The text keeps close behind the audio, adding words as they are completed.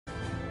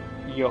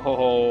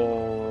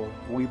Yo,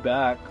 we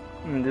back.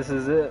 This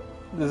is it.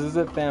 This is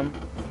it, fam.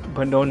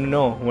 But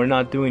no, we're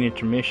not doing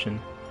intermission.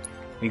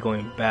 We're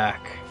going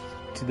back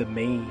to the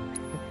main.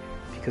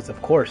 Because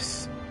of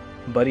course,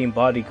 Buddy and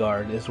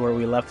Bodyguard is where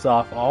we left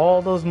off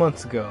all those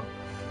months ago.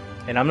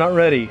 And I'm not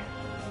ready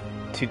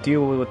to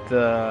deal with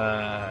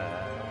the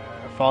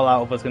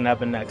fallout of what's going to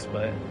happen next.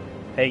 But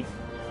hey,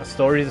 a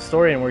story is a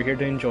story and we're here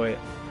to enjoy it.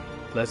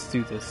 Let's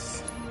do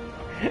this.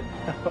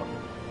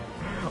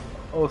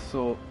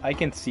 Also, I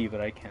can see,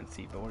 but I can't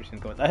see. But we're just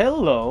gonna go with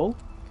hello.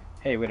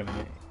 Hey, wait a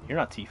minute. You're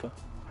not Tifa.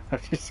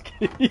 I'm just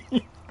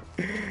kidding.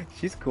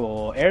 She's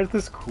cool. Aerith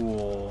is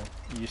cool.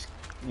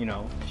 You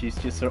know, she's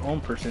just her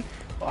own person.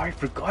 Oh, I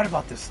forgot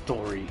about this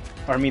story.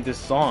 Or I mean, this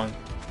song.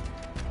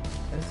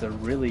 This is a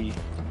really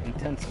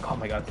intense. Oh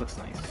my god, it looks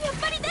nice.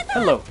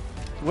 Hello.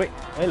 Wait,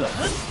 hello.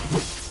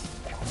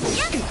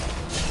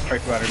 Try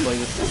to out play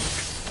this.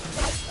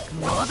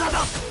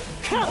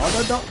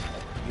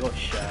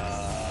 Yosha.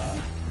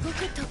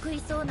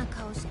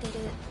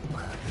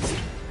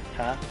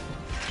 Huh?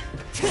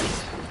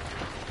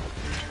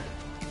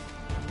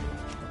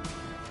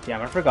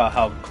 Damn, I forgot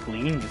how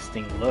clean this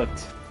thing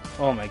looked.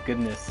 Oh my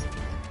goodness.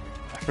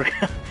 I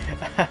forgot.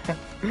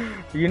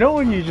 You know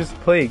when you just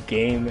play a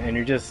game and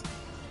you're just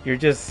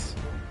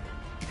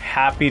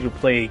happy to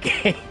play a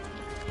game?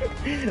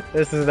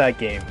 This is that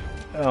game.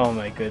 Oh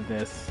my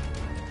goodness.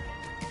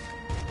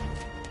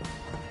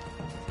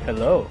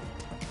 Hello,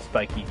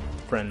 spiky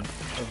friend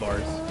of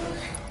ours.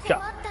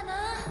 Shot.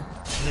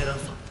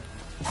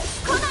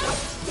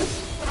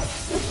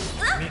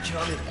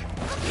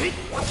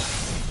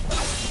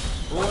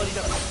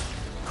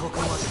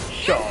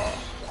 Shaw.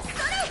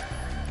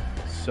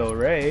 So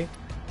Ray.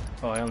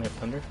 Oh, I only have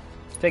thunder.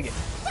 Take it.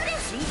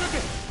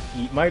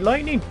 Eat my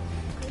lightning.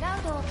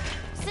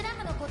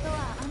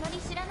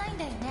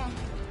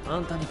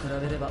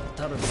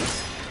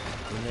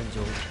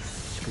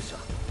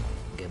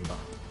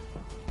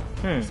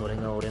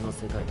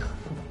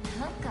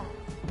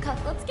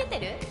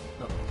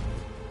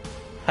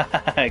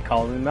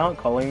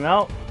 Calling him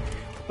out.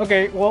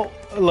 Okay, well,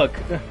 look,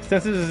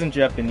 since this is in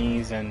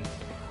Japanese and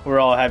we're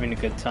all having a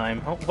good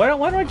time, why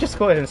don't I just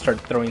go ahead and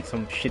start throwing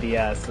some shitty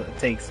ass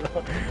takes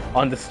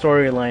on the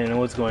storyline and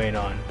what's going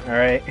on,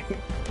 alright?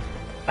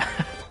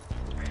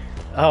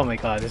 Oh my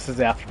god, this is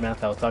the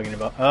aftermath I was talking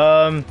about.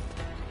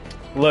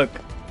 Look,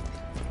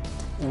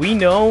 we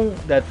know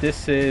that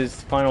this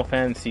is Final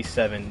Fantasy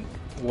VII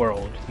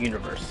world,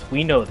 universe.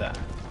 We know that,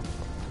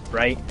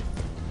 right?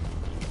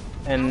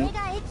 And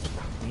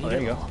oh, there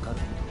you go.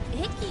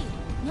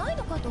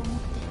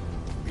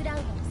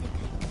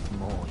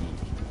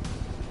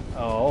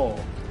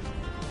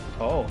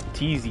 Oh,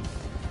 teasy.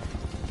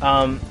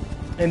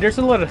 And there's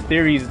a lot of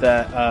theories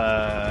that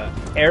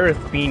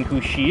Aerith being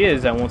who she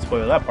is, I won't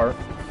spoil that part,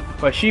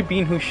 but she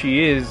being who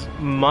she is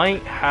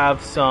might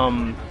have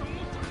some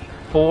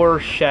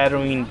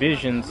foreshadowing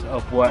visions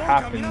of what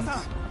happens,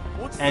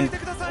 and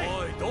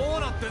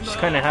just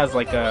kind of has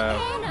like a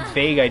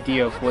vague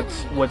idea of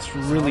what's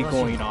really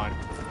going on.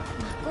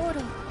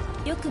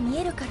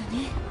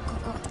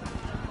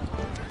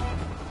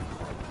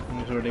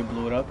 This is where they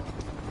blew it up.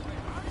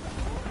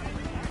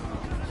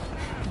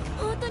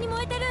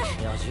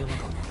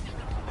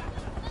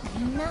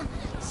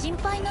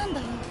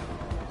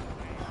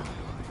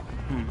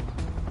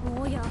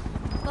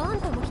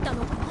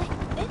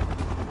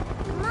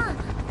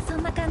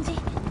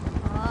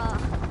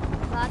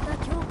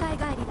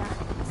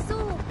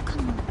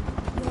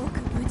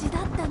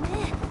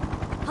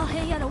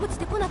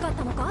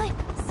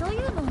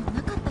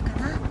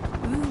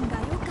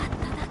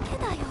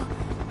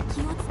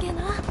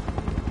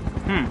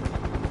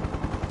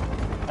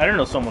 I don't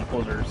know, someone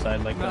pulled her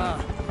aside like that.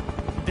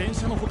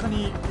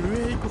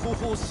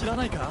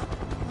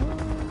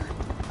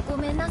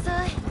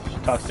 She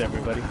talks to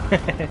everybody.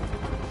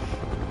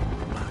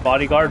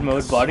 Bodyguard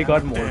mode.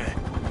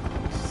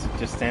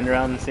 Just stand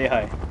around and say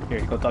hi.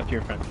 Here, go talk to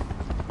your friend.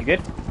 You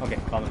good? Okay,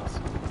 vámonos.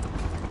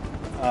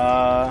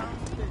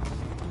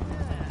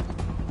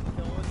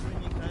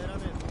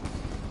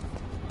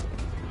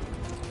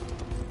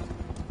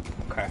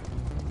 Okay.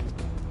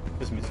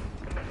 This music.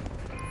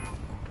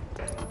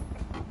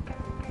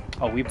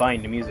 Oh, we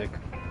buying the music.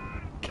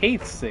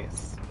 Kate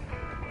says.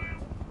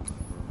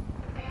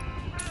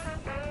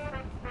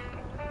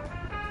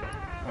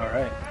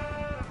 Alright.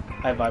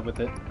 I vibe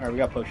with it. Alright, we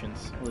got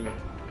potions. We're good.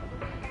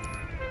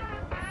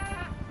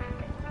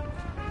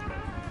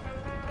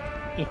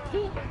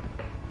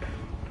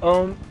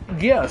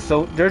 Yeah,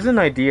 so there's an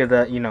idea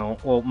that, you know,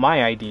 well,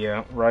 my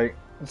idea, right?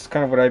 It's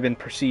kind of what I've been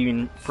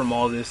perceiving from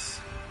all this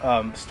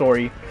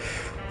story.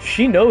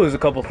 She knows a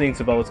couple things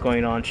about what's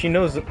going on. She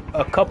knows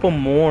a couple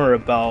more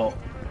about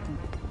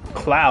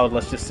Cloud,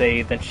 let's just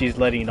say, than she's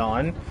letting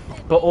on.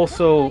 But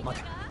also,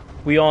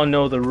 we all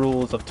know the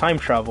rules of time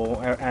travel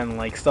and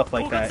like stuff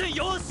like that.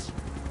 You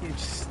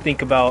just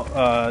think about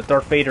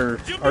Darth Vader,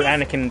 or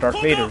Anakin and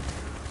Darth Vader.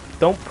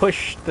 Don't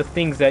push the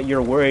things that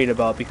you're worried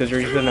about because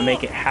you're just gonna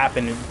make it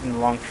happen in the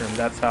long term.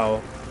 That's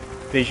how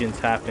visions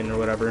happen or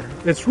whatever.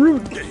 It's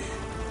rude.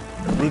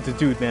 Rude's a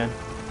dude, man.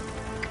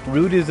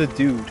 Rude is a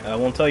dude. I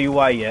won't tell you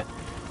why yet,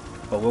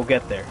 but we'll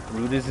get there.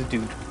 Rude is a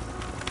dude.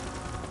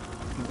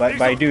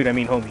 By dude, I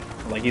mean homie.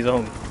 Like, he's a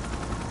homie.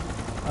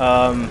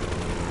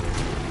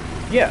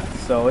 Yeah,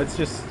 so it's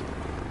just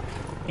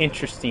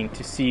interesting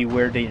to see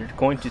where they're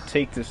going to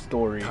take the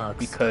story,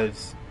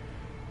 because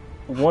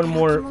one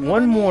more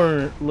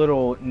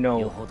little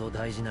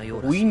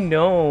note. We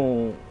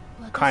know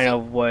kind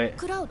of what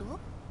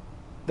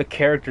the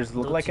characters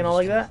look like and all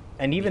like that,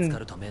 and even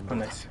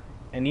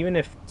and even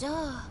if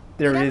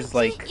there is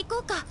like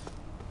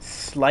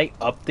slight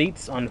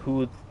updates on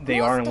who they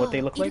are and what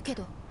they look like.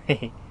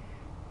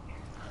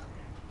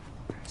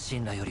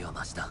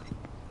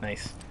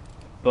 Nice.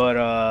 But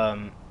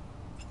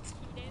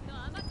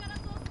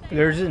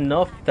there's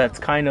enough that's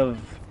kind of,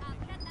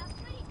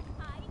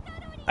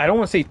 I don't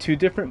want to say too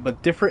different,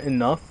 but different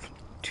enough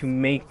to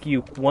make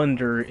you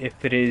wonder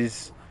if it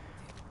is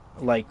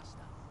like,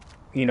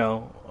 you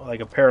know, like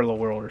a parallel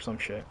world or some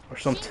shit, or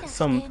some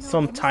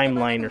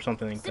timeline or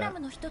something like that.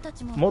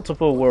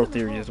 Multiple world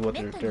theory is what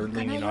they're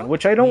leaning on,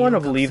 which I don't want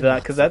to believe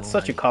that, because that's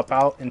such a cop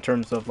out in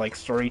terms of like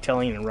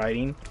storytelling and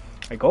writing.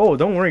 Like, oh,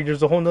 don't worry,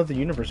 there's a whole nother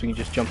universe we can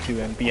just jump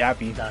to and be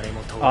happy.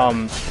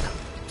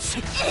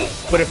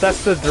 But if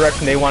that's the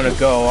direction they want to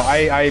go,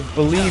 I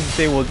believe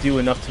they will do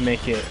enough to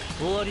make it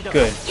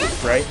good,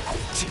 right?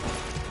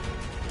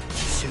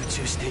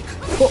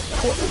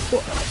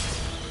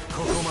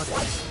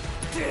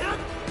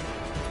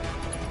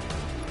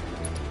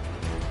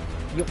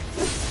 Yep.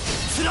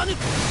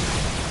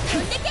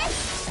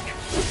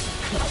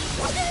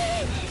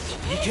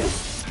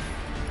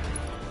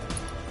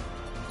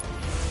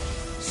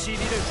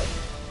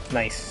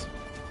 Nice.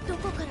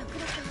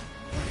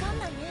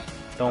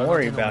 Don't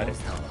worry about it.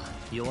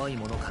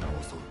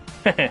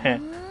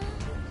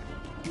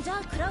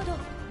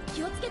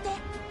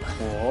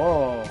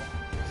 Whoa.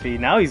 See,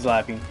 now he's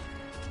laughing.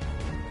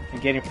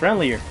 And getting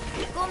friendlier.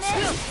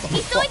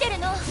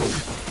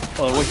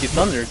 Oh, the Wiki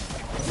Thunder.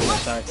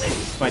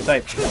 It's my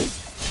type.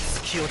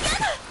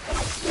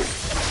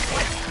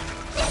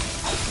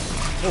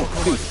 Oh,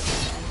 dude.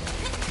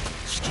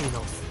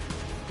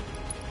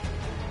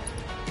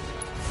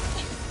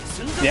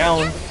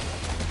 Down.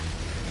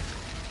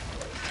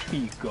 Where are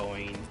you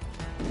going?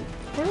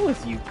 Where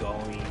was you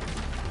going?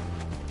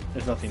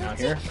 There's nothing out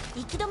here.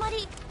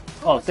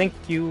 Oh, thank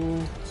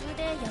you.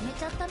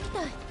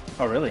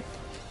 Oh, really?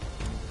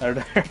 Are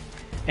there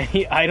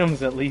any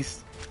items at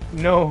least?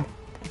 No.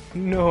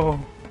 No.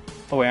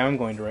 Oh, wait, I'm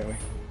going the right way.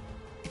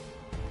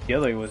 The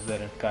other way was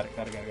dead end. Got it.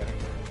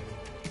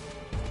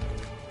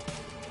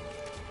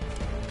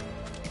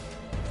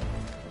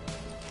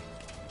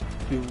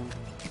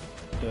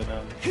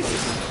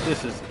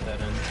 This is the dead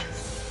end.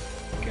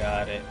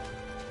 Got it.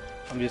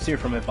 I'm just here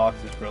for my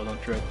boxes, bro.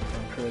 Don't trip.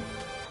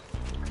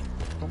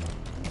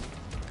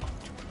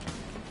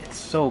 It's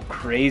so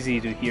crazy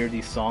to hear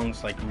these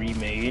songs like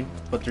remade,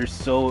 but they're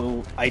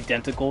so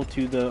identical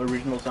to the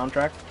original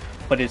soundtrack,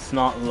 but it's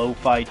not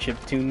lo-fi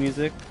chiptune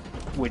music,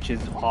 which is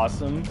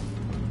awesome.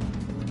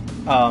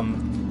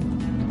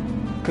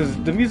 Because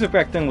the music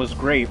back then was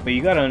great, but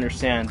you gotta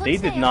understand, they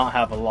did not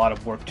have a lot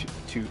of work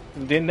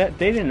they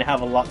didn't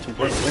have a lot to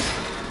work with,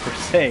 per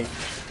se.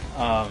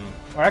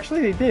 Or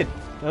actually they did.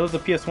 That was the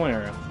PS1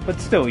 era. But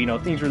still, you know,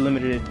 things were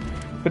limited.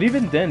 But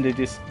even then,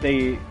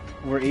 they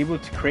were able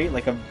to create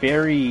like a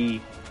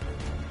very,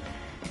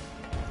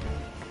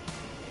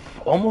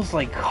 almost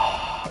like,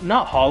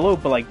 not hollow,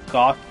 but like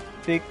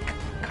gothic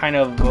kind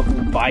of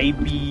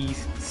vibey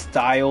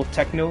style,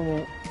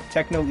 techno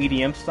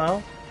EDM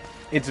style.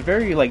 It's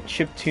very like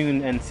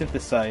chiptune and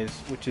synthesized,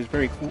 which is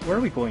very cool. Where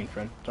are we going,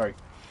 friend? Sorry.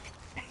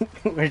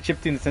 We're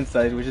chiptune and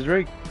synthesized, which is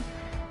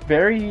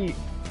very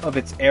of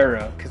its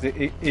era, because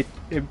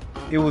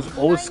it was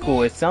old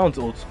school. It sounds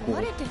old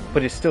school,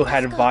 but it still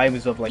had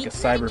vibes of like a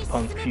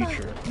cyberpunk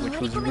future, which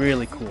was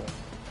really cool.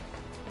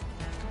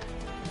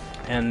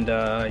 And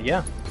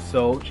yeah,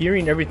 so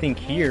hearing everything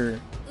here,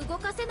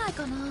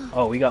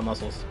 oh, we got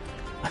muscles.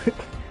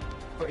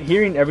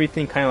 Hearing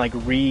everything kind of like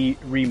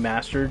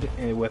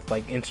remastered with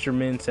like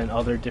instruments and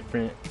other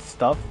different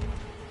stuff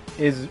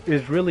is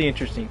really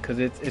interesting, because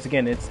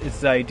it's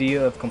the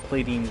idea of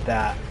completing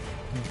that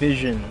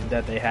vision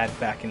that they had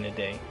back in the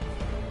day,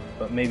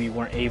 but maybe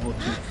weren't able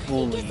to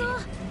fully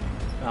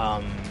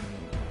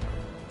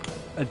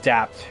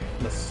adapt.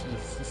 Let's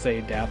say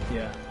adapt,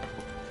 yeah.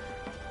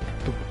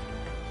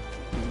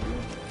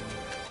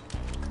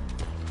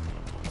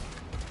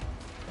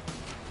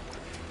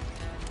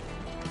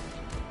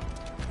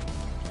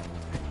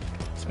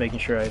 Just making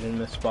sure I didn't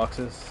miss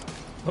boxes.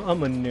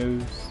 I'm a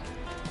nose.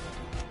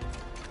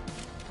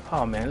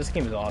 Oh man, this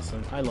game is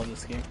awesome. I love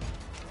this game.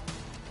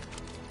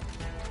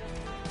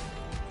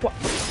 What?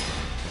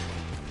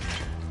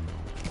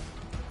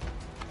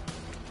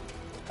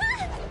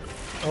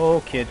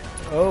 Oh kid.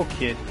 Oh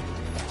kid.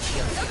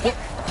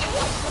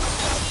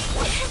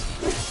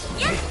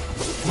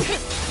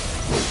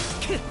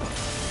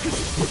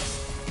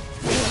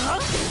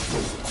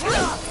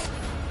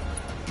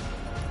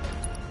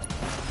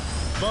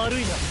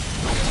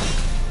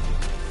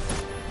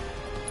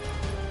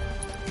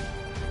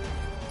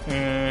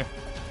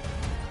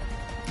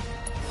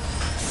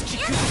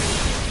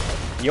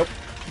 Yup.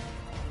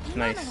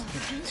 Nice.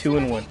 2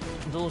 and 1.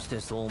 どうして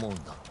そう思うん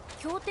だ。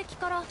強敵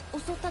から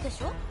襲ったで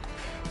しょ。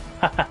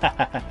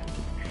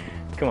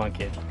 Come on,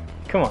 kid.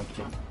 Come on,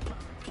 kid.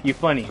 You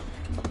funny.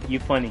 You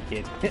funny,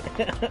 kid.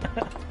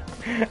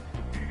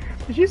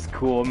 She's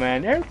cool,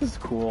 man. Aerith is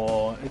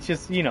cool. It's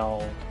just, you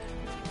know,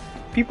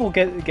 people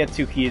get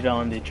too heated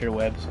on the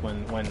interwebs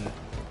when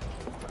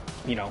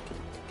you know,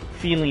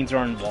 feelings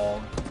are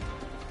involved.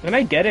 And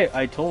I get it.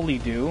 I totally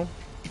do.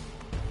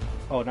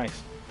 Oh,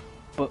 nice.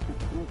 But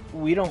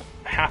we don't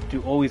have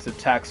to always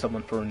attack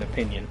someone for an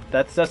opinion.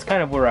 That's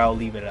kind of where I'll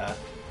leave it at.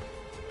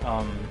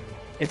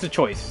 It's a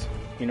choice.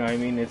 You know what I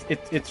mean?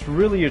 It's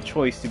really a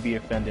choice to be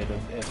offended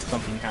if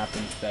something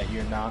happens that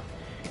you're not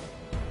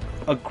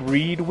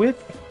agreed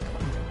with,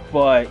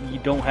 but you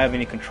don't have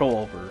any control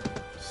over.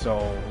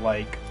 So,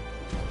 like,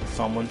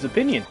 someone's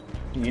opinion,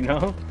 you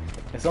know?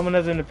 If someone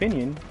has an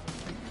opinion,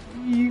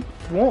 you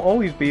won't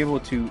always be able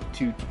to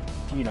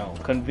you know,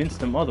 convince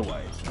them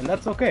otherwise, and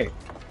that's okay.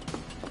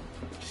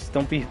 Just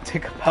don't be a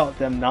dick about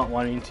them not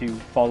wanting to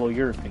follow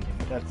your opinion.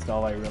 That's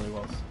all I really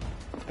will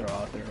throw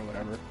out there or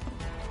whatever.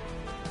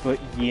 But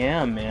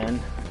yeah,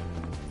 man.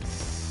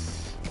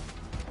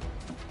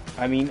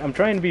 I mean, I'm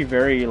trying to be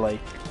very, like,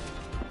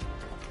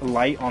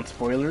 light on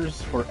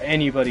spoilers for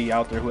anybody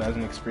out there who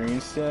hasn't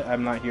experienced it.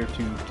 I'm not here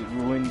to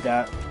ruin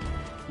that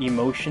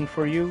emotion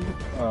for you,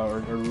 or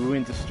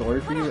ruin the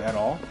story for you at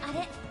all.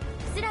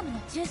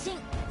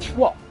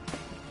 Well,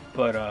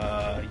 but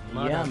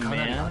yeah,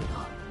 man.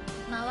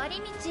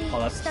 Oh,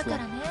 that's slow.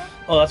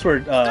 Oh, that's where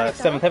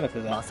 7th Heaven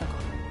is at.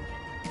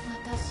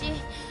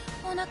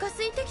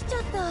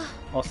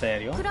 Oh,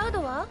 serio?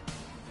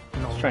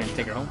 Just trying to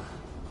take her home.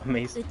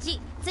 Amazing.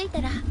 着い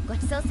たらご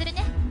ちそうする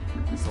ね。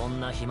そん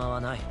な暇は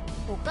ない。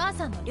お母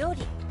さんの料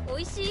理美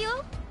味しいよ。よ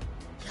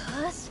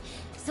し、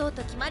そう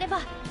と決まれ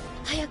ば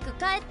早く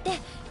帰って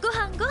ご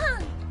飯。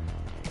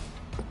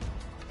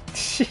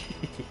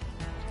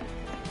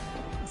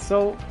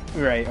So,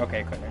 right,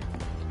 okay, clear.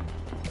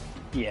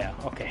 Yeah,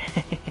 okay.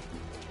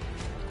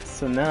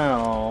 So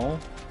now...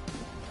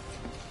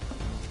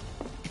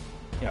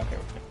 Yeah, okay,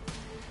 we're fine.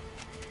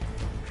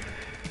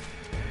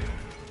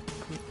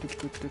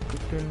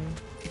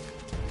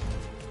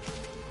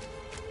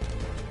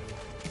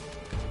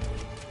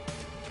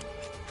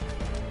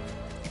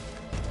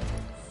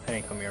 I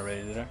didn't come here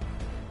already, did I?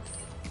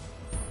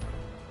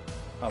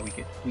 Oh, we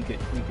good.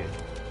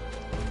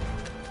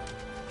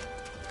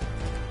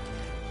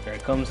 Here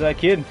comes that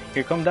kid.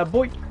 Here comes that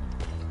boy.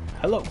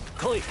 Hello.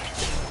 Yeah,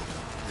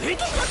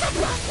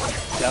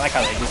 I like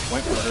how they just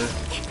went for her.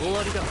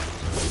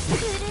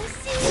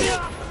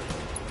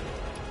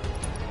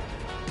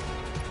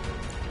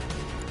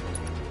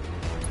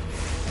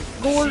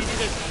 Gore.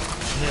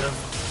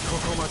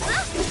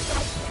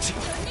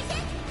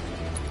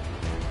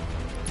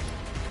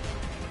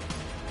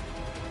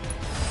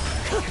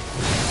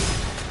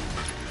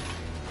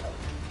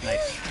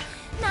 Nice.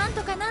 なん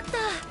とかなった。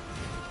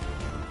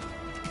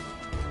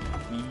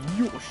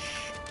Yosh.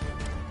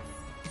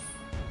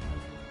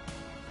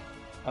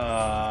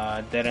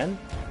 Dead end?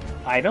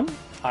 Item?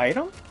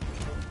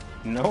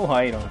 No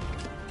item.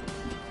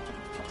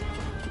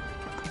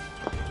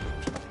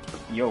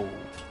 Yo.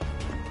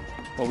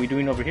 What are we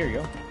doing over here,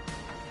 yo?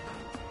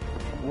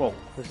 Whoa,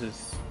 this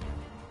is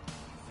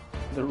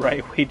the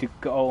right way to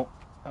go.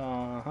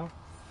 Uh-huh.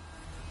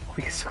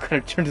 We still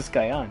gotta turn this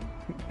guy on.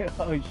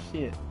 Oh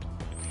shit.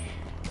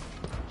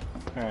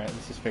 Alright,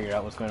 let's just figure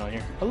out what's going on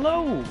here.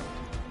 Hello!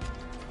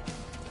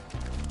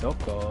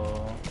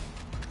 Doko.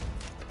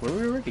 Were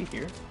we already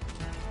here?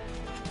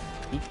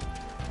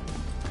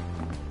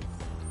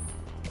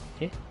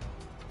 Eh?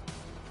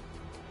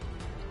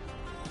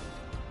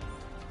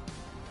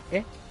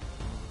 Eh?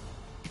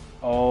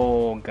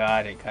 Oh,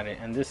 got it.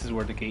 And this is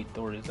where the gate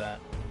door is at.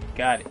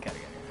 Got it.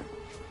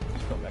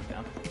 Let's go back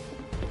down.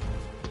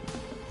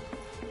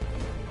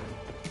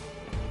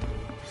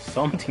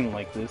 Something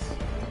like this.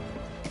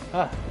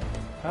 Here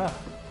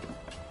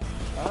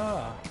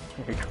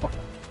we go.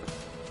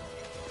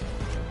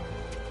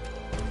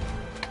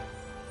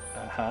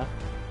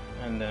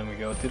 And then we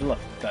go to the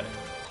left. Got it.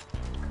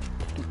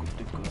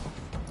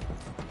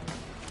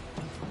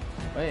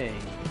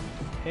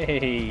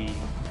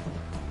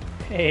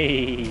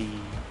 Hey.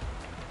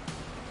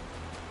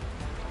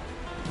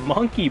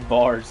 Monkey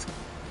bars.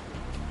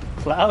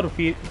 Cloud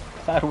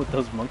with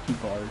those monkey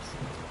bars.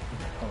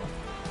 Oh,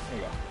 there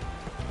you go.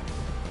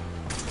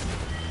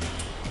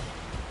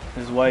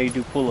 This is why you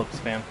do pull-ups,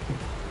 fam.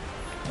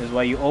 This is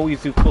why you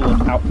always do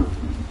pull-ups out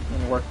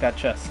and work that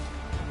chest.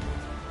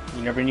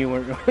 You never know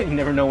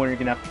when you're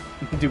gonna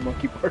have to do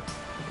monkey bars.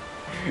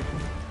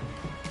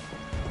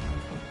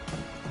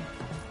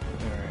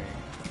 Alright.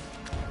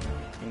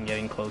 I'm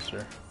getting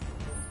closer.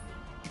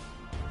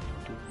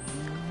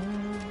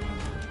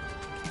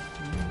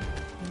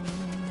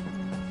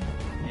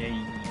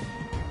 Yay.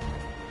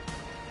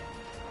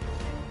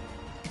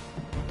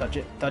 Touch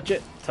it.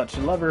 Touch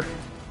the lever.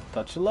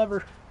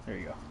 There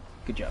you go.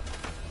 Good job.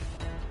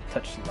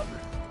 Touch the lever.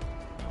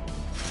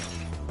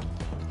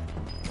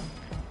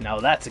 Now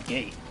that's a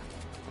gate.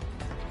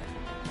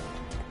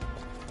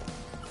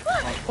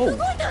 Oh,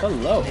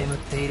 hello. 眠っ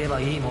ていれば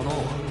いいものを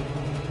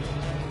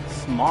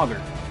Smogger.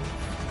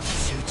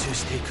 集中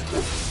していく。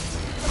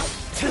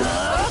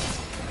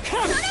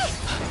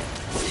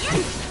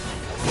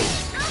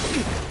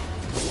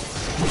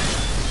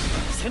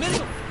攻める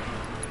ぞ。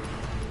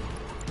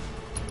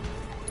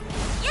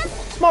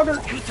 Smogger.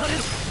 撃たれる。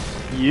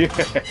 Yeah.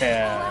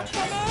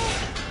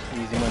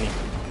 Easy money.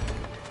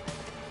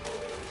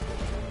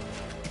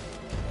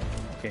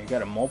 Okay,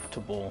 got a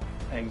multiple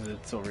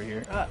exits over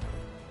here. Ah.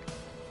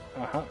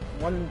 Uh-huh.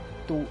 1,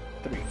 2,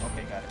 3.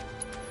 Okay, got it.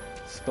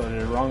 Let's go to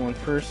the wrong one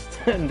first,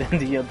 and then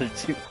the other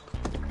two.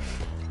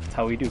 That's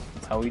how we do.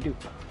 That's how we do.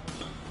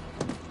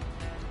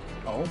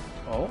 Oh,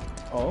 oh,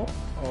 oh,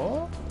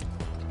 oh.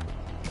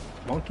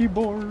 Monkey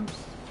bars.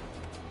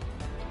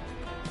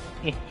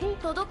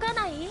 届か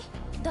ない？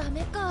ダ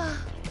メか。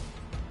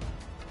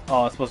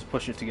 Oh, I was supposed to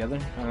push it together?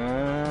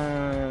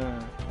 Ah.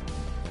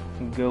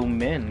 Go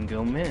men,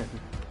 go men.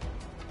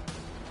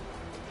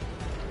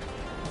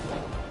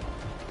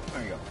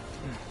 There you go.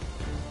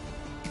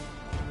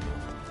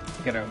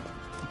 Gotta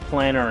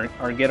plan our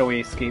getaway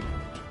escape.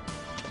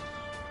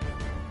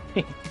 あ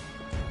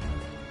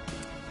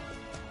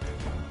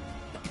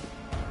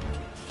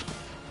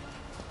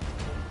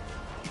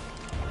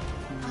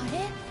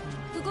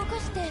れ？動か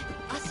して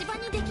足場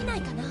にできな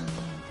いかな。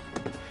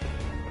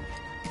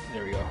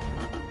 There we go.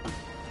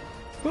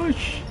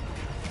 Push!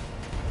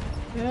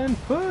 And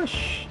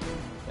push!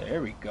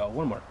 There we go.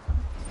 One more.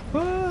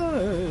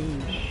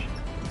 Push!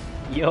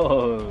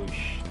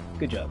 Yosh!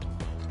 Good job.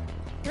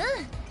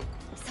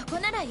 そこ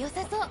なら良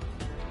さそう。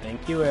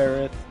 Thank you,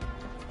 Aerith.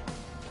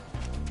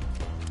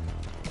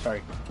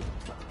 Sorry.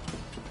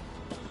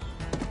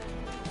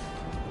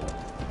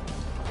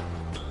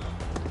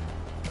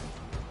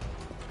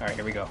 Alright,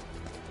 here we go.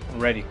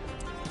 Ready.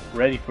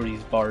 Ready for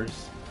these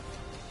bars.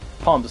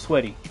 Palms are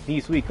sweaty,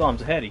 knees weak,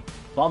 arms are heady.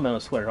 Bomb on a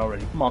sweater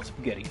already, mom's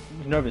spaghetti.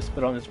 He's nervous,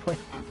 but on his plane,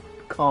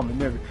 calm and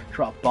nervous,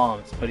 drop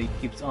bombs. But he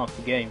keeps on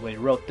forgetting what he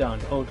wrote down.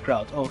 The whole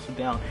crowd's also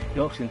down. He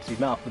opens his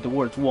mouth, but the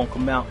words won't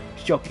come out.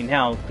 He's choking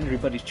now,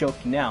 everybody's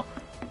choking now.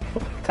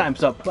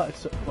 Time's up,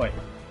 wait.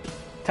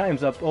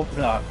 Time's up,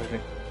 over,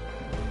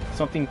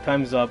 something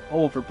time's up,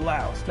 over,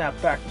 blow. Snap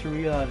back to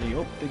reality,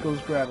 oh, there goes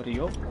gravity,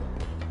 oh.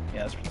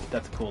 Yeah,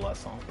 that's a cool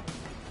last song.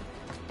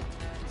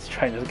 Let's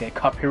try to get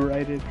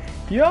copyrighted.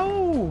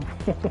 Yo!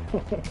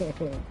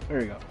 There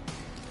we go.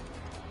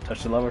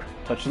 Touch the lever.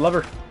 Touch the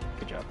lever.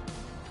 Good job.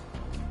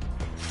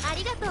 あ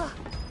りがとう。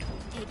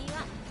エビ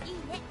はいい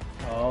ね。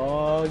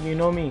 Oh, you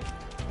know me.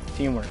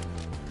 Teamwork.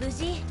 無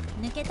事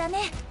抜けた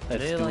ね。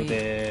 Let's do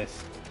this.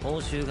 報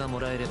酬がも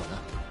らえればな。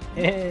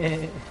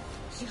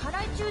支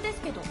払い中で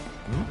すけど。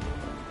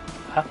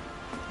Huh?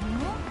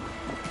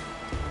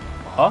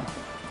 Huh?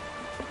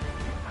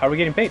 How are we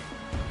getting paid?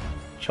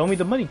 Show me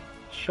the money.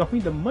 Show me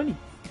the money.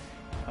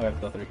 Oh, I have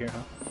to go through here,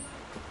 huh?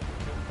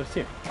 What's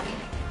here?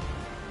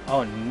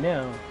 Oh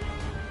no.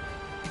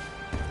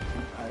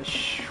 I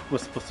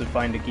was supposed to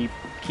find the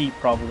key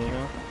probably,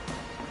 huh?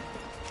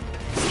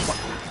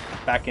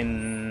 Back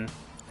in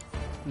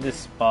this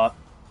spot.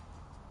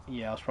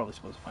 Yeah, I was probably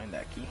supposed to find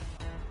that key.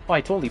 Oh,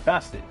 I totally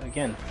passed it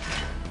again.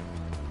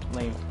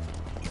 Lame.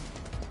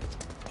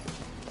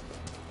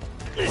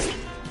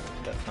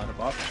 That's not a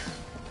box.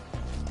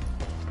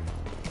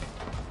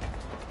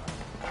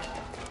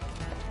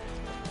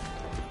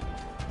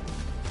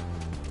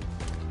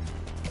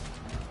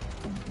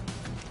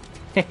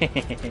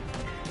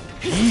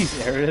 Jeez,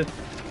 Aerith.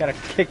 Gotta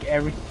kick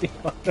everything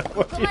out of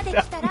what you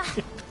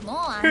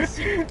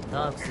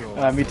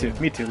done. Me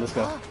too, let's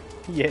go.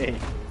 Yay.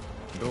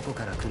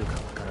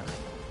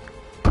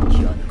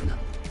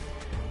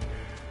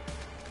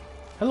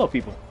 Hello,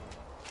 people.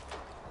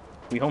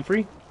 We home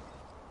free?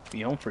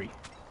 We home free.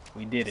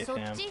 We did it,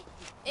 fam.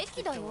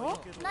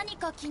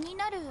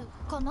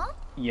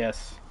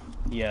 Yes.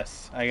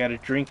 Yes. I got a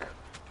drink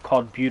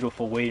called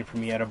Beautiful waiting for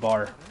me at a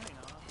bar.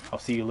 I'll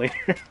see you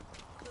later.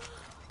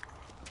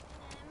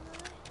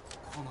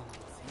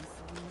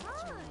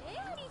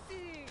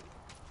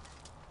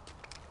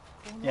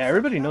 Yeah,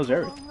 everybody knows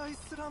Aerith.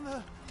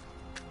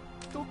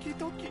 Doki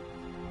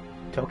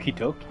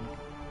Doki.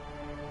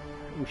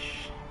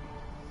 Whoosh.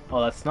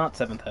 Oh, that's not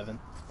 7th heaven.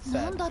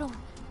 Sad.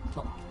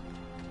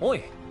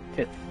 Oi!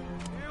 5th.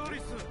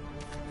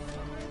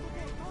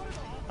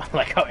 I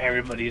like how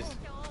everybody's...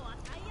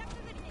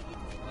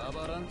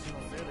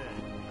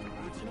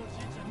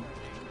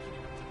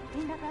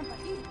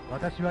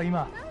 私は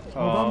今、5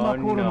番マ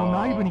コールの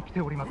内部に来て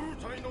おります。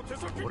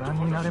ご覧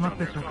になれます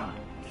でしょうか。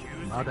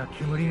まだ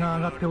煙が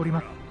上がっており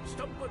ます。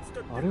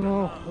あれ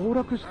は崩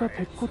落した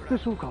鉄骨で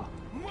しょうか。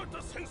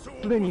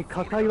すでに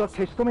火災は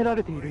消し止めら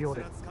れているよう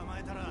です。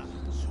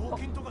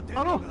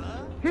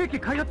兵器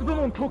開発部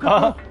門統括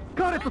のス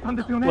カーレットさん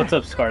ですよね。What's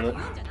up, Scarlet?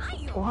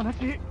 お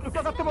話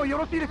伺ってもよ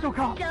ろしいでしょう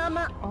か。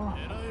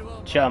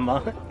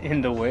Chama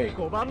in the way.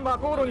 5番マ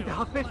コールにて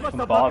発生しまし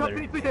た爆発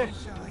について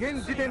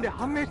現時点で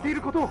判明してい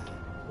ることを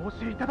お教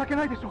えいただけ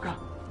ないでしょうか。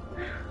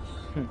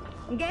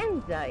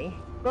現在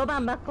5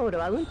番マコール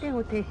は運転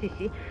を停止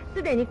し、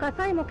すでに火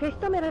災も消し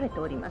止められて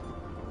おります。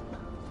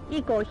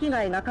以降被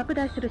害が拡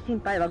大する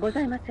心配はござ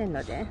いません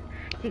ので、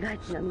市街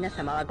地の皆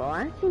様はご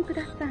安心く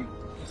ださい。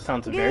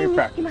 Sounds 原 very 因に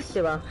つきま practiced. し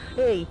ては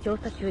鋭意調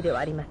査中では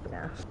あります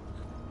が、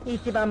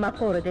一番マ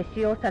コールで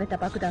使用された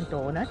爆弾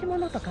と同じも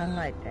のと考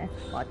えて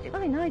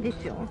間違いないでし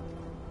ょう。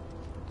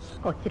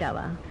こちら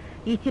は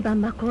一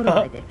番マコール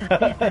内で撮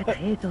影された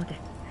映像で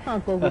す。犯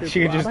行グル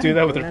She ー can プ just は do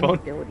that with her 名 phone. 乗っ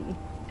ており、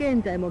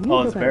現在も民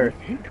度外 Barrett.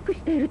 に潜伏し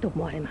ていると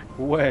思われます。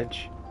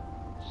 Wedge.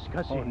 し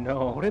かし、 Oh,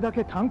 no. これだ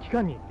け短期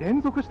間に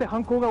連続して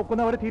犯行が行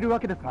われているわ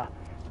けですが、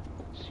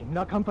シン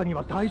ラカンパニー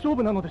は大丈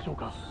夫なのでしょう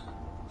か。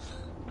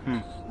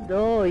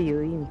どう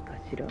いう意味か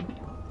しら。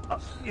あ、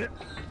いえ、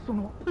そ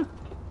の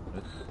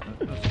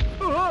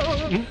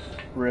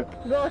Rip.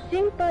 ご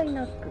心配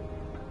なく、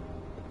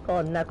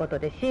こんなこと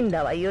で信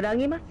羅は揺ら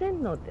ぎませ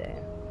んので。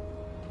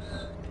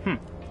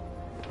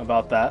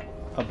 About that.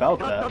 About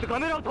that. カ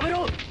メラを止め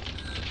ろ。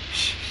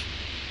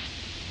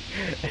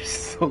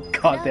 It's so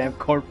goddamn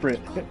corporate.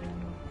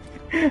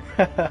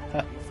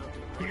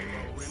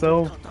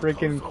 So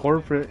freaking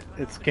corporate.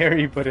 It's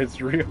scary, but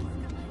it's real.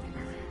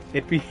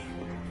 It'd be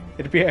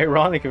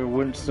ironic if it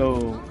weren't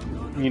so,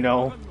 you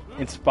know,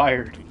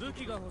 inspired.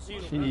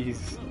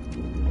 Jeez.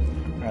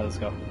 Alright, let's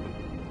go.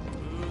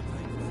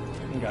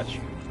 I got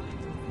you.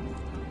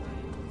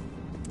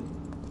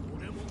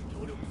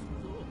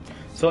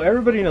 So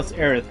everybody knows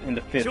Aerith in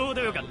the fifth ちょう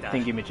どよかった。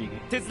 thingy-majiggy.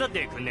 手伝っ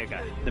てくんねえか。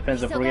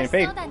 Depends if we're 忙 getting し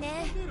paid. そうだね。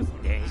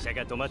電車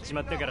が止まっち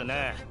まったからな。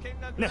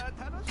な、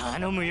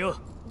頼むよ。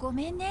ご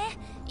めんね。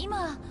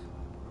今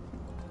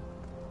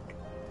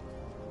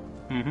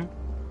Mm-hmm.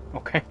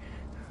 Okay.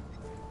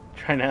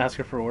 Trying to ask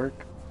her for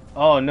work.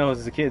 Oh no,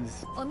 it's the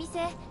kids. お店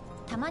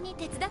たまに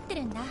手伝って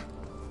るんだ。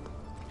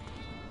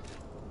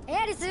エ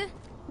アリス。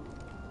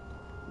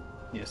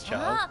 Yes, child.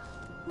 あ、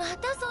ま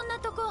たそんな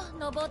とこ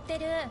登って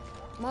る。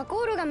マ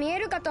コールが見え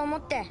るかと思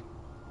って。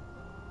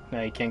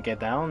 Now you can't get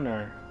down,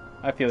 or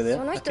I feel that.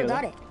 その I 人 feel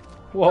誰？ that.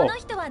 こ Whoa. の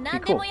人は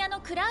何でも屋の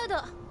クラウド。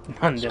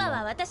なんでも今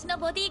は私の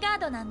ボディーガー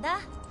ドなんだ。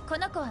こ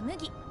の子は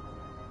麦。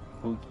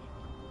 Oogie.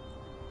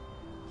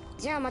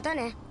 じゃあまた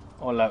ね。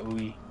 Hola,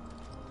 Oogie.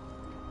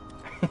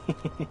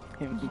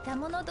 似た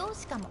者同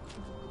士かも。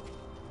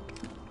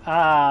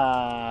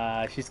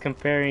 Ah, she's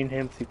comparing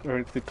him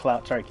to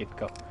Cloud. Sorry, kid,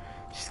 go.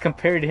 She's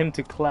compared him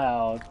to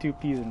Cloud. Two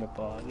peas in the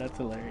pod. That's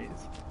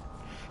hilarious.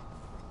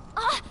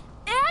 あ、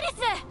エアリ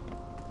ス。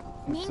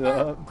みん What's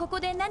な up? ここ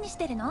で何し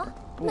てるの？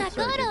 Oh,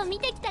 sorry, kids. 見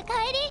てきた帰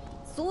り。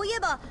そういえ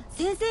ば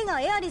先生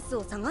がエアリス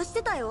を探し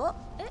てたよ。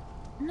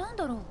なん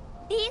だろう。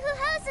リーフ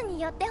ハウス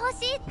に寄ってほ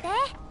しいって。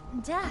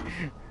じゃあ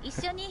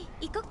一緒に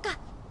行こっか。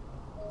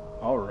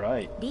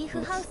 Alright. リー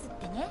フハウスっ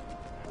てね、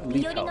 Leaf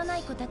身寄りの house. な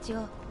い子たち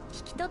を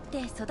引き取って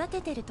育て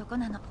てるとこ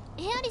なの。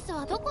エアリス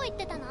はどこ行っ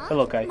てたの？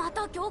 Hello, Kai. ま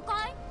た教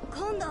会？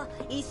今度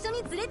一緒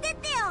に連れてっ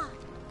てよ。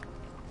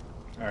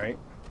 Alright.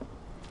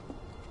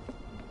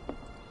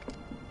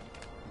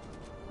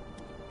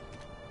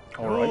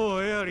 Alright. お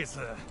うエアリス、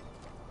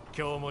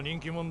今日も人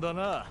気者だ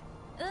な。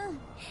うん。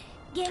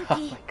元 Oh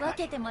気 my God. 分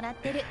けてもらっ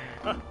てる。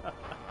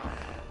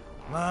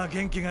まあ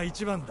元気が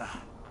一番だ。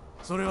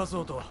それは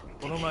そうと、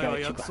この前は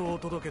薬草を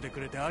届けてく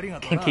れてありが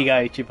とうな。Genki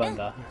ga ichiban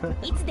da.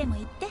 いつでも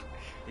言って。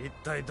一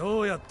体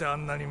どうやってあ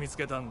んなに見つ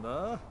けたん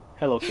だ？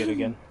 Hello, kid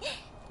again.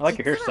 I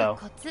like your 実は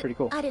hairstyle. コツ Pretty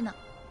cool. あるの。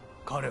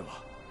彼は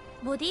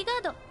ボディー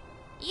ガード。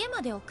家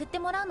まで送って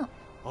もらうの。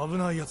危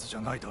ないやつじ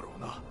ゃないだろう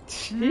な。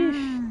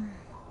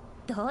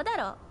どうだ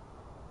ろ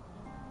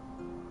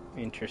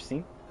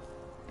Interesting.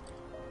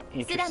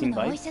 う。スラム Interesting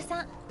のお医 vibe. 者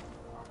さん。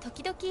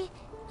時々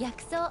薬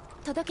草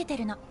届けて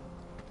るの。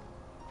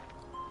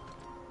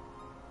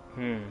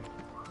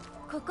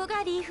 ここ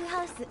がリーフ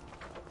ハウス。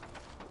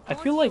 I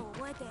feel like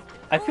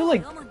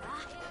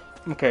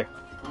okay.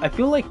 I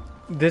feel like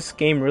this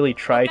game really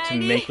tried to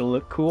make it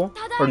look cool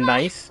or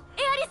nice,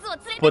 エアリスを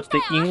連れて but きた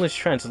the よ。 English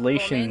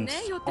translations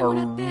are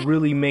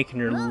really making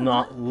her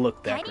not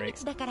look 帰 that り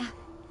great. 道だから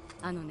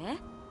あのね、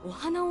お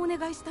花をお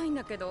願いしたいん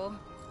だけど、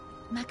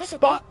任せ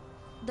て。 Spot.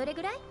 どれ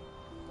ぐらい？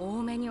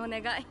多めにお願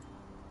い。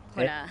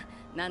ほら、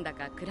なんだ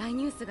か暗い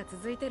ニュースが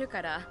続いてる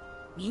から、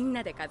みん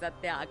なで飾っ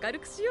て明る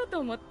くしようと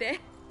思って。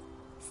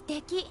素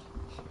敵。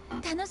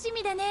楽し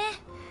みだね。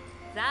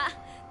さあ、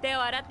手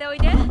を洗っておい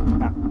で。 I'm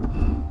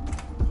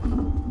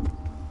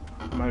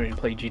not ready to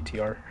play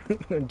GTR.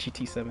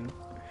 GT7.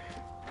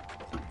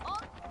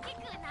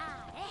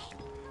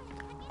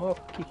 大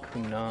きく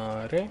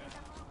なれ。 Okikunare.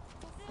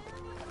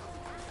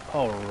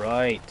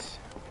 Alright.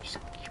 Just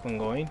keep on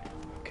going.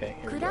 Okay,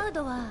 here we ク go. ラウ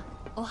ドは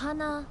お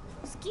花好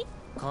き？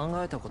考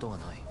えたことが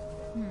ない。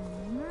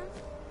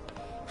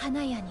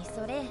花屋に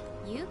それ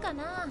言うか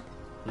な。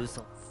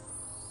嘘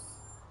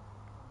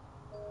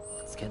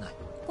つけない。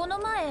この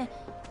前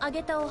あ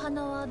げたお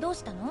花はどう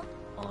したの？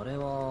あれ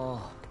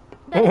は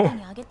誰か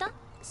にあげた？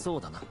そ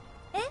うだな。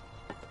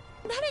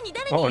誰に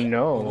誰 Oh に？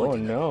 no, oh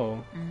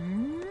no. うー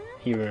ん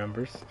He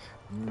remembers.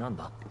 なん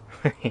だ？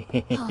本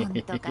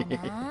当か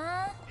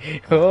な。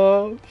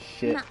 Oh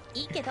shit. まあ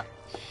いいけど。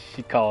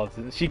 She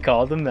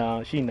called him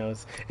out. She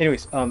knows.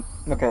 Anyways,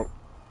 okay.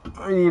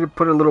 I need to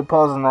put a little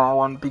pause on that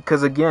one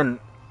because again,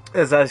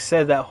 as I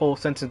said, that whole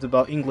sentence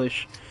about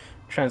English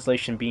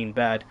translation being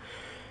bad.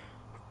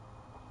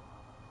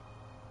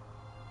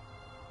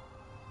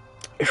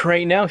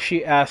 Right now,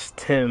 she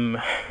asked him,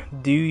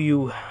 "Do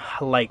you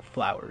like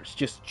flowers?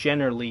 Just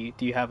generally,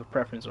 do you have a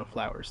preference on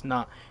flowers?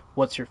 Not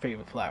what's your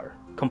favorite flower."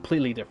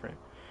 Completely different.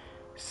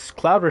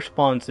 Cloud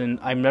responds, and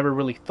I've never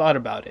really thought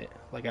about it.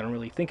 Like, I don't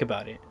really think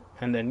about it.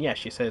 And then, yeah,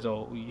 she says,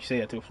 "Oh, you say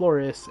that to a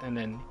florist," and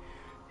then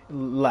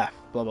laugh,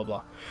 blah blah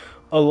blah.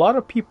 A lot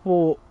of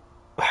people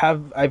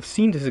I've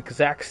seen this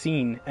exact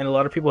scene, and a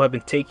lot of people have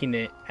been taking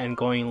it and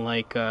going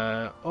like,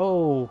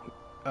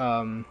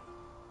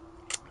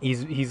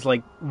 he's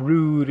like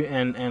rude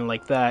and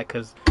like that,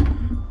 because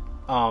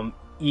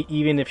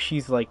even if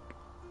she's like,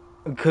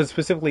 because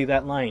specifically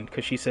that line,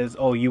 because she says,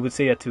 "Oh, you would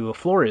say that to a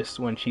florist,"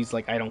 when she's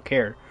like, "I don't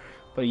care,"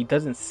 but he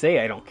doesn't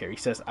say "I don't care." He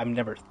says, "I've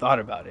never thought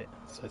about it,"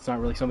 so it's not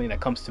really something that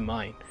comes to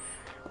mind.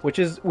 Which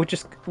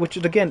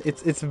again,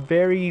 it's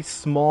very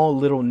small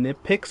little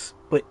nitpicks,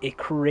 but it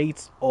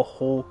creates a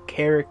whole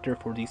character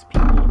for these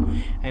people.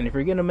 And if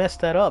you're gonna mess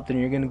that up, then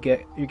you're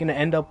gonna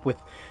end up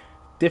with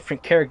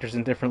different characters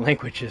in different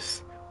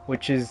languages,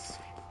 which is,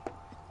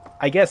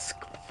 I guess,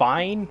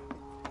 fine,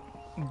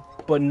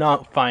 but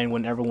not fine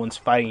when everyone's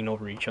fighting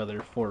over each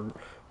other for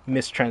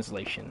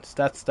mistranslations.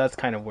 That's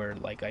kind of where,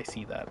 like, I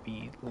see that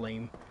be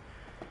lame.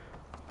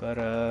 But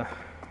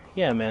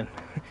yeah, man,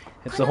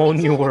 it's a whole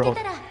new world.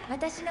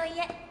 私の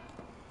家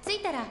着い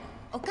たら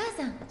お母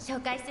さん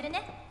紹介する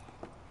ね。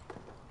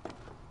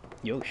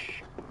よ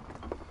し。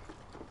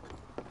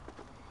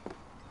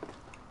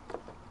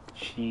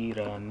知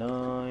らな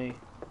い。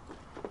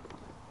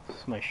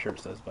That's what my shirt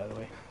says, by the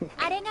way.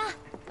 あれが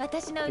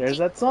私の家。 There's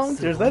that song.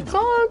 There's that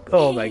song.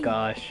 Oh my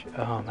gosh.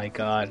 Oh my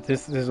god.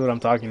 This is what I'm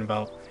talking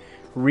about.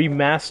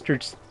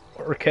 Remastered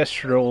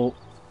orchestral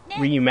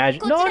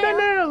reimagine. No.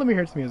 Let me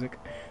hear some music.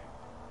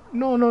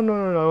 No.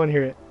 I want to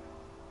hear it.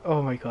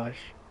 Oh my gosh.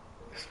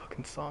 This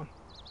fucking song.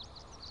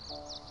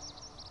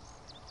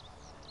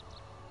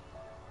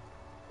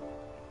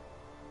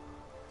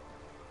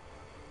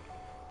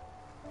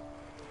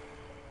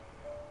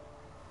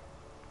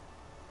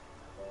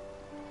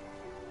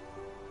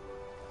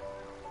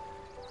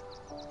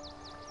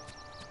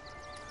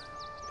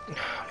 I'm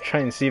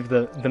trying to see if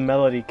the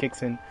melody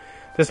kicks in.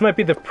 This might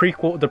be the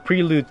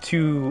prelude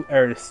to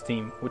Aerith's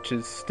theme, which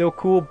is still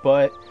cool,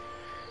 but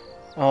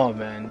oh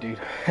man, dude.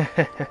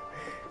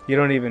 You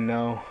don't even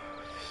know.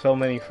 So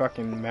many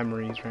fucking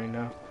memories right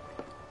now.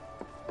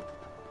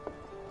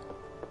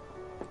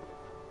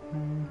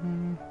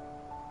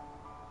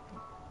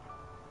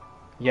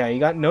 Yeah, you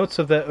got notes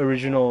of the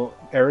original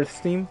Aerith's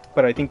theme,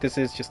 but I think this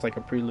is just like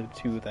a prelude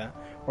to that,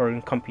 or an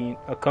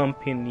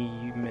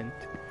accompaniment.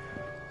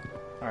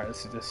 Alright,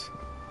 let's do this.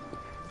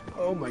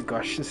 Oh my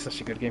gosh, this is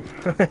such a good game.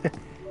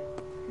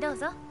 どう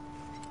ぞ。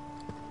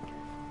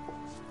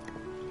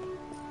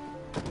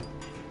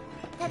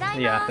ただい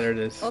ま。 Yeah, there it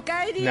is. お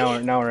かえり。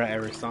 Now we're at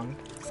Aerith's song.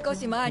 少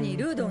し前に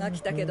ルードが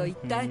来たけど一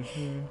体。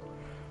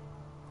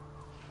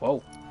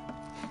Whoa.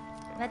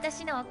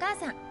 私のお母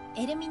さん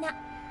エルミナ。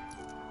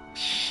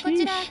こ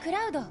ちらク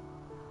ラウド、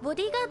ボ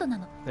ディーガードな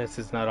の。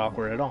 This is not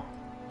awkward at all.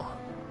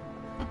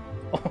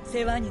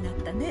 世話になっ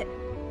たね。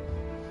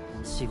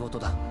仕事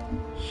だ。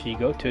 She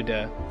go to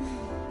the.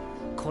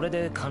 これ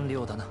で完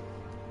了だな。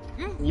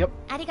Yep.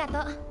 ありがと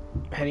う。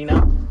 Heading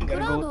out. ク Gotta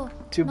ラウ go ド、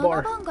 to 7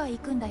 bar. 番街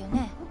行くんだよ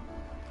ね。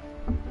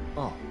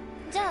あ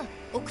じゃあ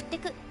送って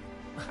く。こ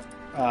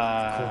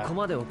こ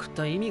まで送っ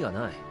た意味が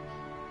ない。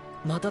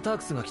またター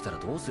クスが来たら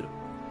どうする？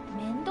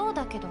面倒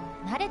だけど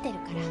慣れてる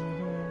から。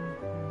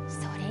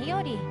それ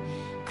より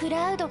ク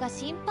ラウドが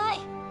心配。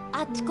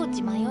あっちこっ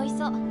ち迷い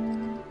そう。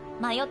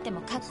迷って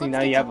もカッコつけち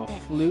ゃって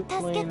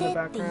助けてっ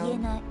て言え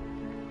ない。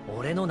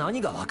俺の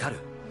何がわかる？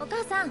お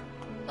母さん、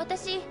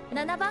私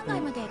7番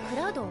街までク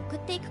ラウドを送っ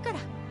ていくから。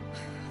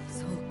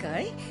そうか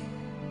い。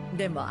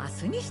でも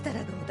明日にしたら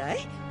どうだ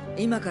い？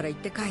今から行っ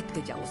て帰っ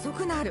てじゃ遅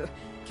くなる。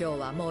今日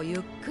はもうゆ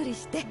っくり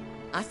して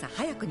朝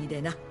早くに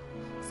出な。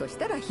そし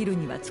たら昼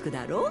には着く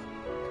だろう。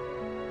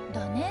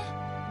だね。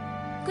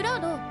クラ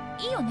ウド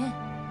いいよね。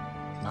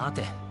待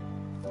て。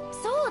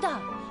そうだ、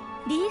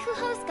リーフ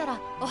ハウスから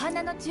お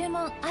花の注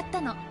文あっ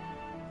たの。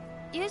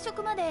夕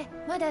食まで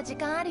まだ時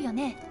間あるよ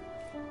ね。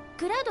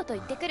クラウドと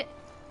行ってくる。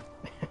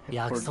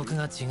約束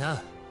が違う。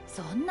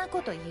そんな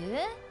こと言う？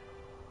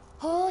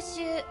報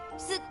酬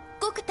すっ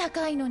ごく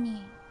高いの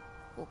に。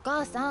お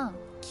母さん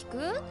聞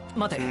く？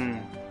待て。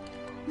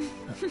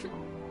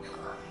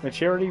But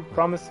she already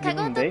promised to give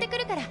カゴ him を a 取っ date? てく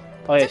るから。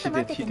 Oh yeah, ちょっ she と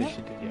待 did, って she て did, ね。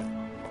 she did, yeah.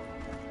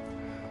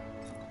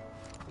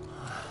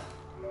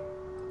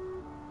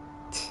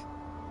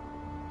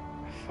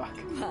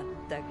 Fuck. まっ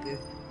たく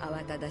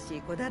慌ただし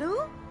い子だ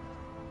ろう。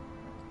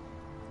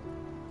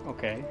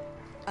 Okay.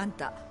 あん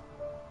た、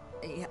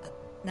いや、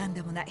なん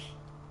でもない。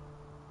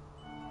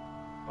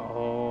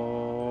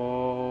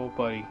 Oh,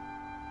 buddy.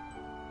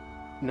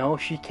 No,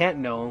 she can't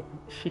know.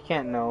 She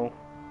can't know.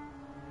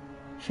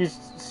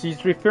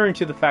 She's referring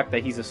to the fact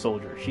that he's a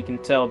soldier. She can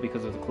tell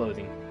because of the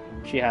clothing.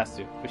 She has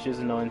to, but she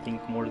doesn't know anything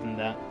more than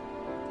that.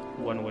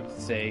 One would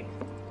say.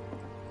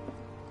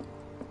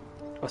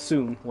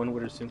 Assume, one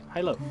would assume.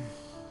 Hello.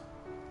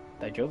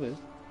 Daijoubu.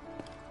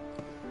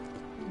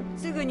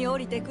 すぐに降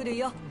りてくる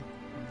よ。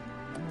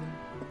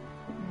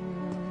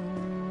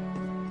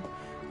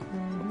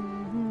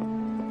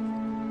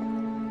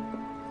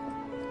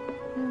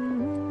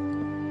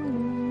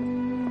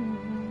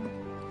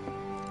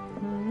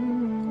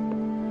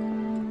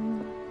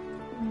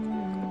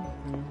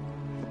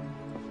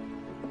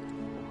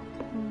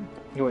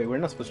Wait, we're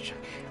not supposed to check.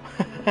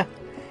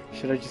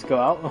 Should I just go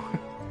out?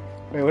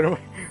 Wait, what am I?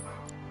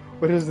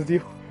 What is the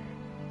deal?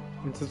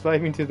 I'm just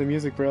vibing to the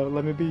music, bro.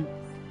 Let me be.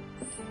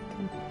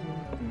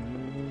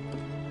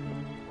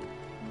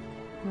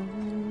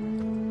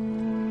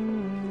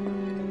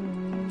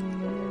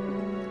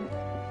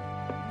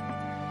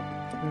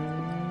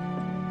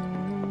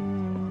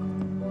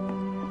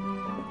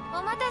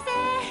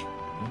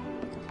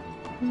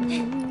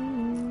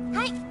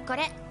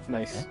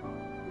 Nice.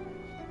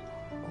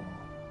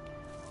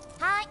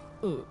 Hi.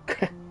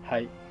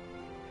 Hi.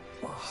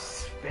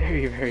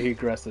 Very, very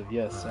aggressive.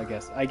 Yes, I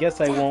guess. I guess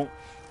I won't.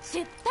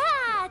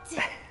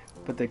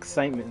 But the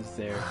excitement is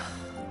there.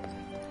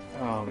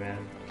 Oh man.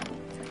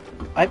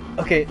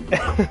 Okay.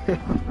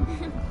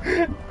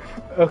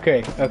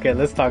 Okay.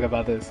 Let's talk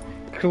about this.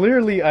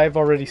 Clearly, I've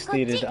already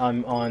stated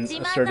I'm on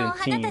a certain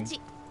team.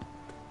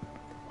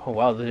 Oh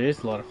wow, there is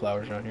a lot of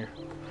flowers around here.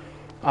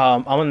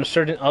 I'm on a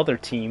certain other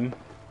team,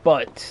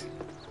 but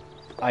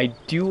I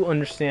do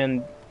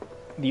understand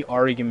the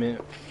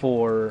argument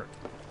for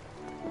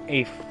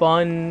a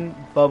fun,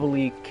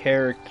 bubbly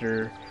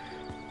character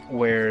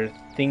where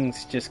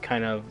things just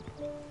kind of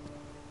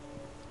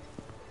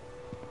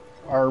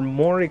are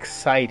more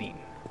exciting.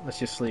 Let's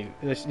just leave.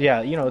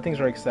 Yeah, you know, things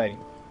are exciting.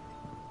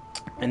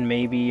 And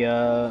maybe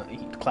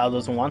Cloud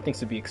doesn't want things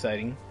to be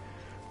exciting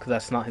because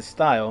that's not his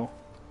style.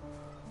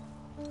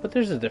 But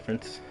there's a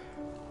difference.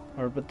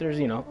 But there's,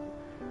 you know,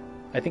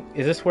 I think,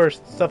 is this where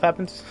stuff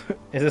happens?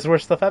 Is this where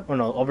stuff happens? Oh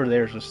no, over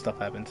there is where stuff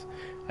happens.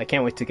 I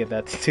can't wait to get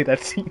that to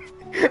that scene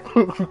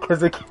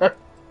because I can't.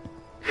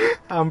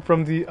 I'm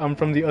from the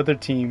other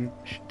team,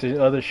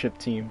 the other ship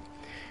team,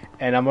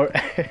 and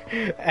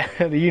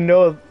you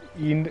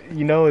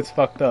know it's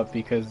fucked up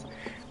because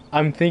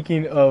I'm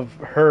thinking of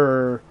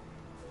her.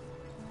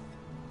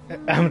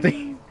 I'm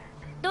thinking.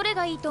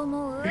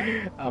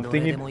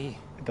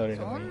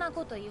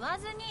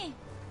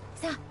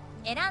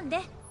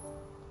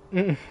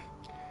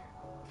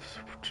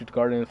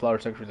 Garden and flower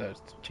sector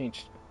has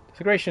changed.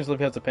 Decorations live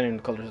has depending on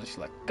the colors you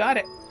select. Got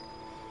it.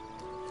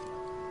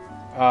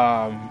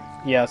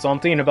 Yeah, so I'm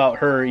thinking about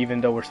her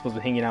even though we're supposed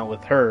to be hanging out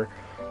with her,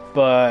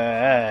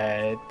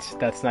 but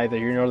that's neither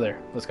here nor there.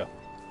 Let's go.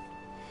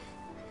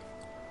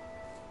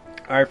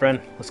 Alright,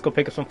 friend, let's go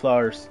pick up some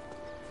flowers.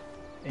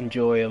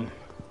 Enjoy them.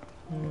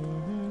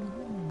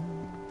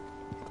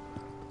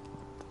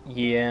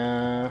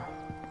 Yeah.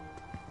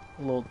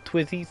 Little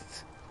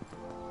twizzies.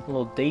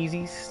 Little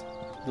daisies.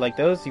 Like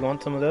those? You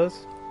want some of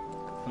those?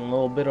 And a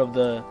little bit of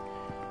the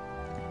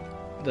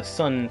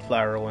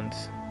sunflower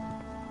ones.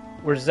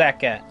 Where's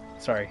Zach at?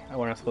 Sorry,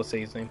 we're not supposed to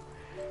say his name.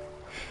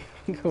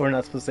 We're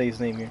not supposed to say his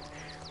name here.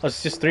 Oh,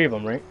 it's just 3 of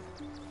them, right?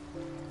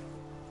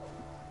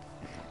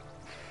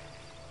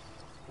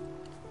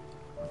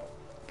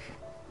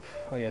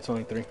 Oh yeah, it's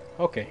only 3.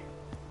 Okay.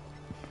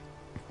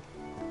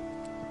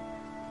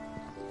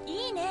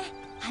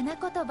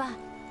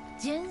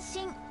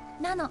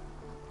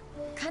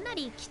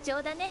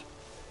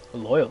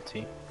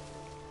 Loyalty.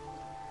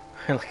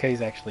 I like how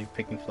he's actually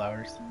picking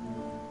flowers.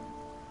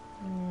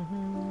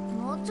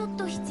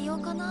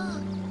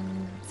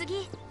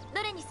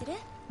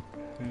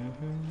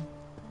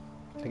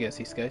 I guess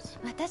these guys.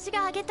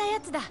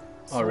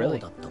 Oh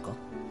really?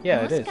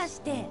 Yeah, it is.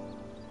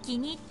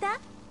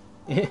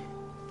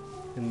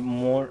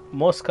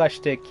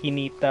 Moskashite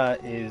kinita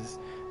is.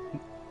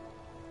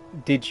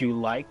 Did you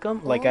like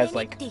them? Like as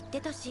like.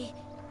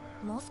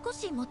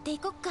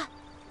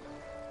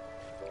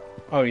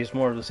 Oh, he's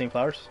more of the same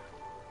flowers.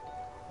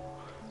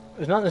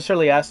 It's not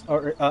necessarily asked.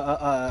 Or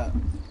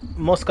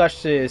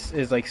Moskashite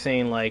is like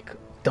saying like,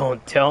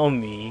 don't tell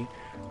me.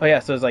 Oh yeah,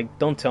 so it's like,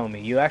 don't tell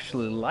me. You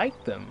actually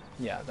like them.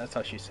 Yeah, that's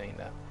how she's saying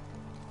that.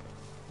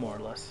 More or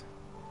less.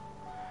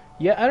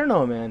 Yeah, I don't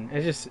know, man.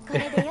 It's just.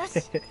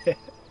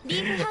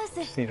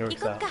 Just need to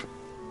work out.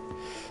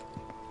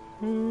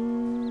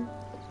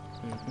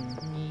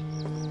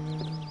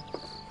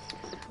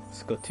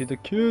 Let's go to the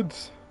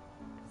kids.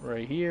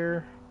 Right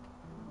here.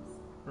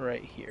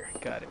 Right here.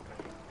 Got it.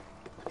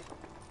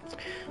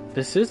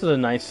 This is a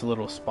nice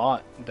little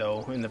spot,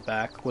 though, in the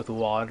back with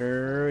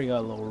water. You got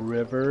a little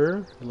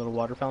river, a little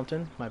water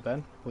fountain. My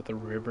bad. With a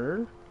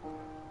river.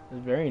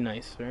 It's very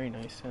nice, very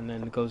nice. And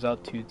then it goes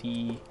out to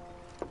the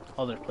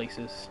other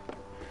places.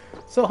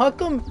 So how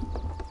come?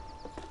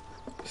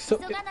 So.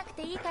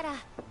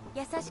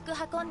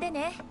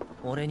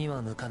 俺に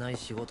は向かない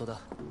仕事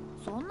だ。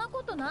そんな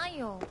ことない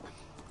よ。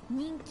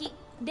人気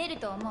出る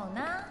と思う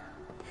な。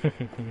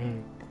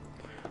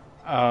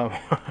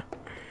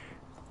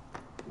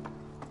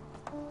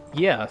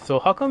Yeah, so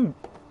how come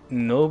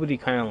nobody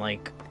kind of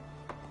like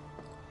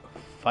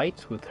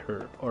fights with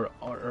her, or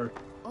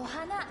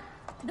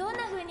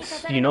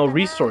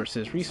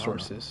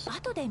resources,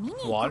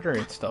 water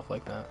and stuff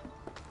like that.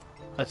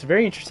 That's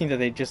very interesting that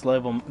they just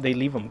leave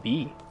them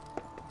be,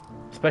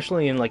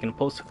 especially in like in a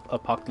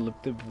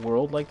post-apocalyptic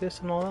world like this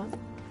and all that.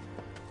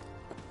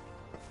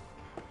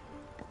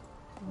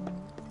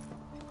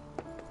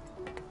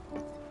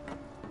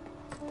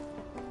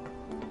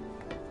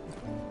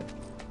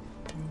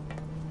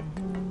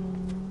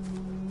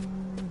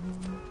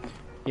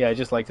 Yeah, I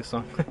just like this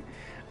song.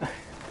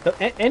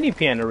 Any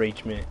piano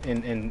arrangement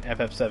in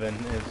FF7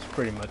 is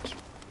pretty much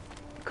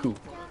cool.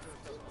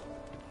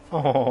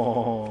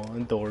 Oh,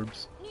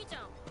 adorbs.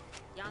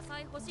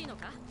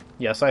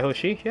 Yasai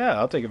hoshi? Yeah,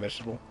 I'll take a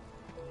vegetable.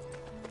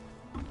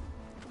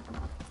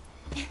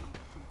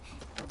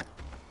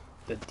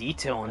 The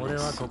detail on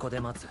this. Cool.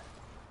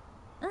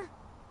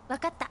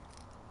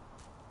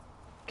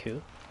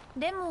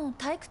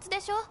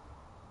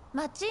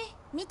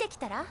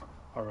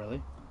 Oh,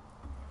 really?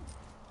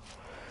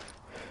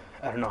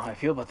 I don't know how I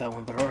feel about that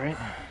one, but alright.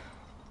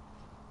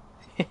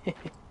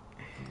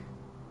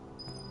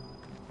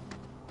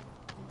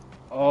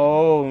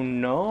 Oh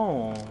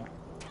no.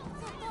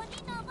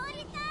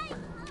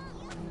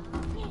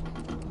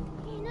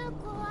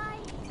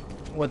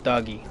 What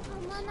doggy?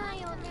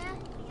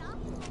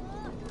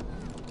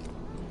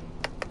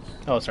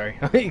 Oh, sorry.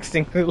 I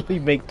instinctively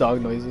make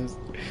dog noises.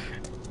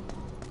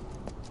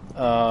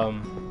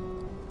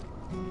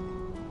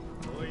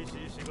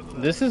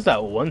 This is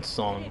that one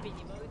song.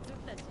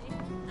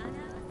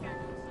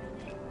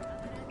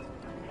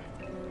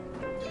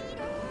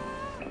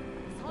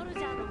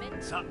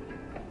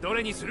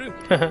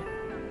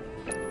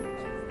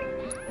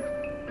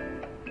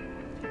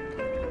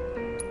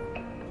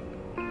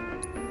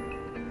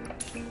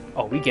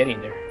 Oh, we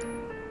getting there.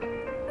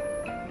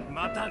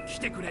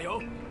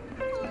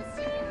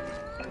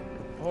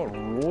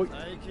 Alright.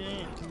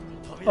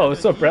 Oh,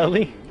 what's up,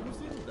 Bradley?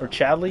 Or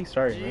Chadley?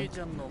 Sorry, man.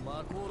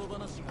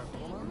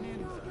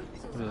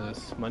 What is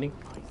this? Money?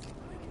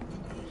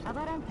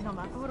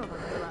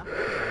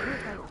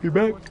 You're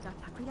back.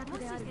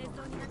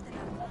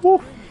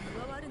 Woo.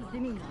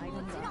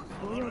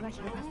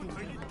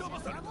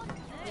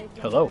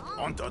 Hello.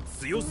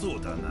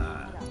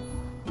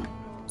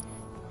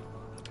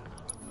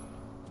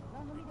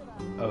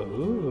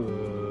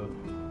 Oh.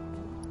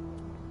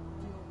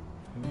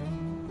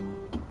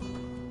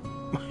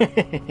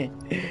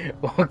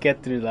 We'll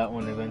get through that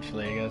one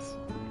eventually, I guess.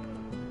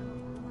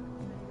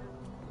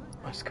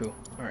 That's cool.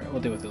 Alright,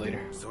 we'll deal with it later.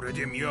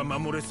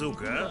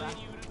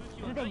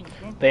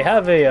 They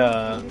have a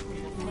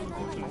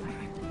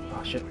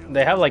oh shit.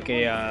 They have like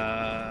a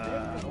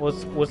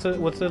what's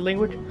the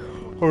language?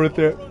 Oh, right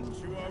there.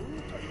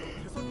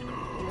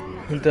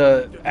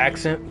 The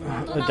accent,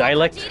 the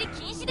dialect.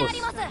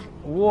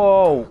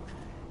 Whoa,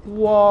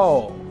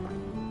 whoa!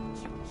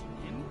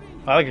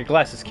 I like your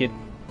glasses, kid.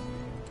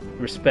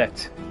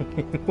 Respect.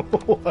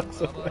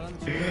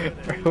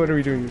 What are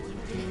we doing here?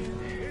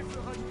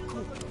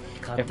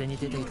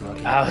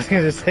 I was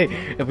gonna say,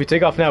 if we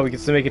take off now, we can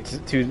still make it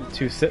to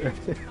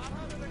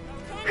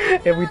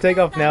if we take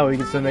off now, we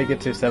can still make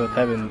it to 7th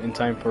Heaven in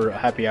time for a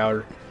happy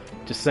hour.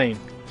 Just saying,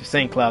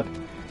 Cloud.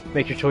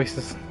 Make your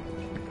choices.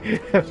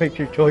 Make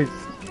your choice.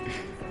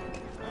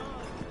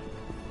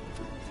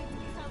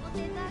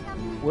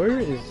 Where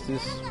is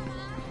this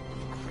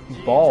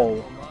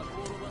ball?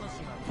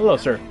 Hello,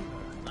 sir.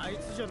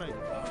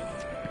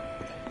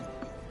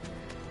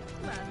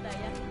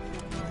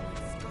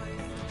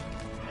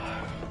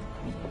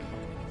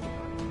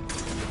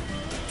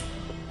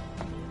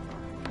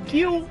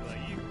 Kill.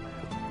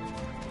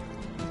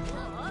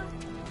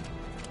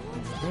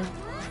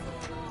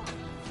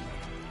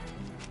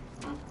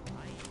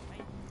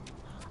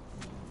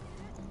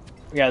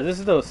 Yeah, this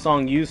is the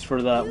song used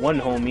for that one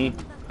homie.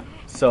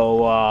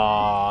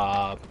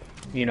 So,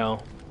 you know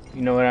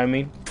what I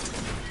mean?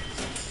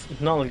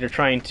 It's not like they're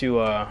trying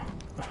to,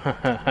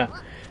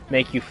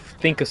 make you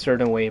think a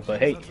certain way, but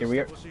hey, here we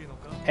are.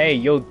 Hey,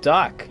 yo,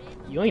 Doc.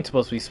 You ain't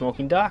supposed to be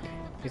smoking, Doc.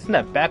 Isn't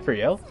that bad for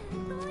your health?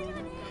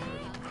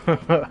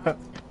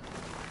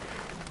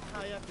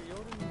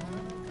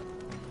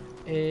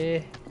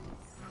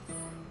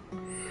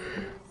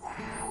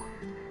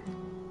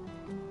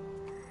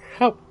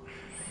 Help.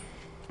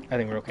 I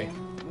think we're okay.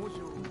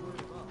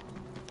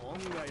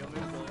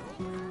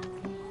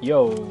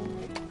 Yo.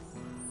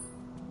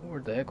 Where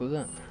the heck was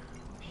that?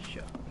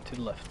 Shut. To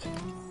the left.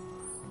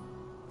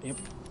 Yep.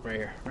 Right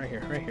here. Right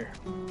here. Right here.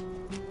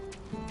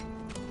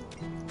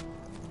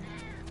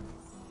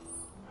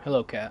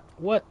 Hello, cat.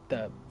 What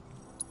the?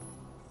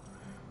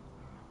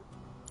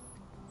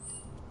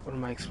 What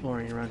am I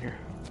exploring around here?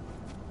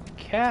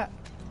 Cat?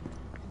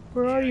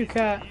 Where are you,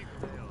 cat?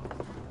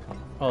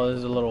 Oh, this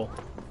is a little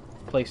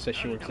place that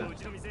she works at.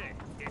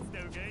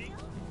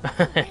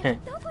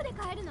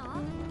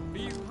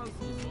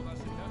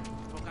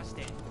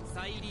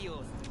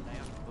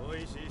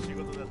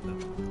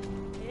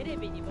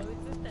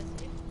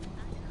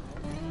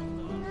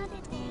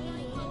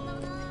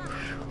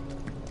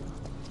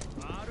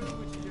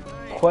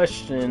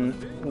 question,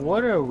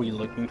 what are we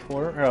looking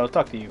for? Or I'll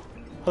talk to you.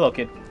 Hello,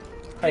 kid.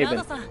 How you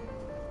been?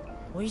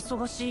 お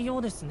忙しいよ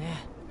うですね。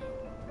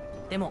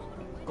でも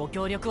ご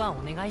協力はお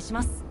願いし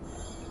ます。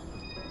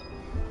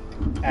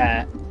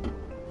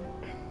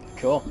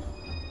Cool.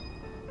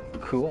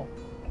 Cool.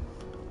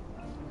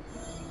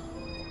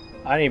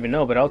 I don't even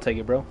know, but I'll take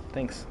it, bro.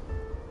 Thanks.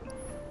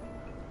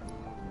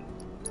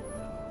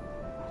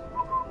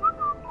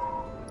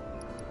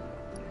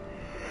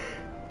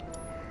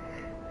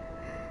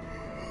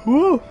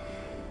 Woo!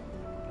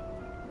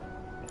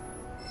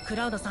 ク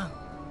ラウドさん、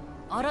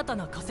新た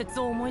な仮説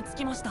を思いつ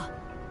きました。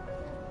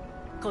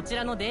こち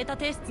らのデータ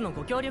提出の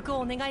ご協力を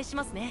お願いし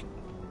ますね。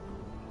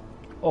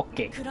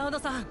OK。クラウド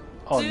さん、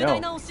 Oh, 重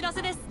大なお知ら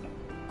せです。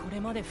こ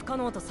れまで不可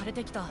能とされ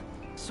てきた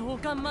召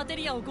喚マテ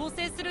リアを合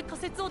成する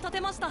仮説を立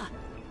てました。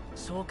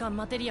召喚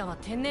マテリアは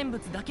天然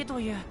物だけと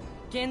いう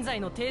現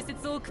在の定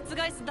説を覆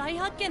す大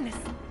発見です。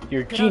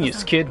 You're a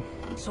genius, kid.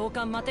 召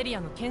喚マテリ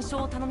アの検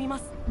証を頼みま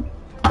す。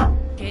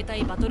携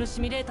帯バトル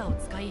シミュレーターを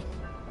使い、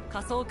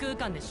仮想空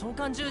間で召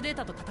喚獣デー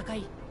タと戦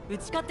い打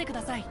ち勝ってく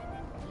ださい。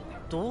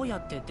どうや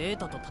ってデー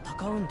タと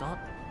戦うんだ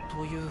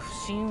という不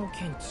審を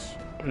検知。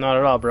 Not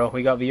at all, bro.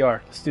 We got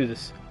VR. Let's do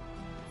this.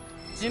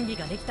 準備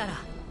ができたら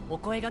お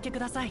声掛けく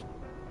ださい。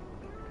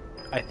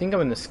 I think I'm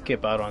gonna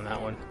skip out on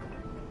that one.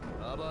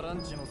 アバラ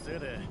ンチのせい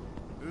で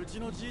うち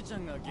のじいちゃ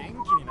んが元気に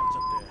なっち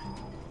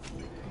ゃっ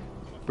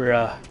て。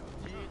 Bruh.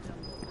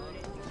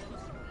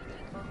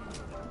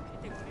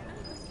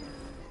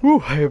 Whew,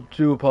 I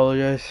do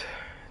apologize.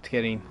 It's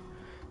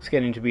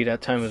getting to be that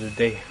time of the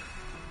day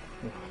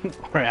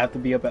where I have to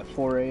be up at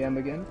 4 a.m.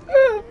 again.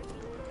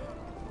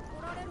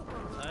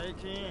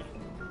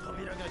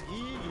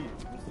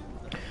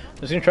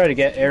 I'm just gonna try to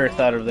get Aerith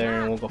out of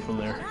there and we'll go from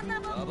there.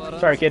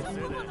 Sorry, kid.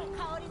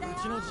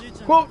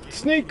 Whoa,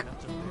 snake!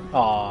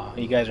 Aw,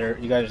 you guys are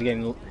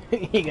getting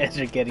you guys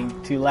are getting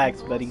too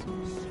lax, buddy.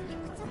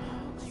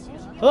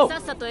 Hello.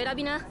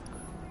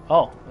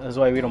 Oh, that's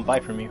why we don't buy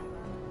from you.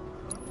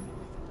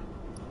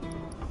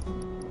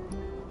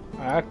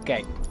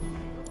 Okay.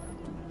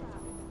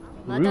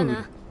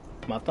 Rude.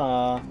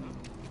 Mata.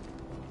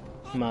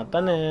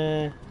 Mata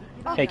ne.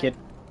 Hey, kid.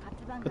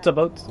 What's up,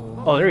 Oats?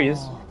 Oh, there he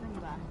is.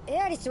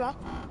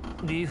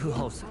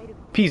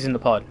 Peas in the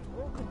pod.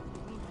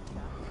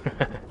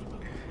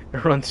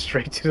 Run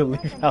straight to the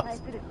leaf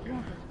house.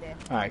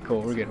 Alright,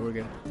 cool. We're good. We're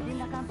good.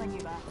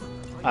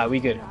 Alright,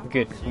 we good. We're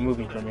good. We're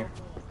moving from here.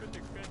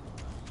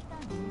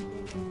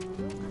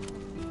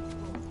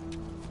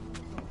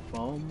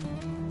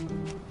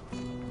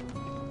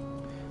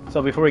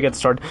 So before we get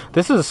started,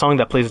 this is a song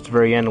that plays at the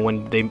very end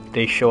when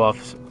they show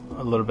off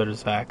a little bit of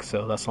Zack,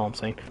 so that's all I'm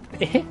saying.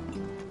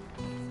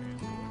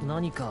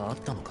 何かあっ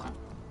たのか？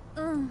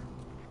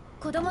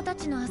子供た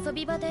ちの遊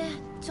び場で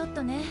ちょっ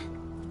とね。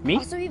Me?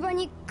 遊び場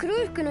に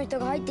黒い服の人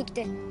が入ってき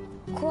て、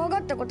怖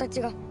がった子た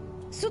ちが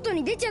外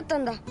に出ちゃった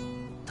んだ。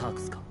ター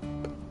クスか？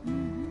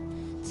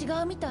違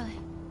うみたい。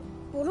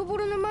ボロボ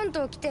ロのマン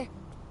トを着て、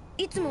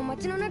いつも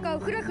街の中を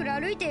ふらふら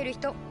歩いている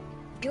人、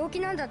病気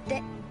なんだっ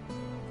て。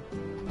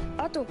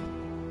あと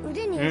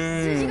腕に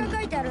数字が書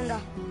いてあるんだ。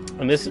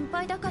心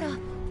配だから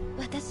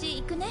私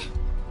行くね。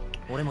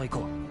俺も行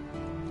こ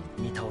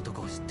う。似た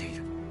男を知ってい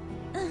る。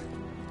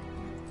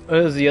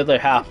This is the other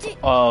half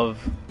of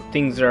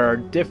things that are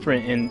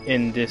different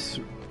in this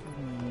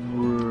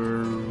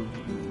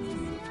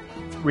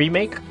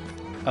remake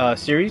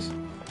series.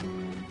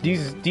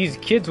 These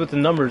kids with the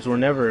numbers were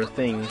never a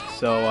thing,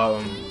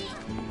 so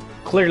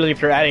clearly if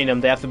you're adding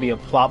them, they have to be a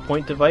plot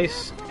point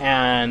device,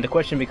 and the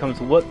question becomes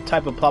what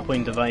type of plot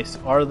point device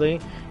are they,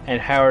 and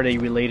how are they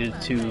related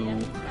to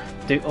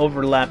the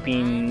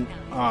overlapping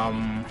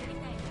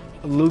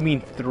looming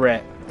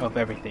threat of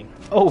everything.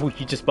 Oh,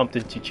 you just bumped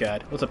into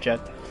Chad. What's up, Chad?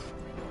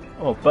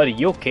 Oh, buddy,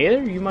 you okay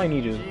there? You might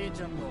need to...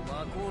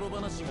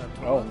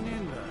 Oh,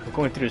 we're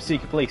going through a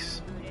secret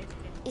place.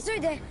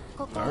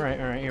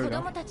 Alright, here we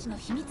go.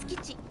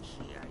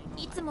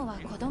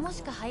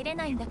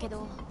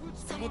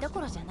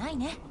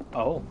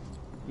 Oh,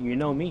 you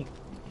know me.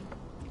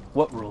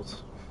 What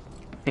rules?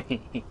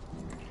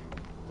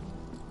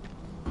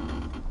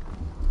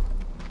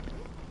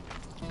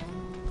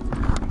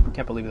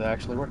 Can't believe that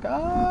actually worked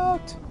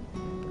out.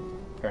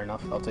 Fair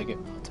enough, I'll take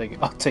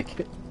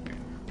it.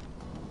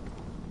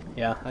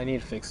 Yeah, I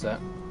need to fix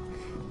that.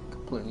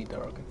 Completely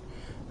broken.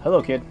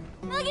 Hello, kid.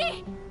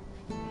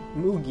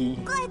 Moogie.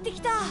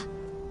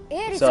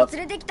 What's up?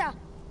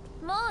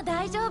 もう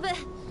大丈夫。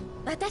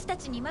私た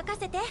ちに任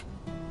せて。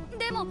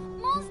でも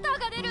モンスター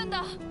が出るん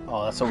だ。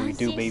 Oh, that's what we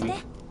do, baby.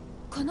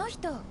 この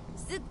人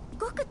すっ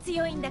ごく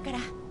強いんだから。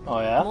 Oh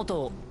yeah?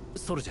 元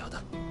ソルジャー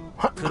だ。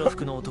黒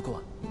服の男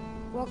は。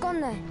わか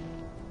んない。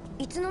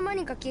いつの間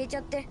にか消えち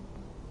ゃって。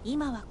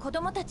今は子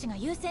供たちが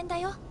優先だ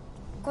よ。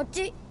こっ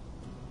ち。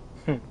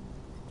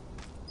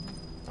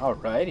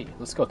Alrighty,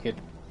 let's go, kid.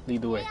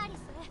 Lead the way.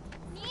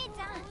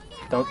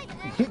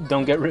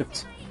 Don't get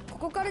ripped. こ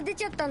こから出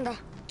ちゃったんだ。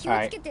気を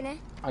つけてね。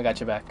I got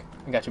your back.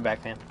 I got your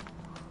back, man.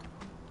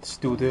 Let's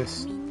do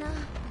this. みんな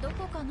ど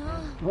こかな。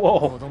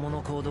Whoa. 子供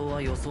の行動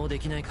は予想で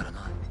きないから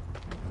な。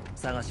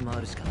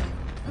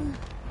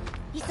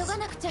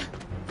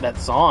That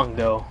song,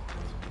 though.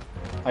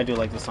 I do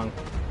like the song.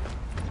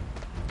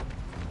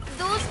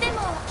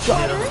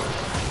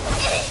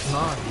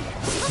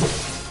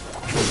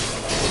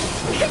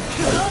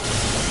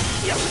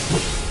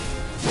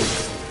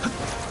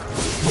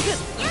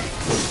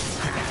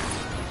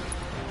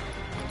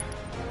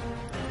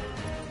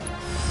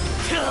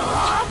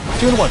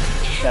 Two and one.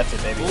 That's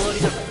it, baby.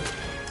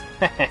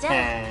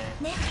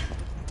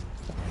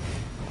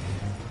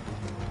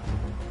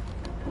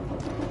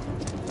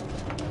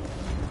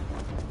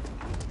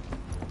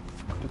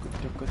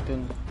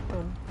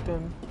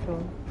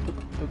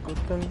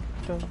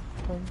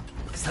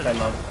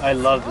 I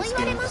love this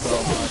game so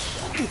much.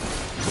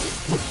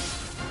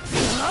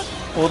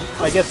 Well,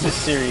 I guess this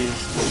series.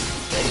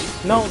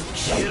 No,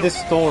 this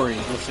story.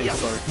 Let's say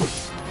story.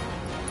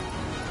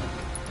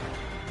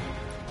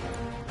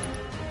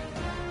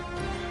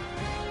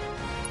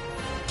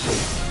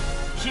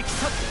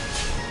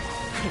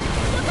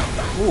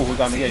 Ooh, he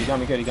got me good, he got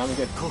me good, he got me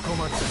good.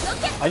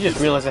 I just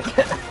realized I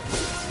can't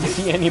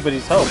see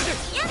anybody's health.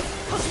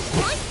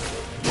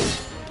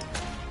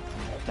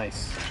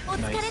 Nice.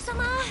 Nice.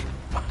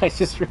 I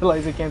just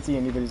realized I can't see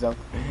anybody's health.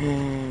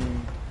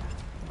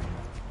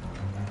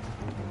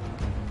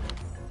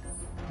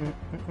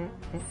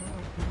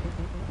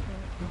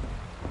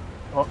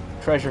 Oh,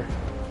 treasure.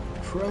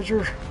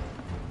 Treasure.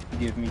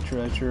 Give me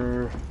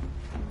treasure.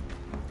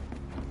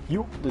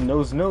 You, the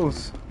nose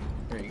knows.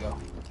 There you go.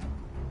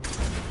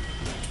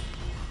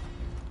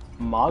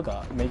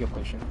 Mega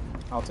potion.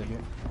 I'll take it.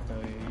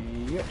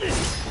 Yeah.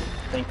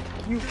 Thank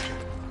you.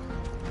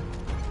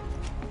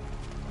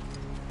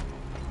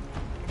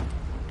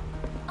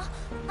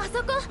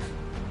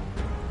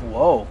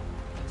 Whoa.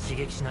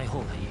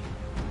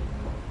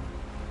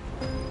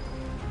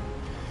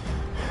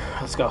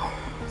 Let's go.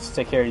 Let's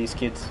take care of these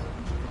kids.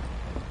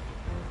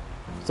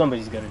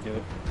 Somebody's gotta do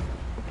it.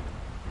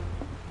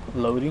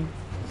 Loading.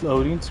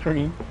 Loading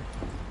screen.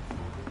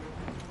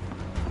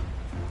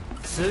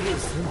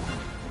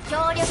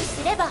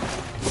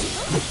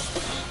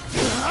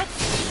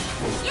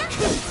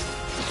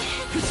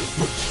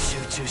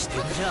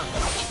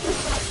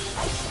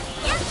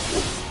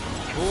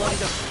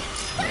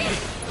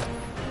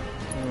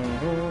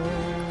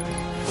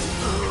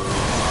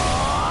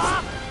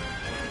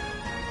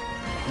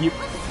 Yep.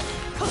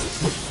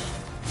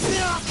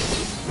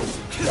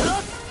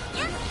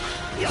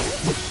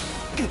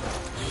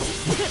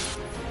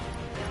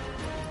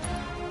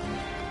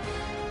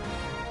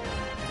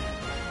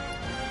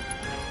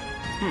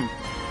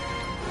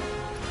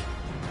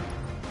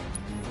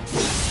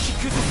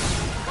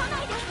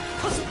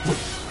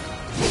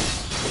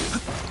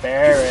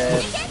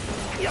 Aerith.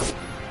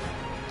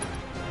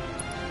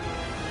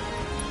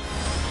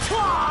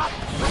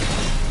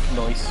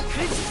 Nice.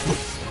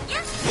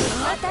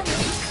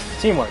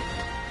 Teamwork.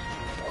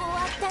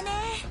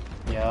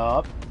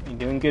 Yup. You're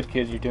doing good,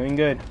 kids. You're doing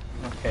good.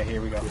 Okay,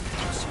 here we go.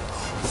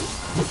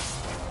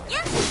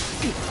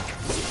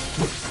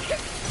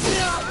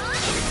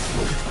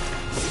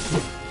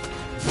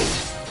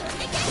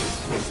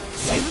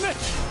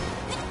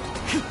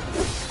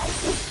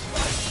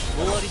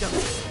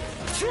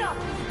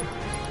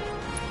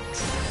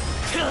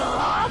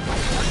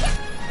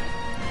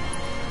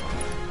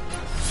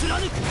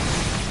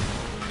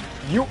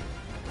 You.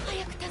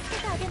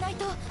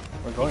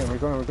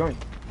 We're going.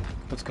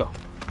 Let's go.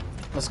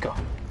 Let's go.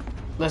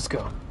 Let's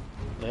go.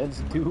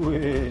 Let's do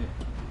it.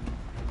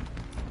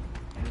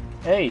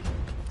 Hey,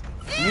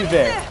 you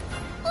there?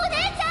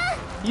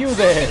 You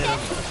there?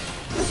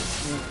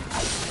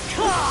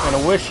 And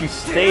I wish you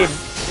stayed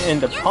in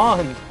the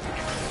pond.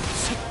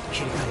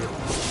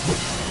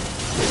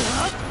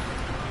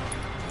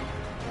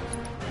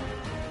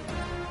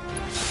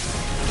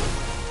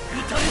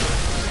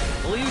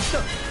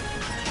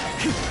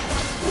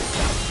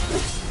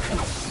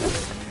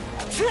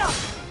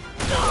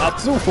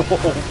 Atsu!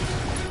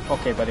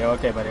 Okay, buddy.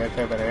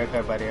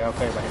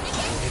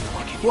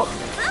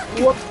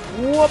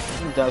 Whoop!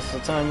 That's the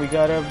time we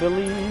gotta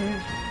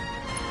believe.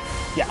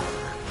 Yeah.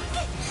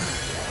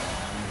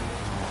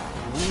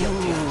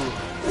 Ooh.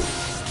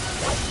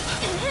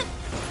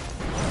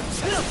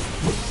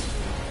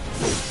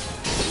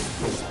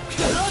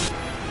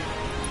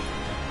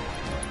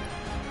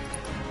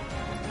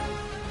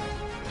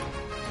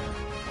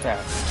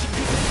 Yeah.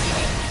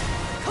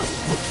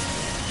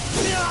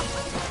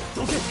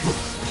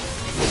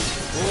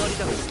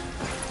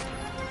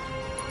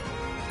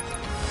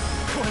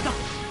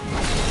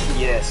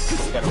 Yes,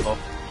 got him both.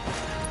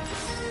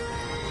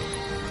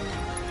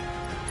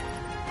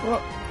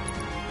 Oh.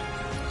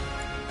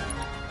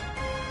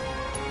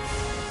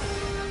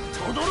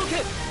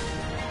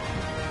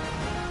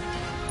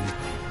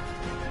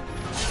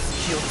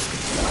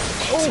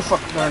 Oh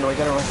fuck! No, I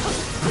got it right.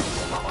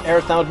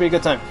 Aerith, that would be a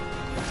good time.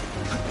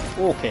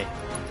 Okay.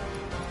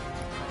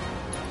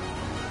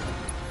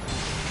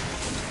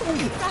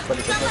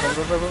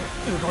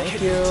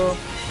 Thank you.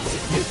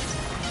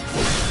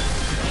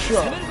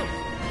 Sure.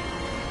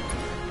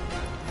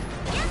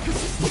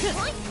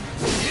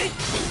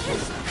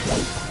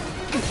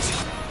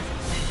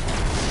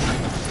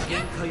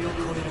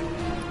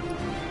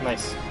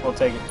 Nice. We'll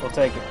take it. We'll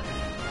take it.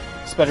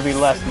 This better be the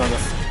last number.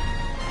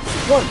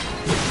 1,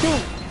 2,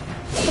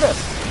 3. Yes.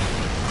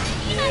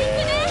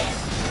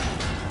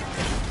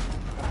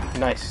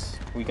 Nice.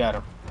 We got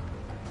him.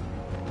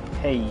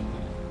 Hey.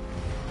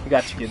 We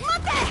got you, kids.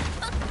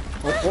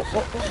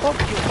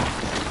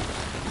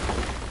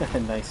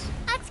 Nice.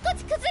 あちこ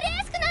ち崩れ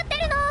やすくなって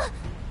るの。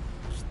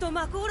きっと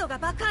マコーロが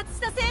爆発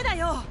したせいだ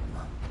よ。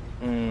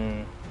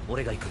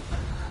俺が行く。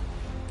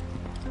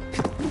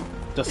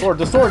The sword,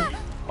 the sword!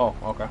 Oh,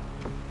 okay.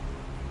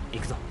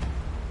 行くぞ。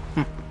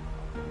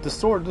The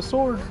sword, the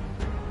sword!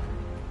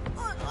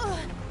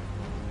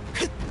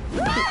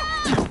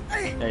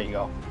 There you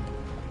go.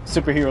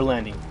 Superhero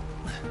landing.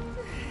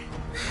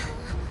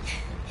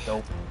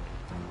 Dope.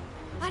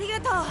 あり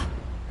がとう。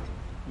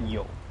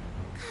 Yo. かっ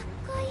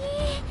こいい。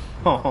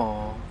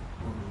 Oh.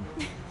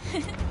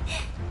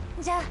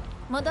 じゃあ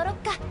戻ろっ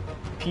か。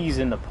 Peas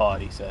in the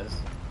pod, he says.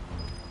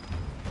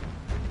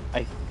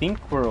 I think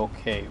we're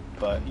okay,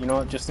 but you know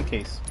what, just in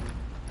case.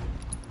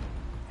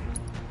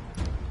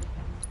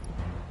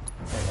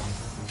 There you go.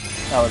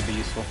 That would be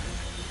useful.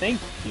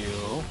 Thank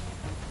you.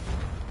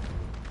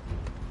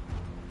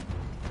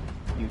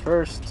 You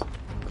first.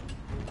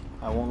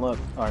 I won't look.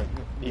 Alright,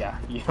 yeah,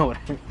 you know what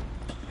I mean.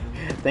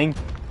 Thank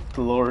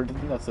the Lord,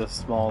 that's a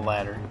small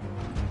ladder.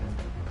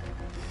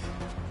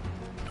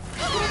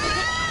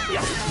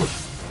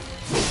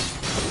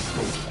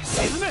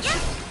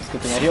 It's a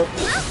good thing I healed.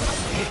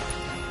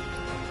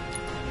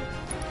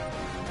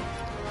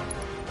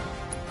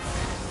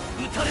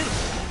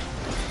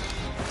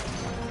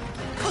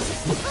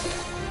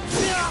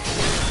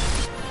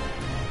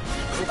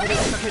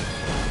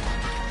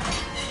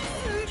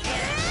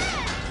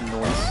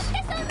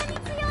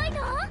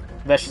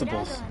 Nice.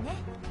 Vegetables.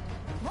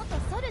 元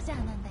ソルジャー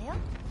なんだよ。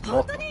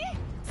 本当に？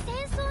戦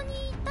争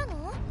に行った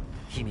の？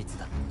秘密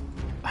だ。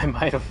 I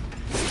might have.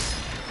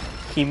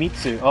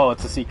 Himitsu. Oh,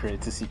 it's a secret.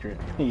 It's a secret.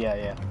 Yeah,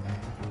 yeah.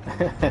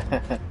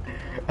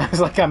 I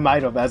was like, I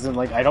might have, as in,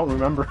 like, I don't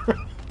remember.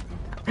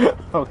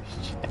 Oh,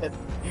 shit.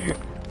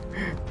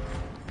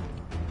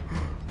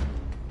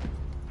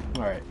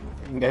 Alright.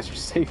 You guys are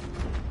safe.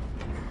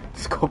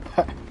 Let's go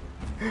back.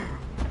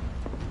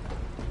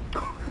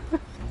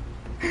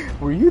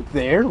 Were you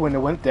there when it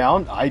went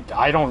down? I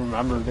don't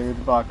remember, dude.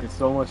 Fuck,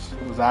 so much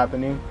was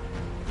happening.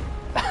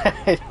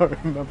 I don't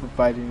remember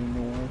fighting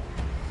anymore.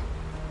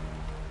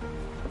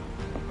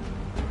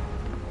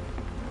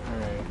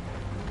 Alright.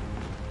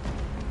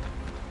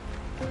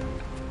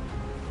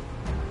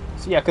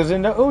 So yeah, because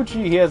in the OG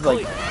he has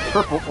like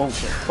purple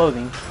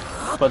clothing,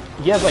 but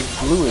he has like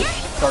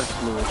bluish, dark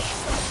bluish.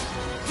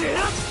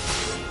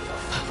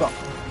 Oh,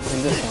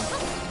 in this one.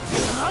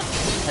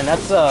 And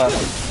that's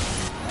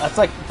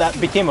like, that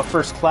became a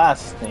first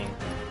class thing.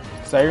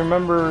 So I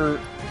remember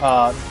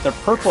the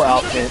purple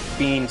outfit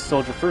being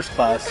soldier first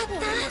class.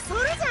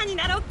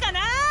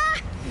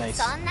 Nice.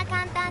 そんな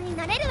簡単に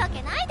なれるわ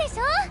けないでし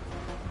ょ。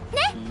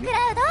ね、ク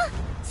ラウド。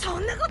そ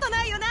んなこと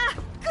ないよな、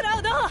クラ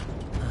ウド。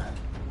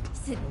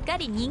すっか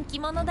り人気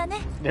者だ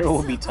ね。There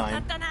will be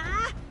time.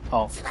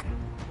 Oh.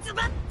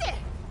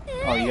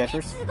 Oh, you guys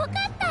first? すごかっ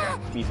た。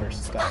 Me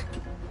first. Got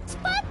it. ス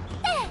パっ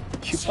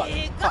て。Chupa.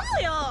 違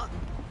うよ。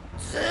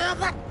ズ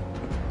バッ。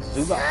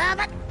 Zuba.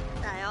 だ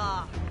よ。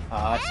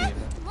Ah, I see it.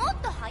 もっ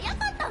と早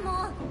かったも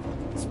ん。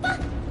スパッ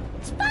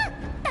スパッ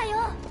だ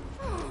よ。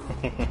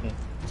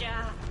じゃ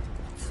あ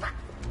スパッ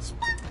ス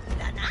パッ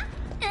だな。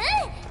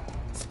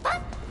スパ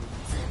ッ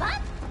スパッ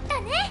だ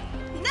ね。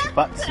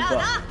Suba, Suba.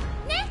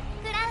 ね、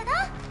クラウド。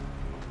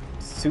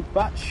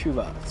 Suba,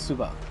 Shuba.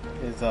 Suba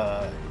is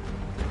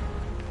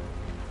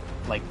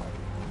like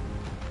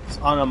it's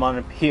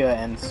onomatopoeia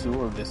and su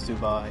or the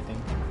Suba, I think.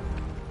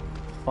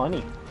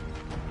 Funny.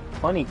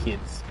 Funny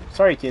kids.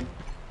 Sorry, kid.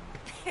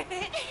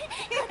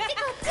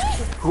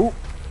 Ooh,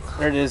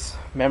 there it is.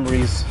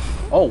 Memories.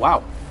 Oh,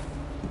 wow.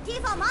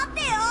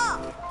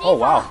 Oh,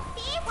 wow.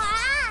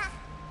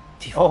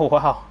 Oh,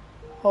 wow.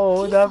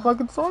 Oh, that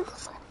fucking song.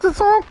 The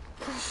song.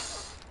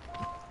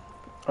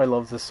 I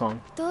love this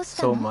song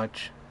so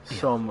much.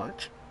 So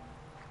much.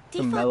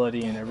 The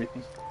melody and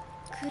everything.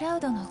 クラウ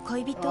ドの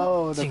恋人。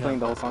 Oh, they're playing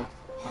the whole song.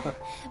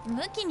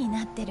 ムキに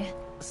なってる。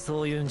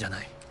そういうんじゃ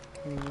ない。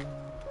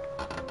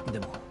で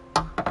も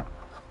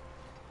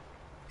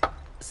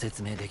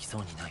説明できそ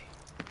うにない。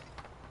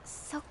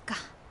そっか。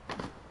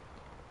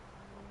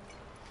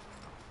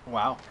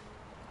 Wow.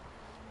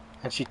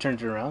 And she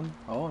turns around?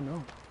 Oh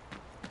no.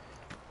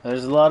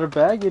 There's a lot of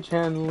baggage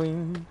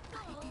handling.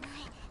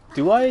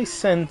 Do I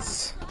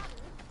sense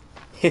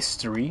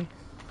history?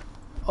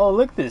 Oh,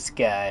 look at this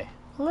guy.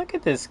 Look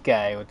at this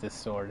guy with this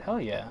sword. Hell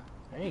yeah.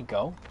 There you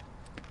go.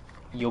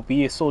 You'll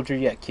be a soldier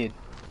yet, kid.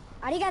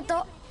 ありがと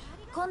う。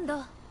今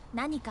度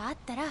何かあっ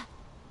たら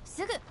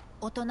すぐ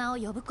大人を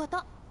呼ぶこ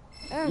と。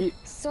うん、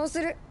そうす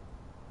る。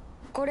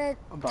これ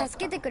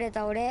助けてくれ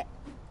た俺。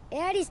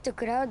エアリスと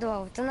クラウド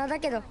は大人だ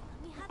けど、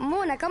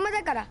もう仲間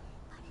だから、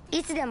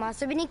いつでも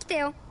遊びに来て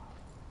よ。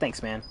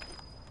Thanks, man.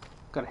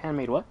 Got a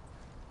handmade what?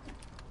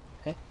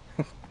 Hey?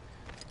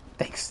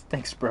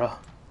 Thanks, bro.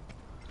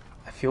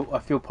 I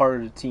feel part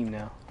of the team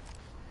now.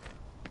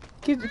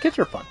 Kids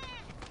are fun.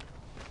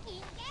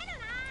 You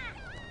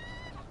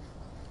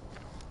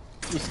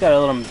just gotta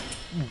let them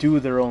do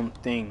their own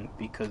thing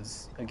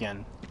because,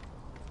 again,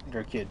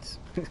 they're kids.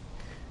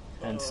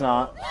 And it's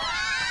not...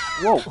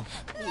 Whoa!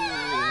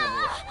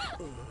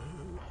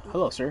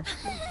 Hello, sir.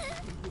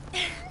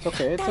 It's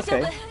okay, it's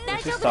okay.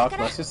 Let's just talk,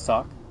 let's just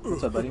talk.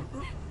 What's up, buddy?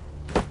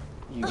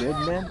 You good,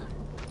 man?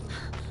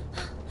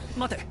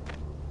 待て。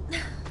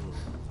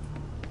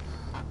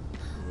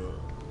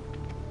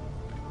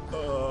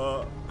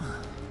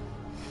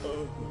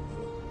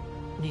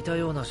似た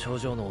ような症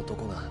状の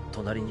男が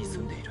隣に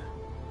住んでいる。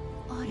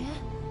あれ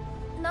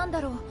なん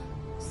だろう、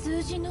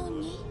数字の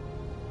 2？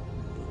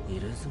 入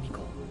れ墨か。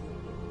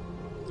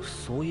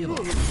そういえば。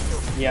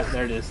Yeah,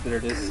 there it is, there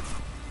it is.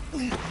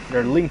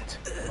 They're linked.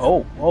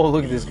 Oh,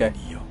 look at this guy.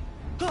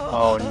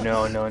 Oh,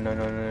 no.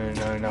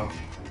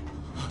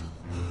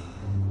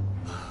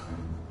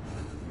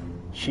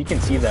 She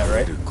can see that,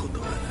 right?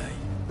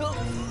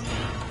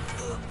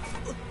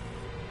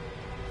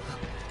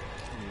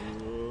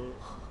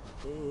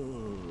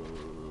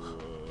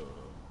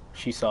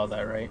 She saw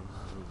that, right?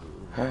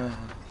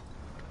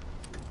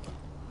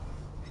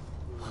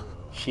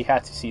 She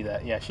had to see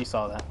that. Yeah, she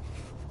saw that.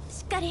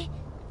 しっかり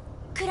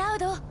クラウ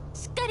ド、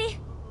しっかり。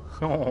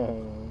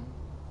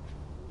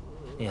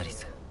エアリ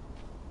ス、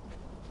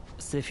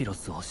セフィロ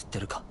スを知って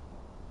るか？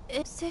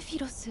セフィ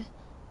ロス、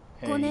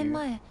5年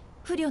前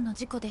不慮の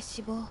事故で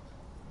死亡。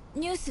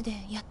ニュースで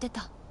やって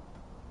た。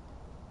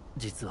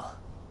実は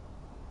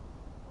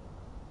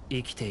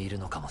生きている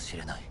のかもし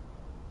れない。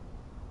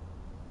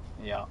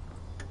Yeah,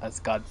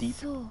 that's got deep.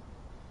 そ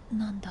う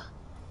なんだ。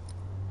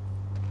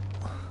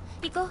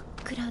行こう、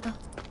クラウド。も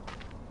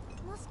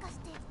しかし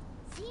て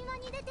神話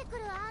に出てく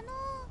るあの。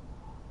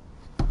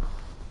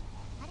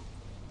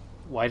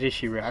Why did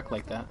she react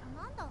like that?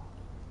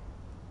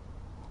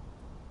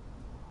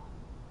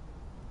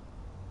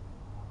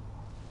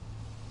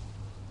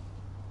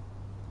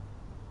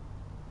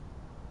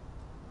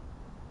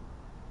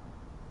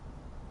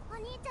 お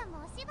兄ちゃん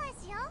もお芝居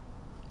しよ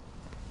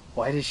う。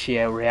 Why did she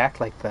react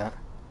like that?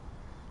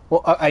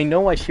 Well, I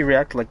know why she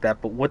reacted like that,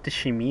 but what does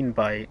she mean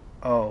by,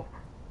 oh?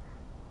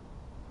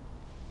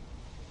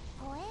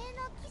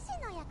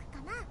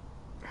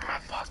 Ah,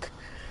 fuck.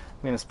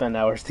 I'm gonna spend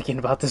hours thinking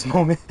about this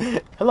moment.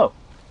 Hello.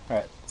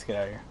 Alright, let's get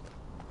out of here.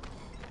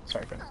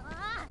 Sorry, friend.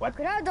 What?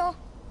 クラウド、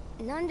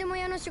何でも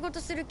屋の仕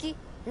事する気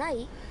な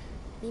い？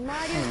見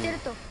回りをしてる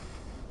と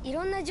い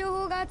ろんな情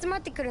報が集ま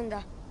ってくるん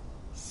だ。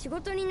仕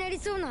事になり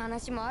そうな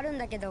話もあるん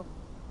だけど。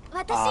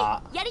私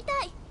やり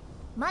たい。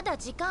まだ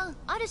時間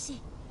あるし。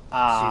仕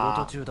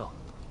事中だ。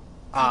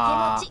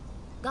掛け持ち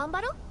頑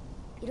張ろう。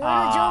いろい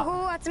ろ情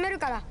報を集める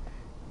から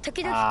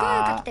時々声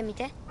をかけてみ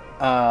て。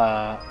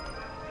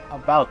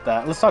About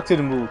that, let's talk to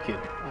the Moogle kid.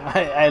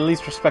 I at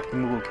least respect the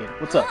Moogle kid.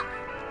 What's up?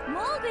 モ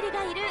ーグリ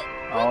がいる。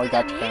 Oh, I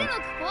got you, man.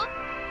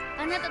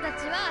 あなたた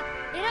ちは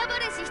選ば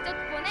れし一ク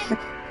ポね。じ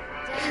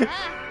ゃあ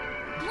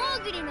モ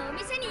ーグリのお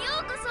店によ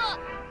うこそ。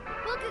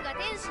僕が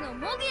店主の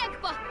モグヤ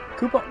クポ。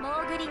クポ。モ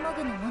ーグリモ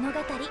グの物語。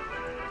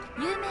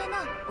有名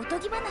なおと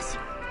ぎ話。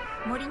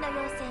森の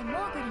妖精モ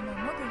ーグリの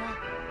モグが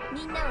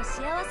みんなを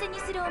幸せに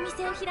するお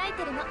店を開い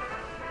てるの。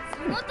そ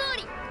の通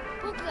り。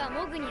僕は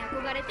モグに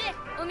憧れて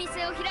お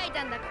店を開い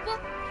たんだクポ。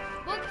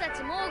僕た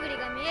ちモーグリ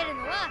が見える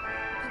のは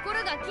心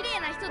が綺麗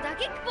な人だ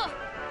けクポ。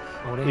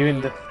俺に見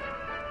えていいのか？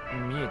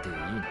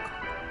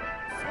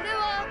それ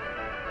は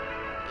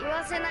言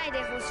わせない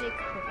でほしいク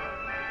ポ。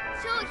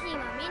商品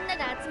はみんな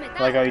で集めた。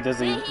 Like how he does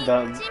the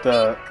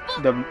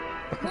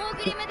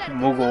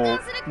Moogle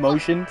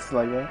motions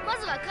like that. ま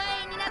ずは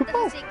会員になって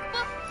ほしいク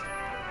ポ。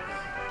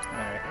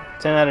 Alright,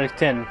 10 out of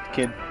 10,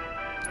 kid.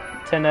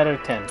 10 out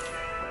of 10.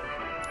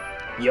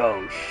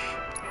 Yosh.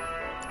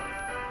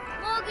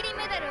 モーグリ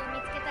メダルを見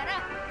つけた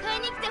ら買い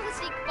に来てほ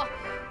しいクポ。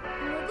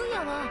モグ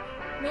ヤは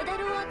メダ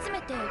ルを集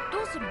めて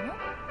どうするの？も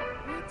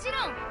ち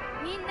ろん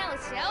みんなを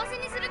幸せ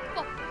にするク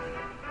ポ。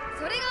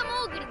それが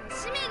モーグリの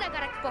使命だか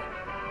らクポ。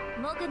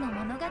モグの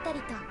物語と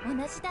同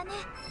じだね。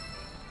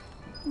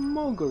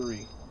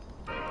Moogery.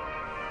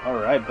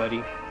 Alright,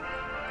 buddy.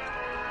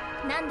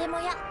 何でも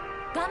や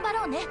頑張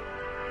ろうね。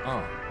あ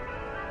あ。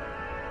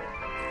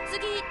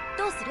次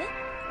どうする？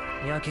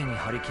やけに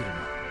張り切るな。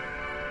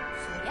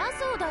そりゃ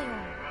そうだよ。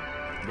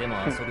でも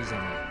遊びじゃ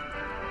ない。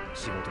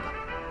仕事だ。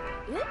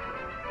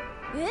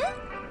え？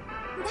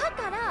だ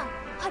から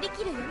張り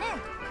切るよね。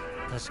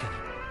確かに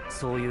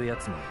そういうや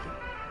つもいる。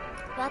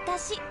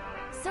私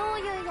そう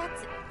いうや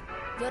つ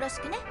よろし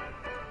くね。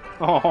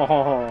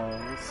Oh,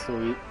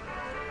 sweet.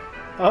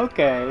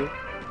 Okay.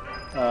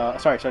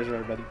 Sorry,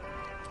 buddy.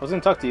 I was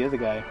gonna talk to the other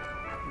guy.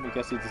 I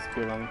guess he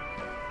disappeared on me.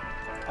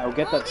 I'll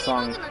get that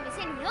song.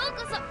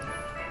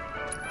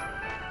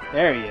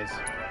 There he is.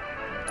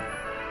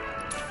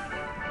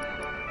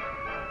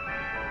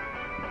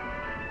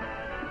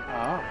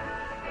 Ah.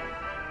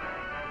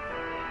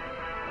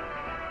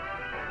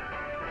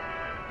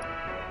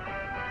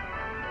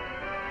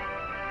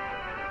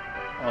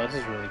 Oh, this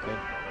is really good.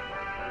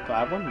 Do I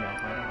have one? No, I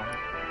don't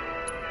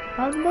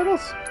have one.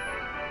 Medals?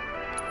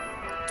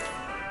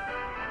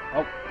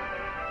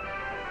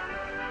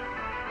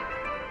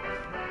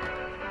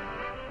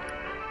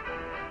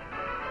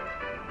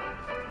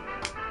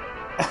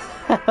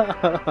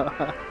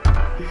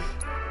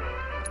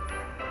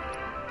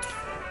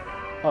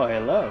 Oh,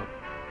 hello.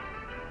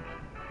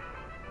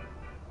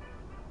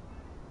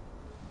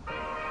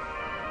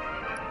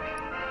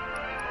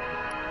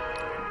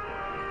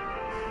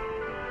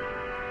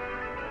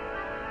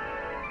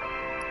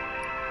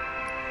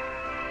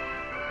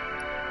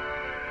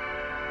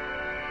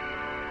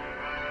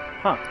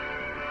 Huh.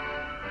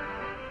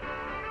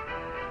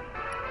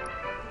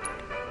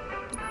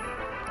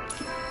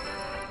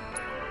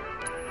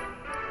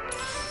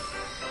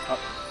 Oh.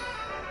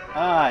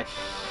 Ah,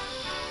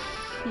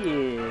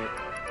 shit.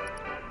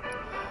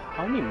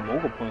 How many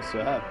mogul points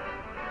do I have?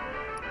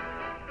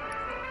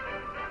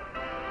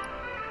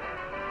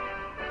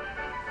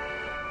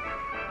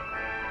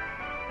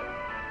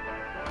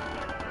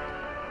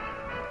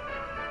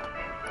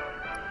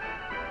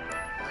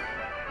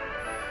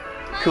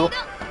 Cool. お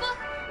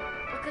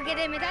かげ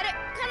でメダルか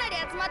なり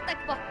集まった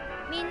キポ。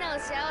みんなを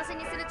幸せ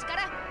にする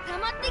力溜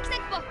まってきた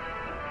キポ。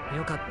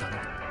よかったな。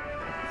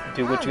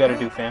 Do what you gotta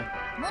do, fam.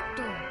 もっ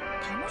と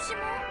楽しも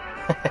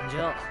う。じ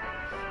ゃあ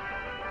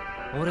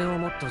俺を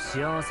もっと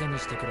幸せに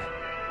してくれ。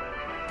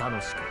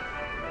楽しく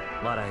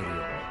笑えるよう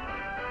に。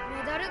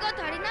メダルが足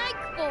りないキ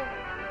ポ。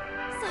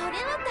それ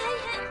は大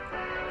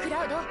変。ク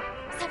ラウド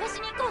探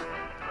しに行こう。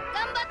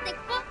頑張ってキ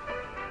ポ。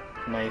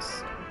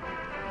 Nice.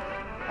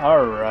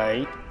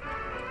 Alright.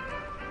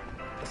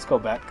 Let's go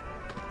back.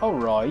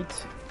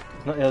 Alright.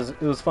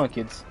 It was fun,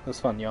 kids. It was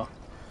fun, y'all.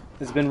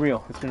 It's been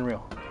real. It's been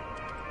real.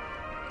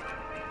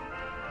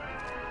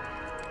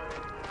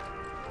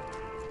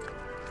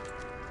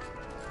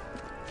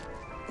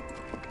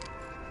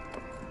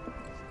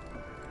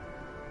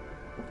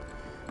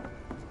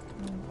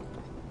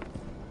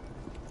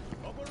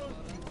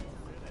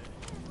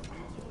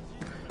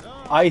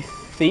 I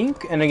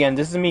think, and again,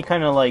 this is me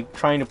kind of like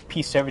trying to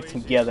piece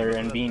everything together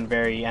and being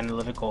very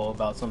analytical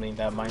about something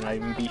that I might not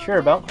even be sure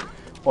about,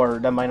 or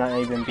that might not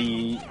even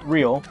be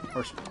real,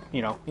 or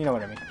you know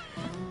what I mean.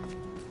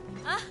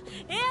 Ah,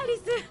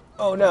 Aerith.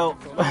 Oh no.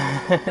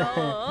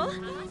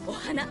 お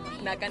花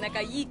なかな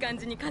かいい感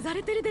じに飾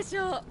れてるでし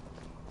ょう。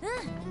うん、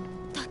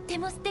とって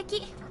も素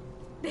敵。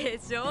で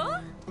しょ。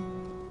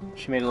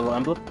 She made a little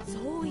emblem.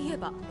 そういえ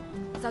ば、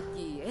さっ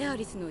きエア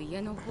リスの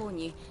家の方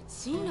に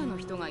シンラの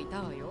人がい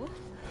たわよ。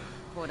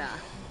ほら、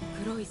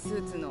黒いス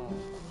ーツの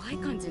怖い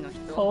感じの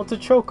人。Oh, it's a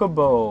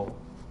chocobo.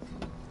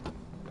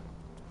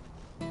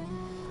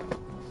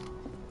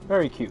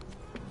 Very cute.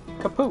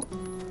 Kapoo.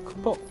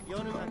 Kapoo.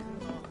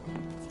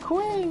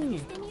 Quay.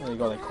 There you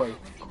go, like Quay.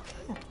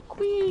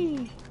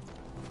 Quay.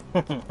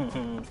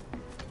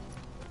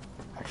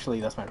 Actually,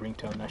 that's my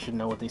ringtone. I should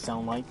know what they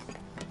sound like.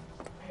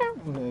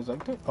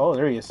 Oh,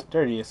 there he is.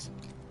 There he is.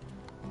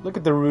 Look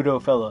at the Rudo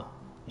fella.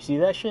 You see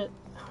that shit?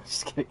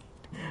 Just kidding.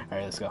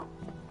 Alright, let's go.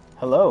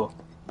 Hello,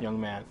 young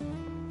man.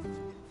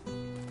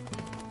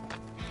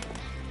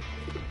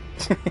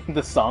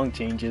 The song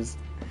changes.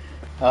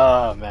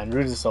 Oh man,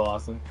 Rude is so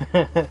awesome.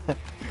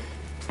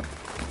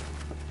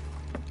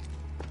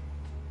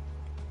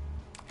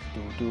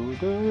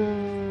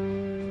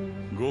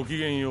 ごき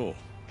げんよう。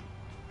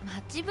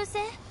待ち伏せ？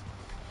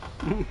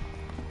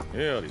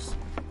エアリス、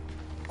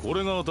こ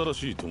れが新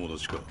しい友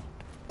達か。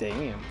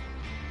Damn.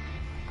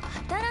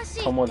 新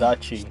しい友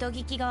達。人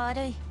聞きが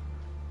悪い。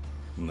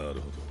なるほ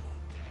ど。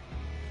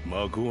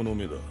魔法の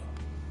目だ。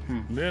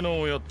レ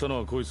ノをやったの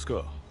はこいつ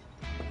か。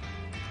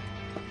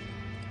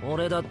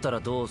俺だった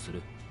らどうす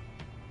る？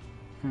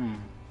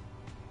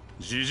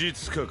事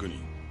実確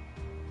認。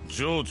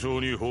上長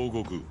に報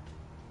告。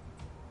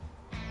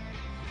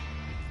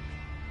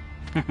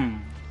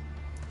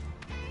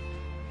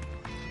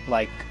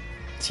Like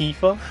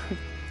Tifa?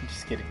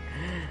 Just kidding.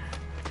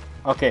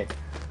 Okay.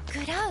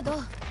 クラウド、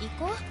行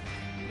こう。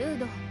ルー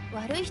ド、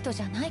悪い人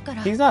じゃないか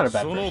ら。He's not a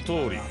bad person. その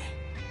通り。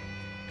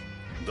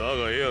だ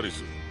がエアリ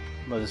ス。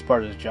But it's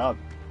part of his job.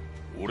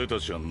 俺た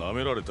ちは舐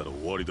められたら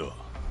終わりだ。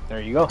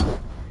There you go.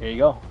 There you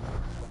go.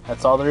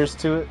 That's all there is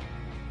to it.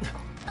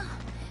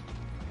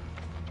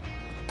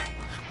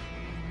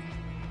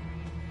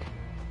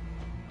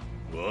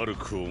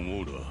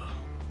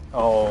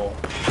 Oh,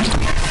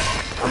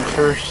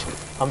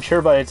 I'm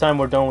sure by the time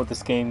we're done with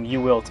this game, you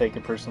will take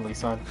it personally,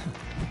 son.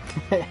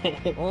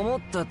 思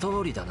った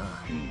通りだな。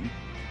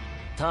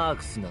ター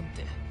クスなん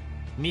て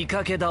見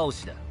かけ倒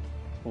しだ。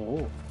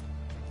お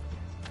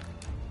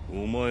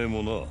前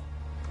もな。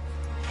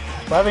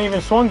I haven't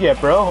even swung yet,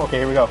 bro. Okay,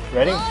 here we go.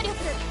 Ready?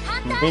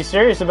 Be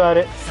serious about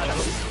it.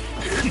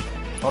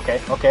 Okay.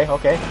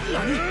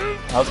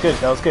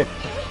 That was good.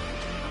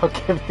 I'll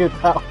give you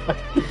that one.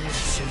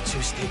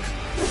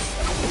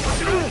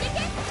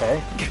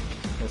 Okay.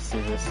 Let's see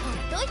this.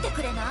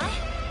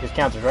 This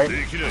counts, right?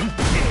 Let's see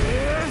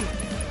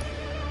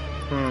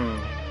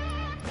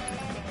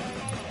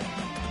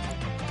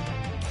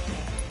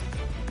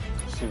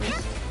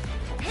this.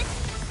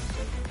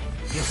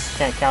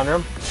 Can't counter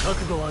him.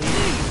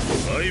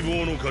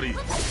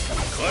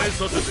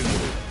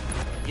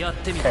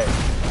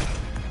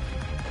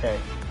 Okay.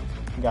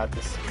 You got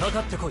this.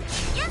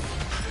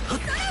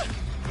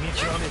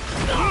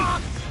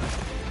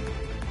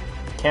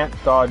 can't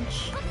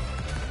dodge.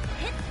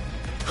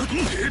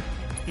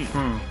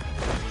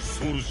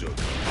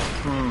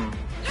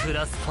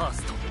 Class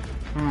first.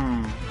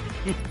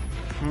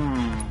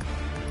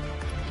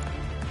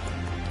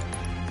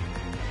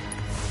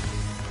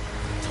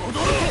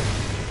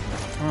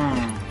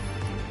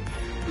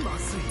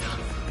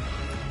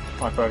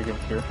 I try to give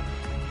it here.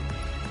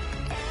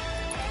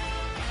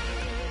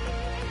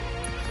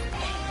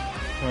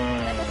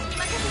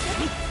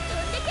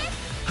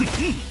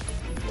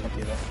 Can't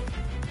do that.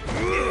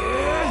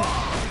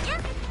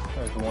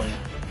 There's one.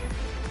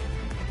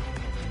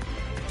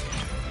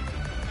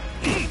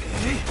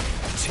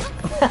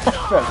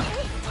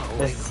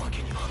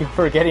 You're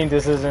forgetting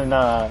this isn't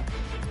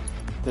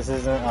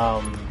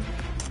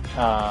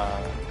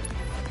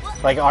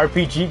like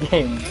RPG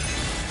game.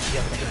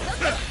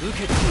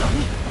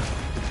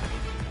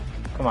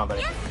 Come on,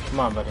 buddy. Come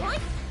on, buddy.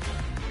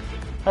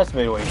 That's the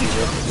better way to do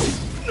this.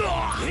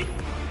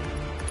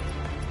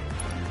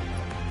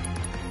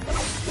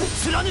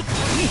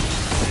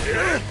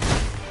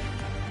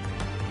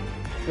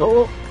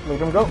 Oh, let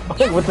him go.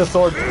 With the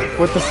sword.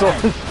 With the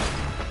sword.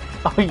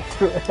 Oh, he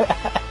threw it.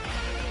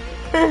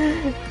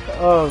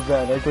 Oh,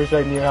 man. I wish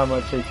I knew how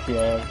much HP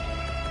I have.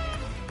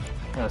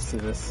 Let's do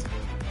this.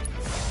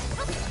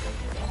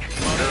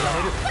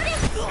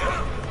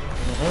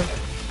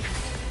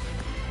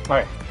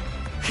 Alright.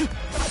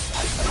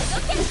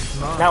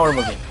 Now we're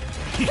moving.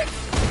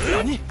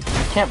 I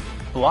can't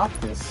block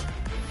this.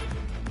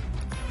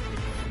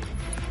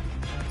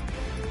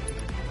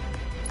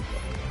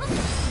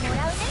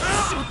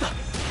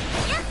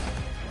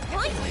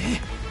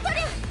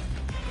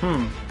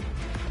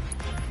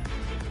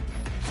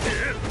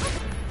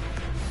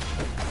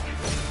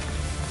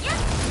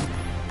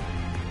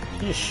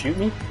 Did you just shoot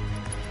me?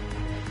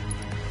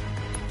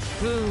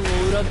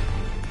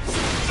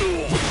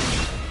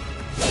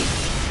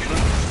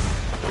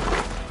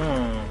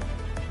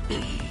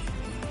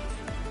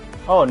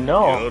 Oh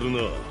no!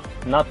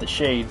 Not the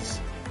shades.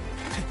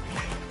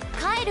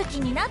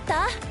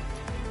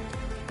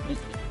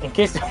 In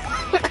case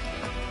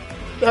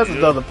that's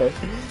another thing.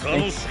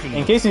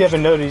 In case you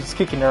haven't noticed, he's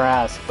kicking her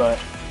ass, but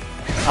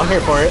I'm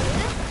here for it.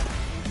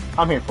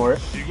 I'm here for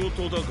it.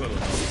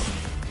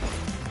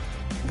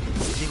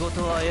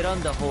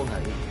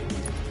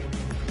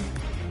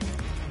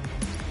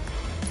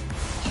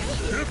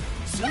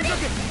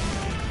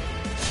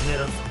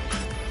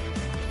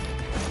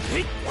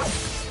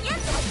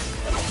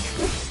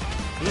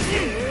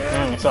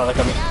 Saw that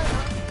coming.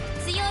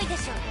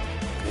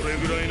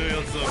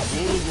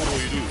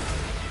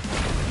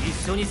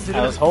 I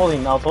was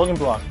holding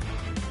block.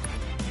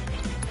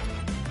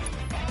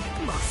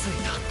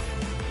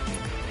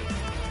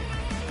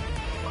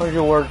 What is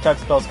your word attack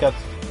spell, Scott?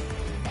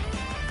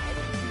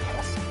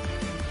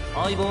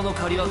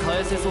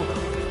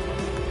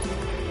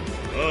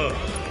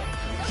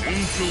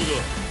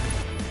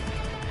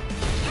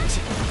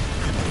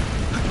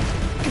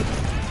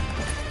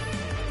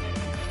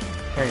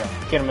 There you go.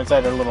 Get him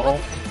inside their little hole.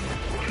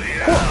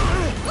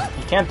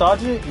 You can't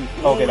dodge it?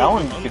 Okay, that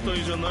one you can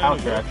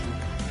counter actually.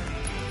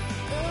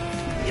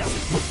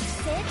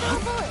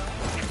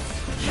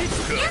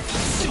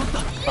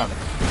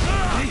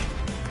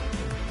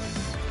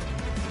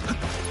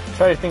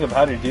 Try to think of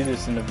how to do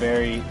this in a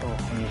very... Oh,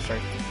 let me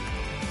start.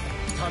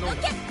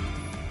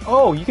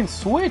 Oh, you can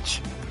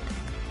switch!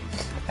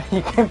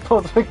 You can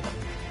pull the...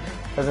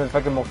 As an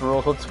effective multiple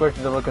rules, hold square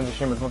to double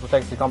condition with multiple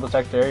text to accomplish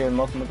text area and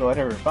multiple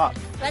whatever spot.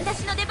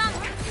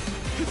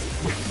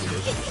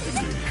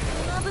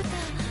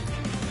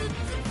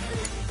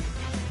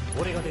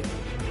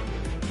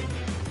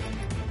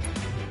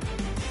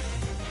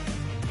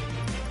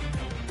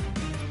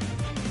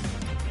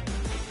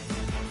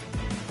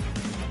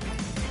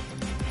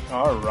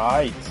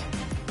 Alright.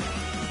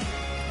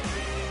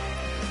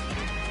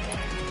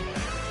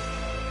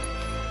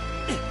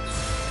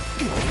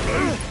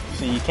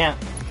 So you can't.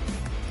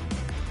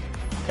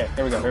 Okay,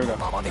 here we go, here we go.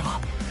 Come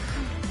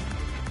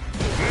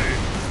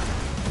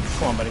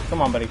on, buddy,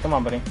 come on, buddy, come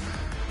on, buddy.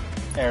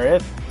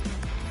 Aerith.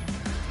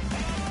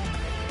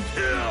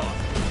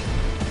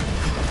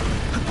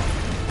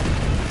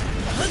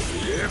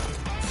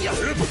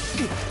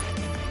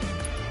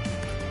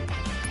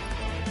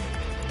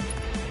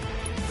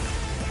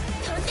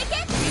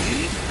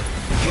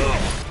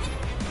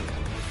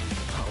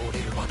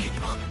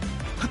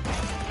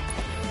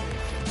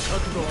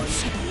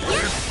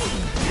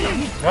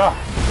 Ah,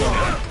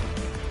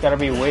 gotta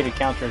be a way to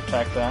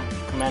counterattack that.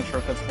 Command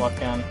shortcuts lock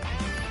down.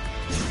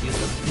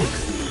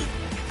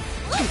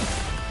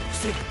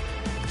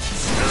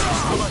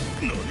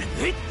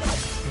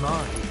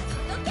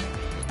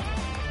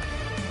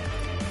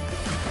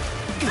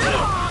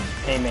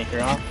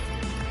 Haymaker, huh?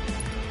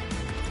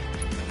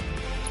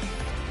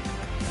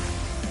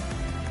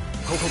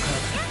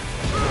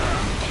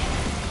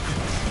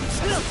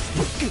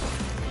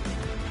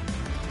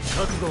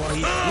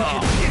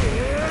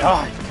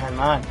 Oh, come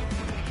on.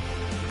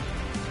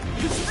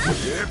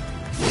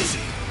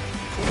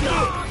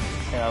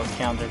 Yeah, that was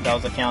counter. That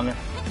was a counter.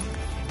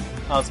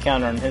 That was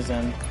counter on his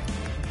end.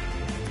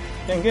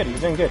 Getting good.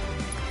 He's doing good.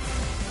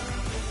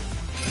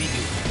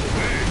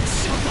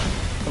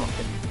 Come on,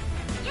 kid.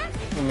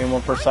 Let me be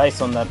more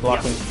precise on that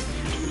blocking.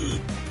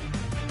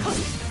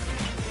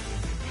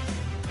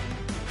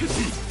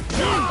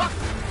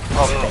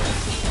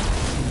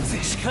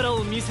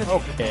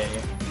 Okay.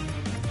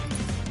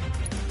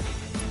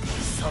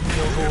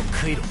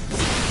 Okay.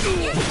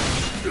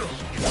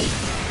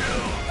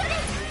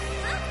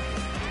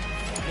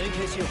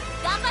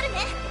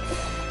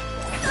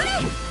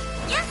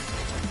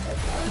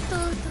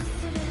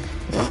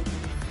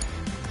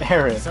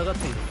 Aerith.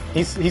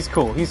 He's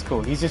cool. He's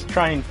cool. He's just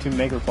trying to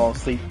make her fall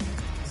asleep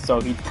so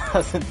he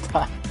doesn't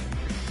die.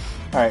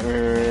 Alright,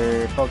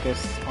 we're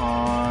focused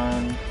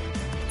on...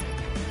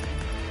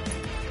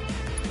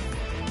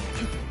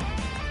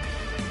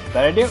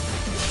 That I do?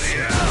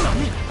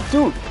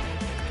 Dude!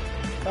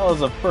 That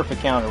was a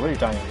perfect counter. What are you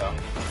talking about?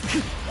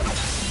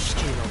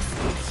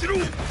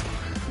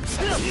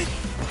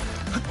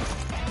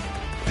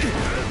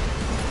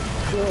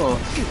 Cool.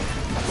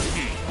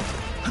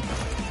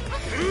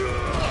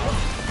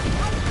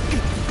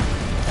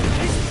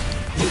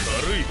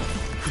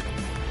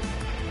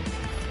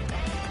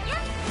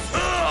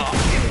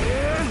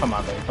 Come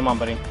on, buddy. Come on,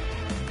 buddy.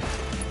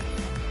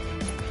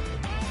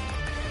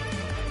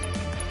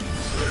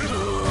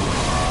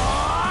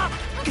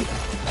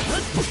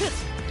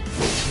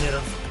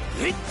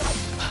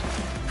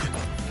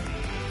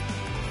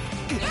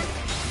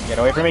 Get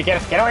away from me,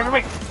 get away from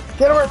me!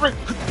 Get away from me!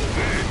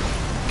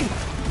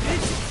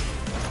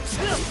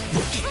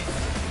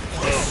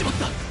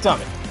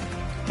 Damn it.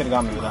 Could've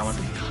got me with that one.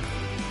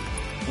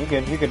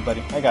 You're good,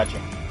 buddy. I got you.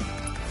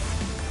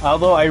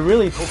 Although I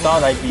really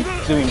thought I'd be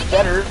doing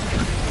better.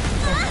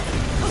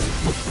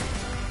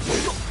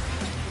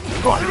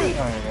 Go on.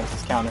 Alright, that's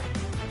his counter.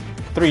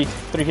 Three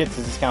hits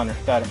is his counter.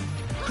 Got it.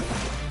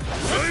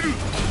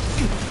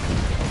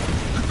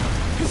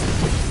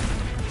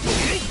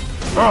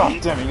 Oh,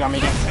 damn it, you got me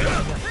again.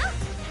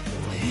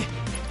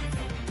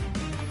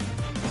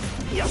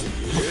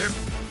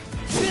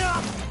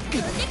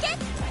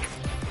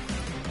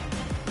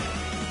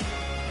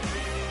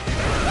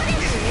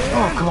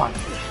 Oh, come on.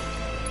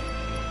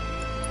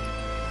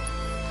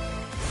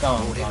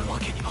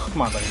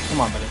 Come on, buddy.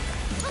 Come on, buddy.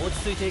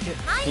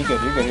 You're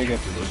good, you're good, you're good.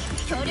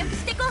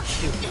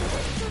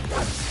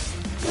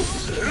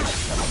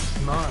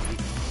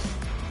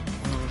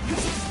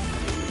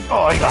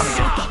 Oh, I got me.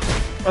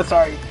 Oh,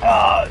 sorry.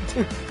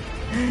 Dude.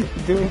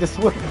 Doing this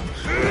work.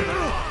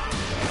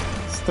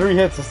 It's 3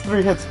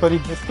 hits, buddy.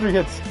 It's 3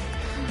 hits.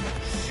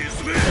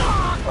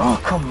 Oh,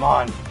 come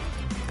on.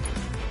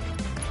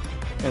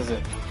 Is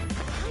it?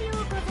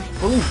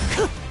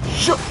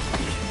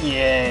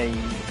 Yay.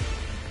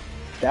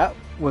 That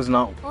was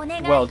not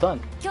well done.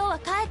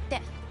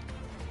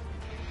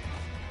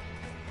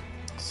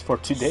 It's for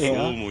today,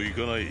 huh?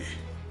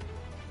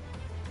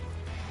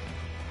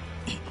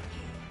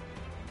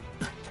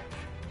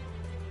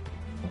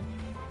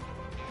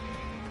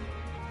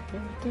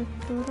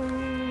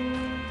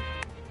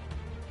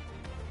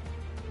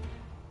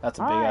 That's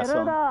a big ass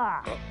one.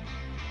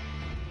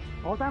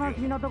 お楽し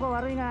みのとこ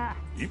悪いが、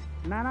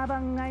7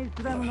番街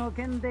スラムの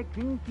件で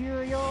緊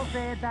急要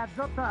請だ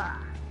ぞと。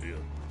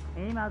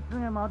今すぐ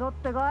戻っ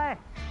てこい。わ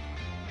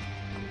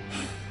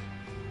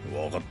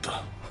かっ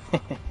た。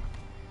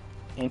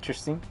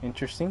Interesting.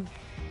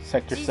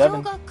 Sector 7. 事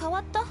情が変わ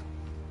った？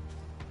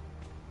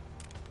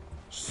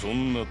そ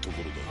んなと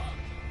こ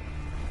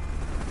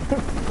ろだ。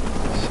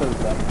Shows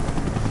that.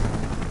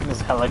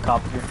 This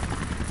helicopter.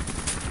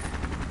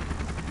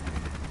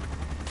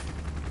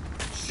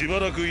 しば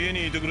らく家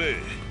にいてくれ。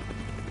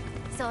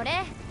そ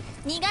れ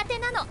苦手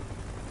なの。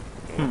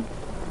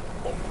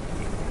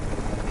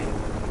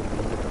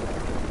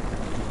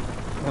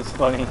That's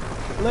funny.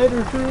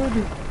 Later,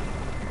 dude.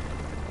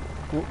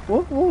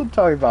 We'll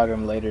talk about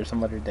him later,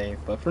 some other day.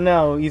 But for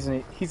now, he's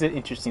an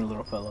interesting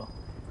little fellow.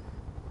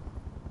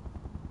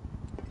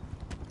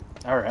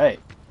 All right.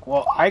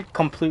 Well, I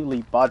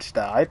completely botched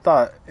that. I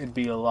thought it'd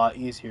be a lot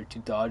easier to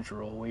dodge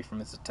roll away from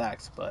his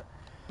attacks, but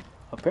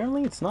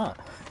apparently it's not.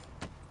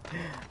 I'm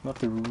have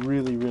to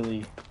really,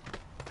 really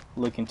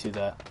look into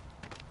that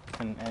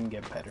and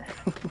get better.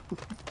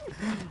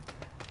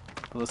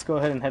 But let's go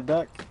ahead and head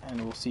back, and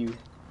we'll see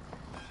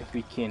if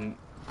we can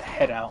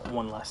head out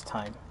one last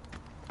time.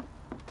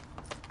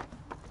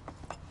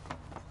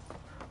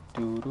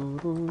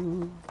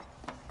 Doo-doo-doo.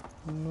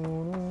 No,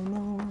 no,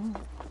 no.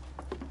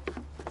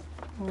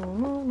 No,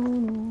 no, no,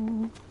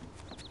 no.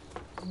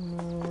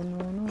 No,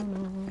 no, no,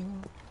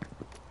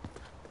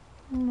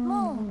 no.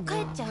 もう帰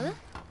っちゃう？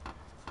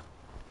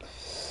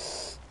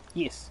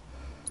 Yes.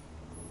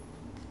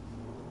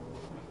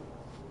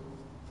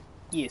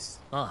 Yes.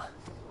 あ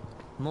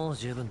あ、もう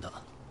十分だ。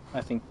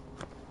 I think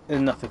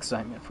enough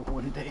excitement for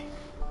one day.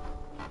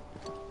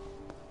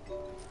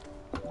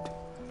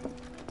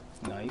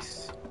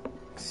 Nice.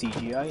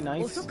 CGI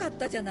nice. 遅かっ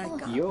たじゃない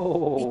か。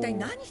 Yo. 一体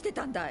何して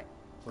たんだい？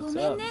ご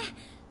めんね。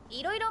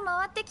いろいろ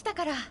回ってきた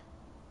から。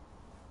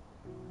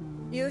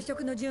夕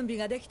食の準備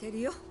ができてる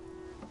よ。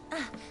あ、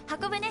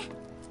運ぶね。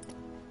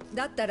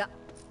だったら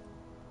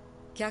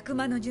客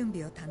間の準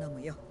備を頼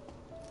むよ。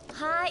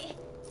はい。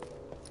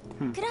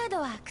クラウド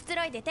はくつ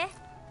ろいでて。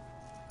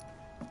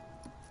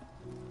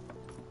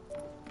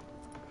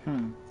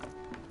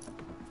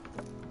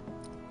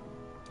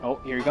Oh,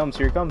 here he comes,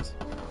 here he comes.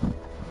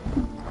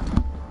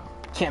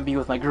 Can't be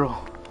with my girl.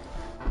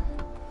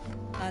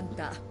 あん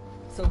た、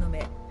その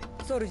目、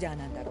ソルジャー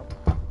なんだろ。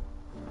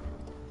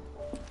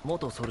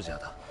元ソルジャー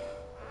だ。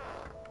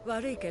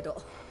悪いけ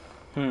ど、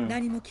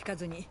何も聞か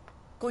ずに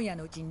今夜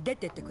のうちに出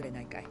てってくれ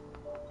ないかい。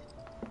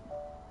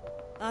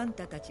あん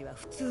たたちは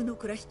普通の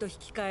暮らしと引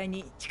き換え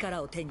に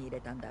力を手に入れ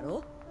たんだ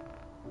ろ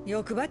う。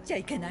欲張っちゃ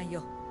いけない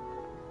よ。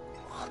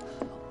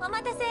お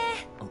待たせ。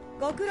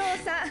ご苦労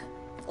さん。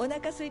お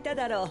腹空いた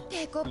だろう。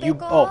ペコペ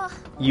コ。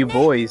You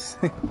boys.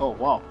 Oh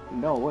wow,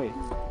 no way.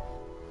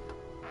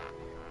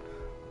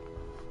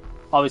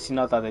 Obviously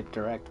not that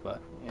direct, but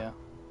yeah.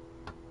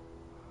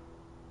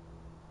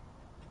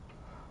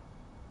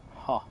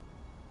 Huh.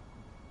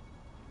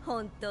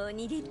 本当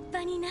に立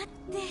派になって。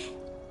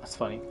That's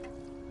funny.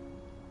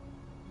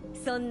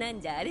 そんな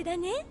んじゃあれだ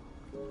ね。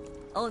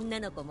女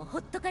の子もほ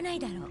っとかない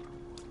だろう。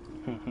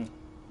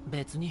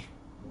別に。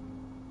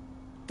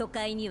都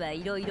会には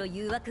いろいろ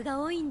誘惑が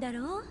多いんだ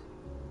ろう。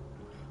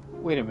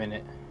 Wait a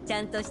minute. ち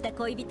ゃんとした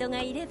恋人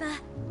がいれば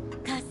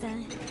母さ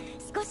ん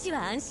少し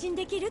は安心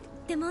できるっ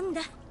てもん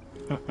だ。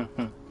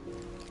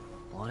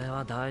俺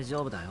は大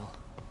丈夫だよ。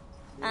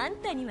あん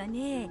たには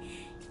ね、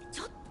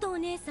ちょっとお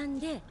姉さん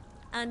で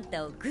あん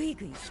たをぐい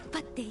ぐい引っ張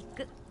ってい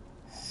く。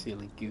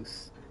 Silly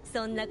goose.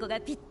 そんな子が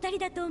ぴったり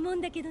だと思う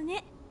んだけど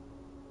ね。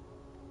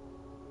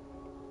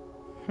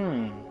A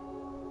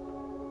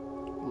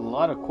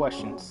lot of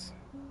questions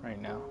right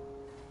now.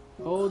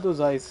 Oh, those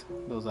eyes.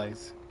 Those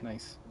eyes.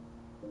 Nice.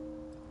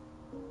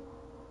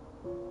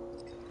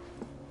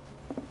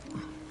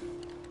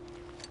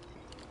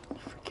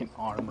 Freaking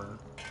armor.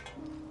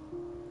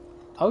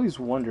 I always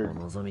wondered.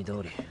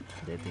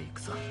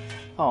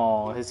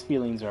 Oh, his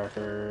feelings are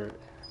hurt.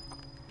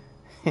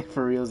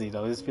 For realsy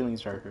though, his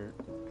feelings are hurt.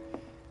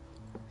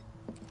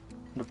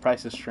 The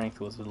price of strength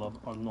was a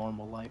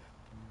normal life.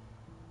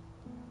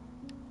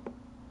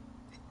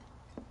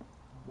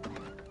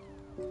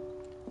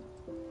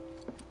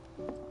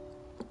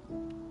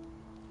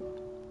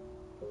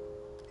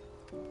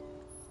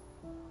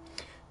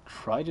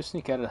 Try to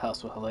sneak out of the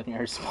house without letting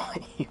Aerith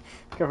spot you.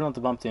 Careful not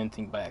to bump into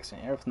anything by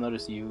accident. Aerith will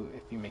notice you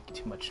if you make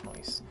too much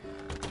noise.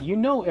 You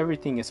know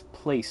everything is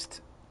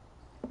placed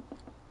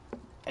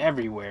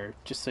everywhere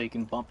just so you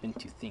can bump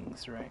into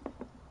things, right?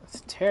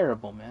 That's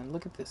terrible, man.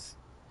 Look at this.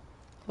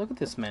 Look at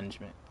this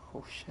management.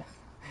 Oh shit.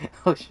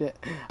 Oh shit.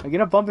 I'm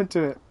gonna bump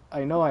into it.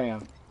 I know I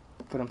am.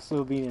 But I'm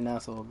still being an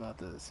asshole about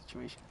the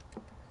situation.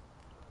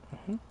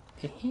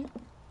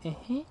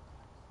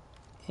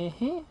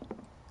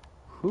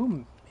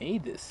 Who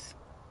made this?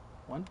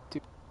 1,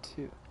 2,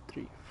 2,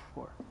 3,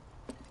 4.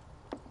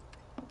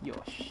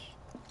 Yosh.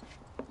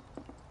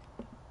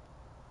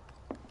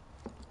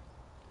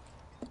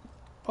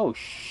 Oh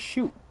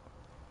shoot.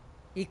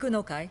 行く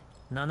のかい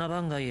？7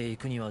番街へ行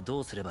くにはど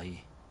うすればい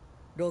い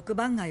？6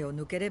番街を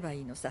抜ければ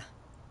いいのさ。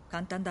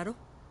簡単だろ。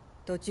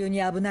途中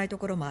に危ないと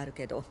ころもある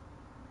けど、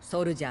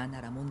ソルジャー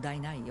なら問題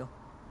ないよ。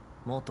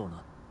元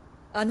な。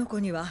あの子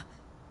には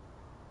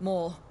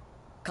もう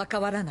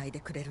関わらないで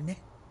くれる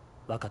ね。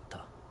わかっ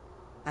た。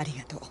あり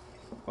がとう。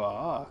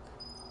Fuck.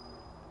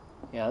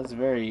 Yeah, that's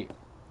very...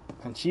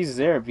 And she's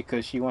there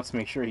because she wants to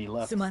make sure he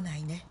left. すまな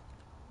いね。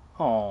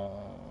Oh.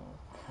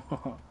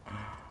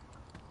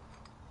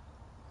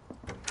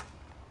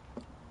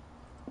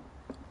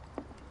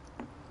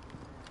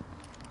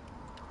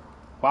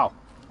 Wow,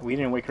 we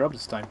didn't wake her up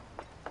this time.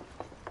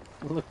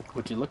 Look,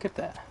 would you look at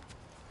that?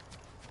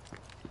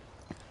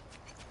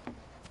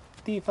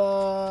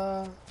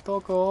 Tifa,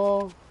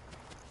 Toko.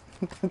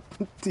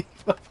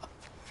 Tifa.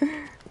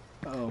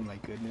 Oh my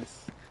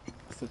goodness.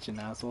 Such an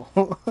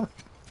asshole.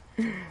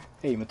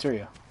 Hey,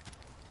 Materia.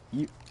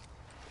 You.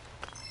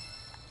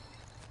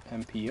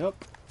 MP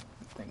up.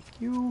 Thank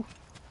you.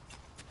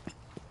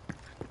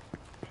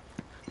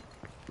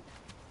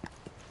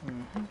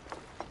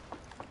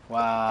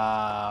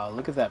 Wow,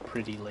 look at that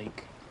pretty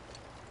lake.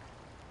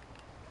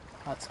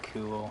 That's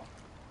cool.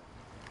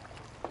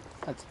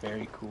 That's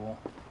very cool.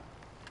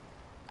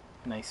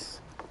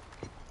 Nice.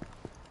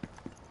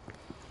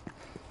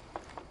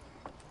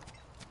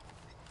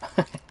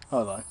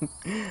 Hold on.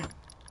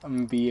 I'm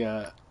gonna be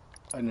an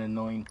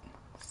annoying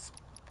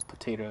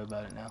potato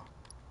about it now.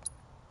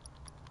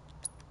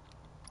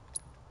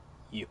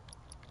 You.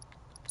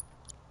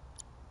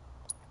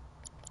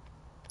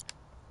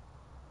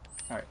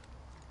 Alright.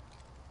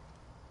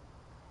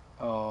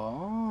 Oh.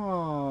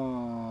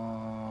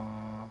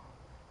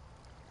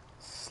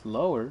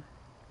 Slower.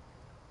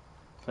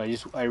 So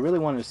I really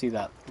wanted to see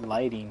that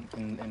lighting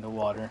in the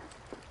water.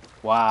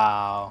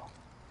 Wow.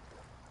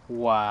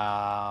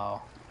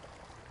 Wow.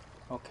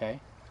 Okay.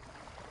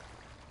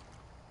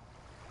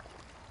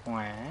 Wow.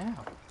 Alright,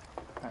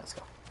 let's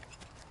go.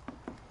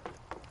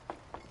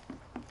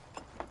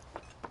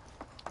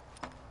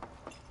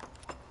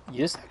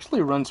 This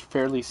actually runs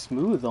fairly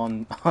smooth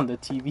on the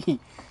TV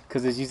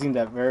because it's using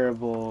that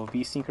variable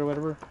VSync or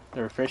whatever,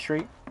 the refresh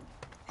rate.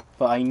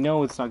 But I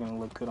know it's not going to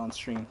look good on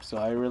stream, so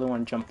I really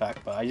want to jump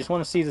back. But I just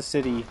want to see the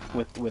city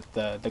with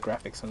the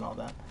graphics and all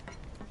that.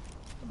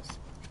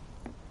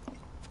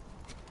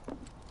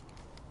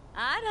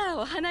 あら、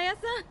お花屋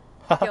さん。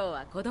今日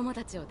は子供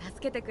たちを助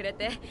けてくれ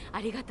て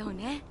ありがとう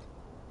ね。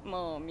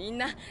もうみん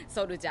な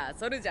ソルジャー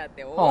ソルジャーっ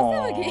て大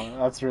騒ぎ。Oh,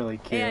 that's really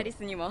cute. エアリ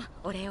スにも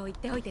お礼を言っ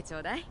ておいてちょ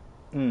うだい。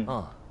Mm.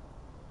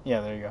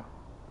 Yeah, there you go.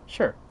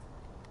 Sure.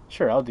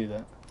 Sure, I'll do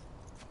that.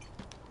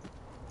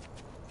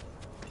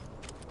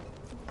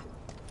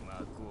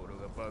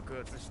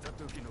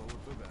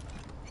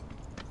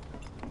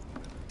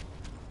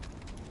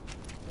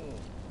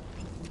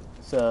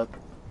 What's up?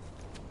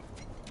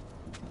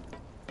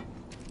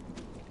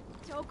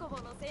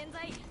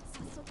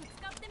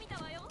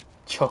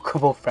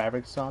 Chocobo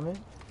fabric summit?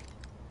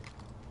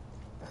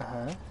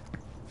 Uh-huh.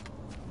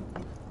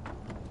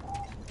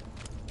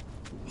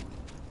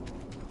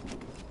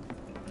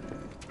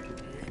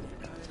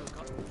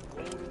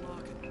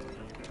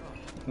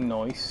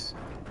 Nice.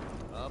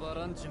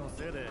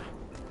 There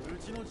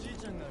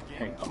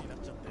you go.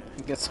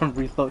 Get some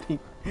reloading.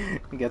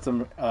 Get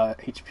some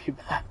HP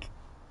back.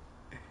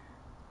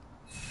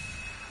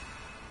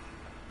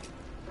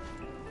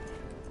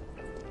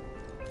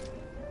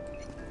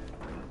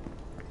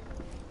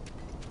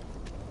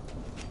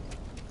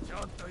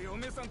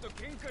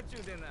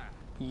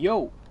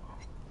 Yo.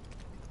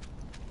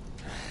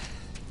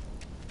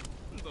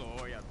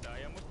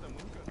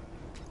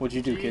 What'd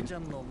you do, kid?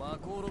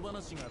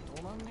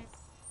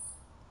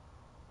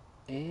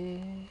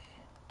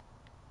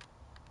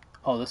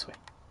 Oh, this way.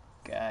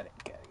 Got it,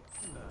 got it.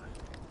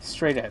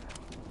 Straight ahead.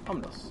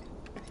 Vámonos.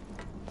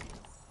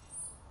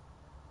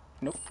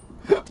 Nope.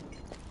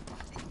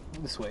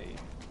 This way.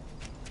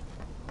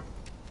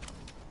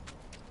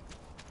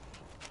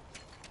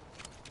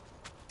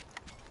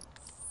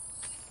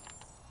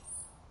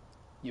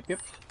 Yep,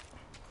 yep.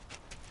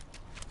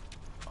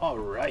 All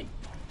right.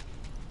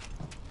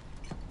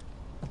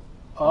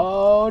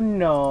 Oh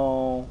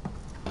no.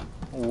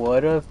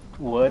 What a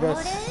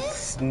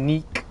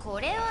sneak.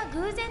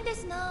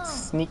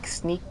 Sneak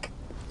sneak.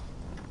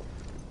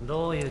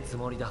 どういうつ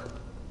もりだ。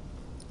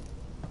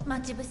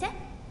待ち伏せ？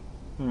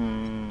ど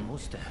う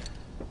して？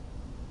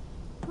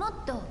も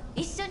っと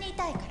一緒にい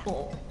たいから。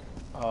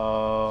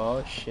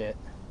Oh shit.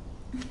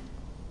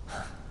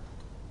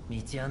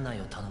 道案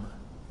内を頼む。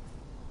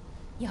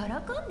喜ん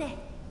で。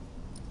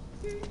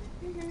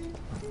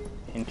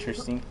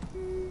Interesting.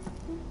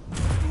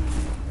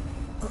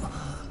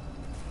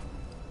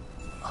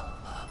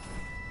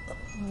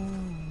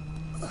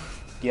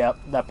 Yep,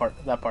 that part.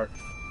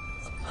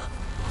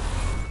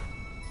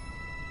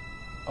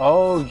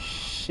 Oh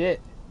shit.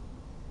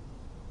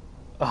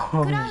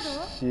 Oh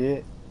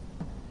shit.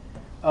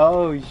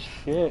 Oh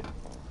shit.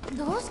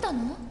 どうした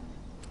の？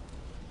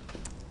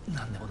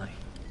なんでもない。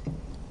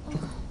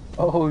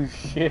Oh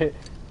shit.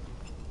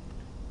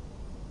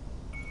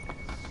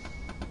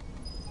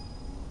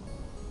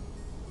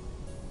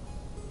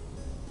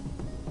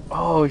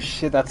 Oh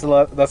shit, that's a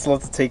lot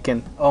to take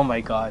in. Oh my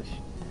gosh.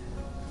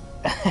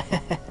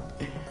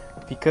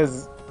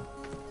 Because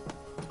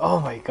oh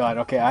my god,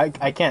 okay,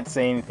 I can't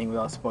say anything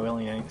without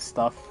spoiling any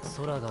stuff.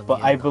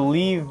 But I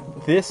believe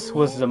this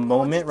was the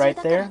moment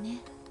right there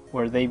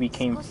where they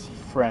became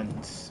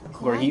friends.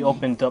 Where he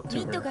opened up to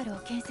her.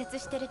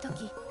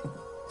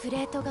 プ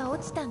レートが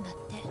落ちたんだっ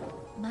て。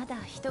まだ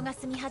人が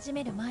住み始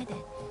める前で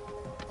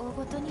大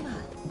ごとには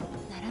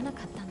ならな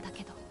かったんだ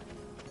けど。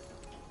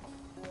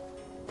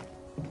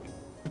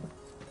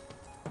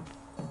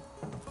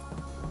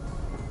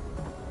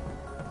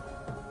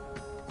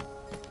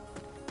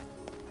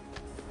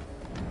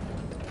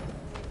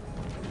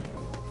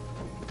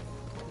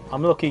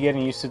I'm low-key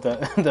getting used to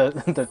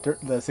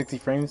the 60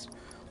 frames,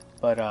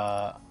 but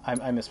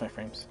I miss my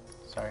frames.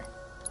 Sorry.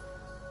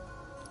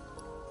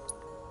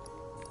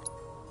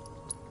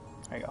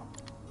 There you go.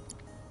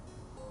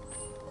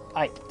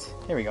 Aight,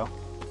 here we go.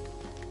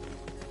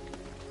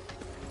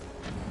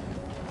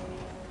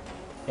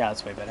 Yeah,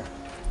 that's way better.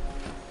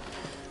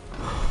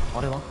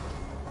 あれは？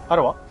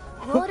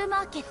ウォールマ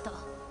ーケット。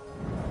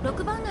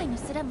6番街の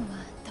スラムは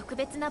特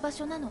別な場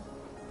所なの。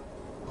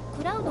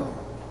クラウド、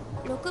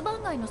6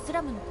番街のス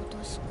ラムのこと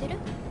を知ってる？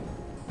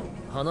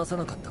話さ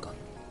なかったか。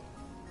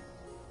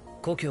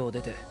故郷を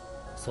出て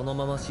その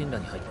まま神羅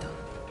に入った。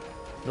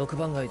6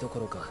番街どこ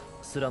ろか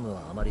スラム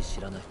はあまり知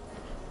らない。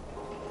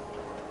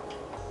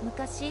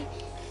昔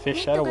ミ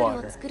ッド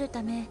ガルを作る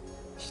ため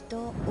人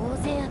大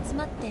勢集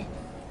まって、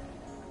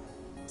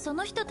そ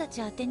の人た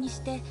ち宛てに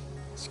して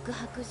宿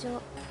泊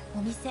所、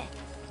お店い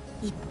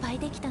っぱい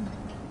できたの。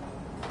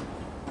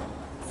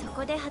そ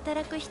こで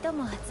働く人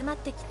も集まっ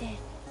てきて、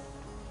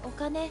お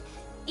金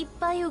いっ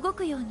ぱい動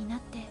くようになっ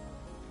て、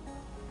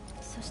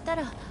そした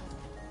ら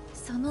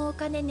そのお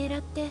金狙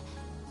って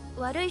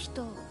悪い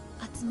人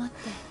集まって。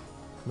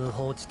無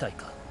法地帯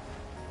か。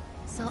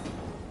そう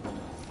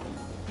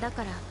だ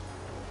から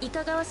い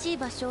かがわしい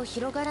場所を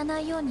広がらな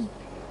いように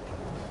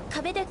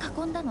壁で囲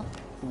んだの。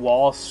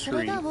 Wall それ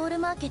Street. がウォール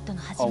マーケット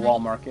の始 A まり。 wall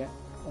market.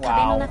 壁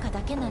の Wow. 中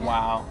だけなら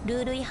Wow.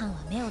 ルール違反は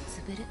目を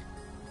つぶる。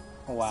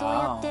 Wow. そう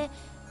やって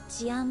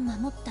治安守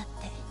ったって。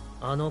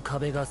あの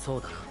壁がそ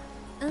うだ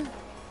な。うん。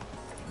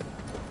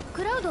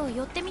クラウド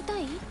寄ってみた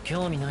い？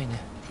興味ないね。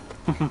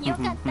よ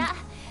かった。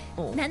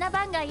7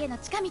番街への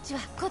近道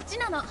はこっち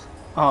なの。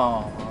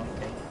Oh,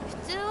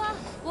 普通は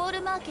ウォー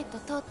ルマーケット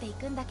通ってい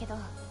くんだけど、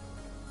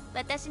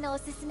私のお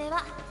すすめ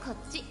はこっ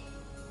ち。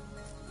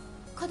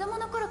子供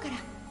の頃から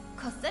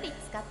こっそり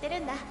使ってる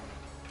んだ。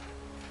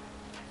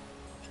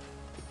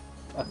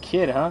 a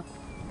kid, huh?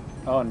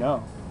 Oh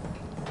no.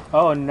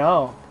 Oh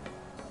no.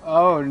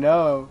 Oh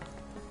no.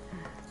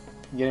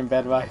 Getting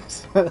bad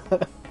vibes.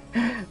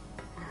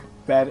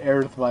 Bad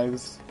Aerith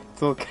vibes.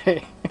 It's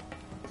okay.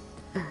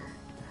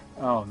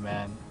 Oh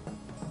man.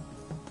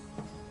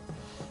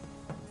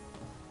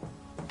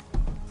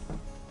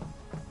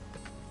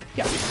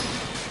 Yeah.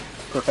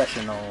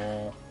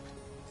 Professional.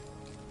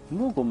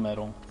 Moogle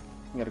medal.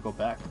 I gotta go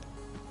back.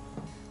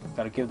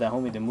 Gotta give that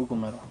homie the Moogle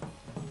medal.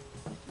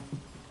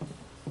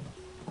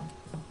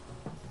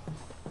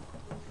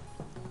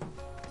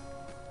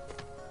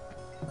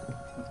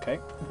 Okay.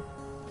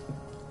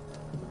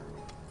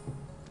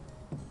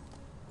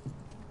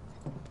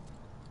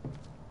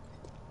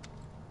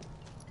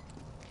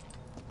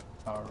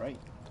 All right.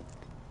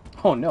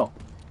 Oh no.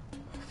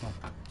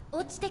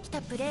 落ちてき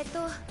たプレー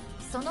ト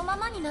そのま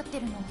まになって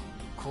るの。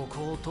こ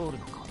こを通る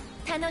のか。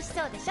楽し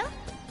そうでしょ？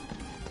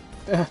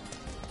 Of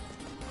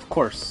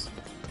course.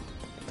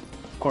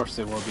 Of course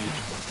it will be.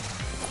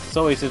 It's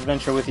always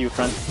adventure with you,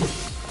 friend.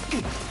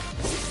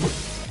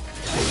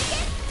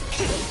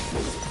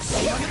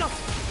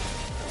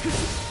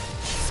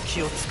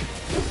 隙をつく。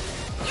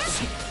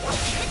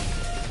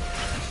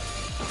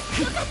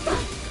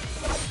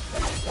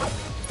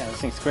 Yeah, this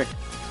thing's quick.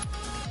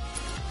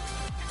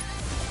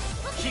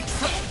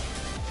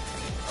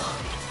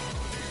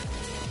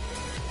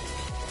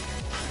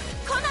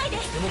 来ないで。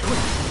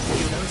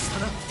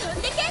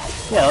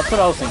 Yeah, that's what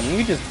I was thinking. You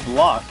could just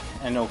block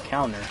and no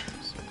counter.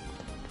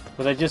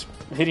 Was I just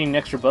hitting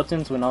extra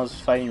buttons when I was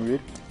fighting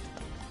Rude?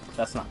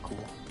 That's not cool.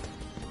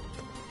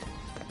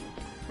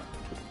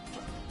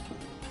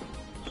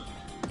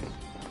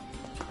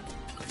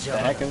 The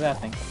heck is that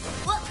thing?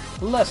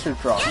 Lesser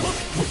drop.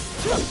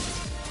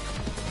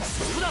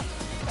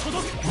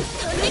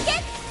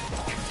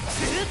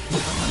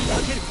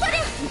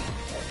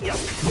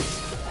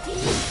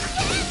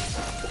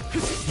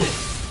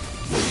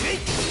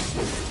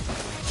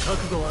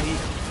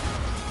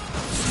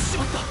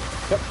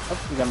 Yep,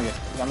 you got me good.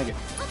 You got me good.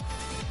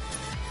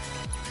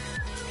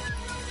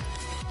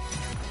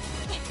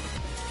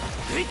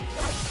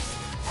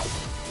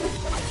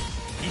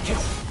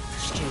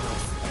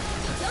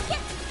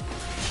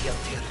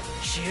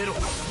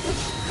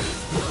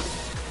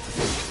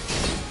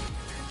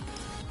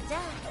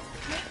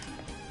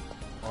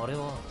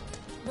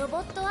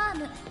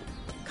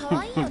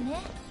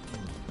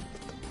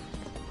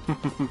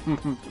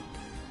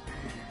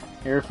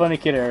 You're a funny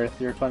kid, Aerith.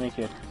 You're a funny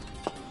kid.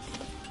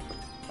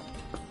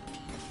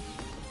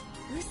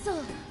 嘘、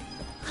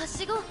は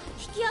しご引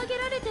き上げ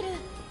られてる。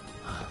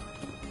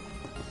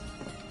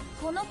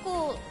この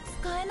子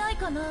使えない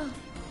かな。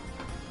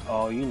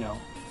 Oh, you know.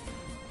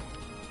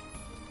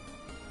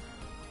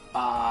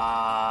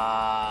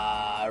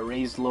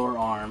 Raised lower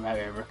arm. Have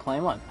you ever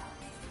climbed one?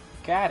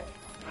 Got it.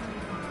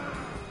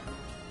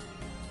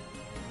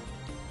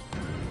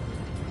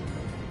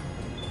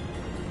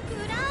 ク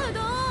ラウド。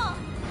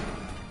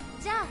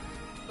じゃあ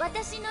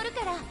私乗る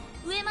から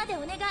上までお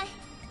願い。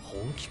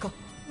本気か？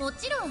も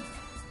ちろん。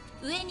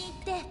上に行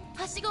って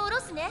はしご下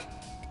ろすね。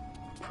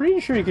 Pretty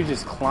sure you could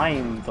just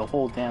climb the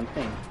whole damn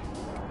thing.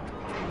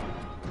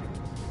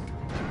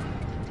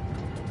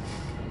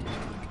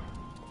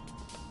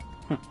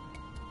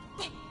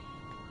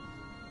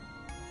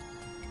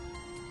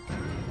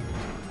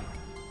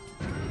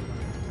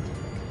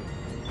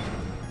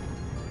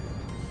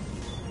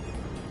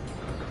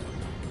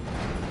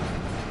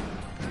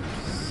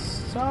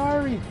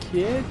 Sorry,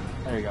 kid.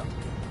 There you go.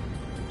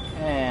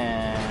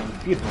 And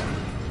beautiful.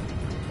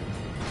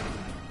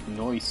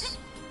 Nice.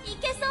 い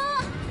けそう。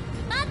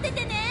待って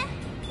てね。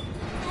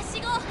は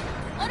しご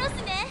下ろす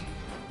ね。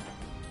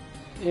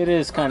 It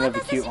is kind of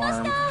a cute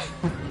arm.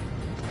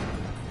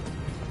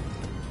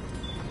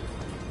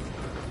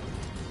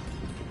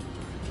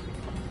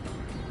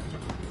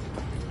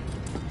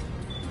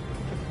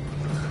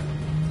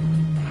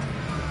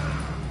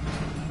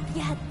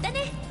 やった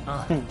ね。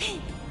あ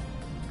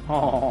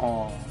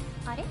あ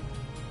あれ？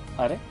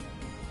あれ？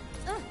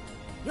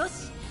うん。よ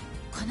し。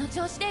この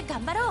調子で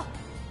頑張ろう。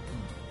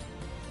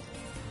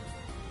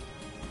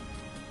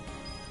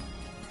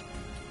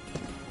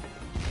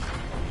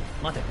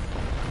待て。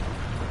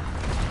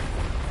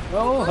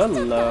 Oh, hello.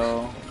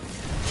 I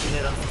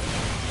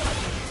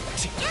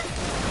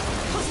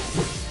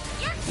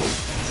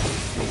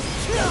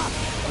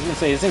was gonna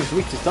say, this thing's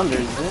weak to thunder,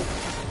 isn't it?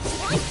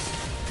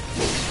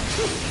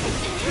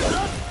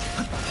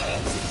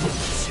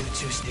 集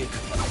中していく。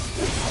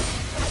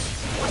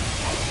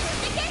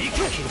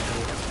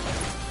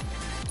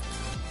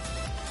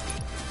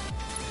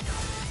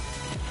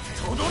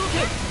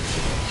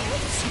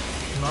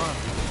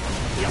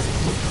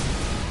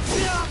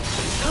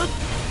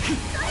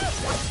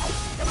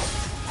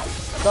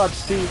Dodge,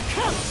 Steve.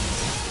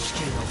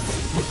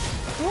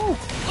 Woo.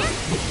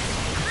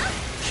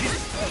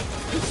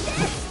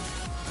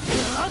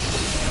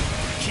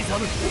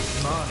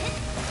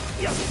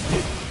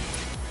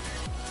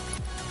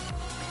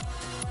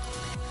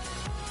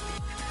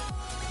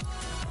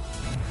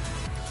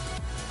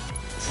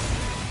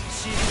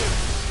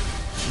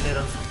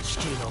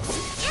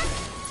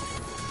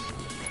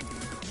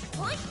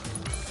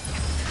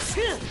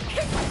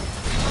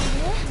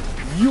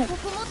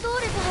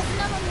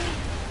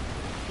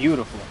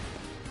 Beautiful.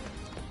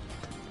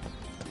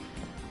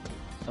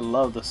 I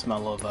love the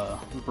smell of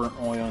burnt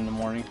oil in the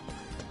morning.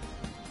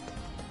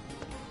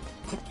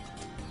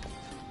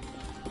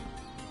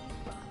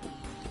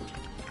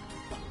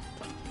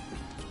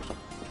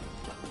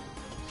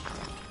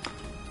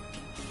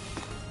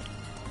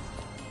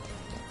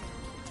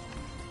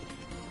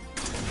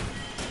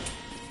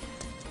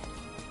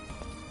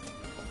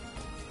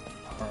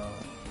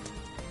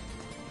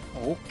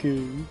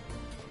 Okay.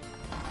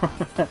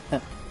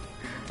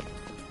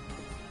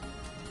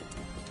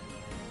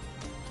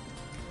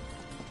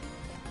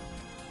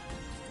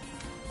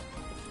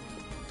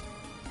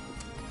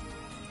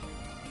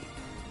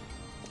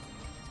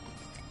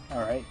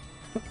 Alright.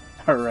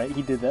 Alright,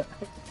 he did that.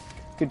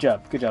 Good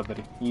job,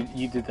 buddy.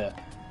 You did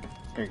that.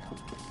 There you go.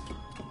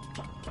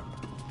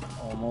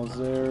 Almost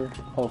there,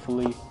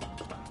 hopefully.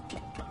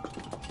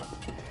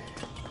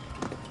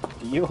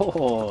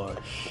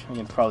 Yosh! I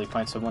can probably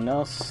find someone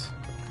else.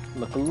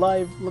 Look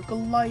alive, look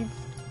alive!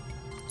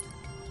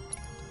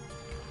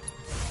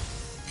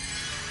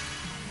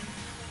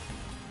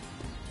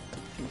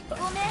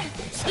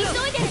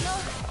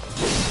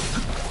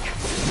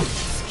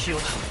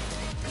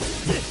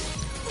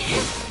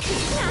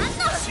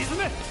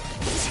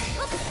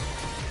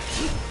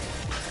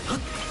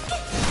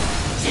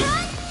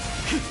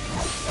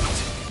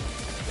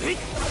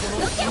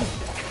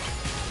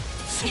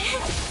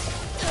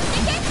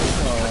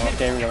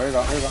 Okay, here we go.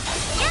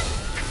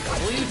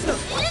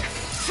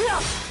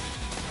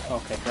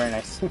 Okay, very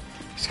nice.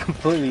 Just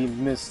completely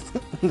missed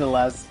the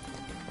last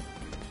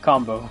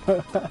combo.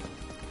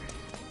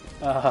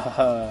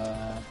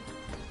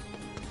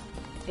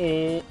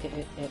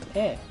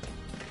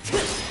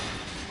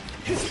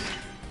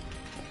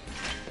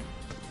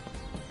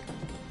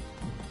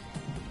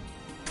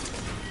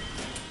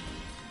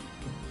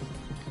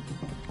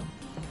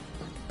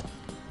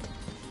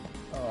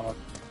 Oh.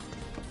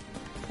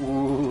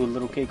 Ooh,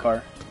 little K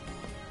car.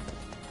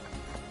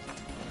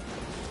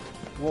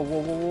 Whoa,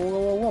 whoa, whoa, whoa,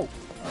 whoa, whoa.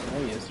 Oh,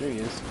 there he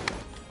is.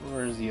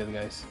 Where's the other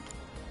guys?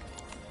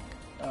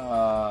 Go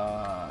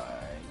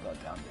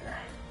down there.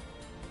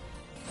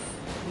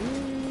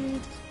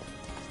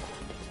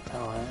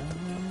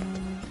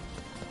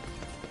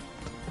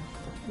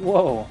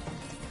 Whoa.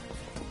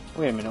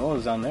 Wait a minute, what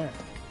was down there?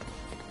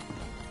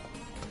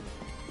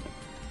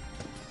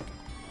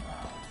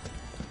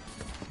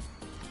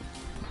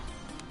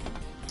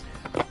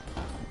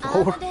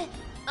 Oh.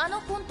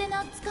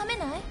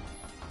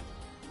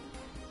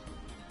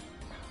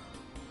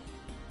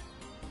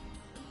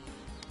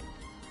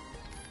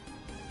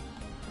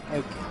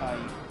 Okay.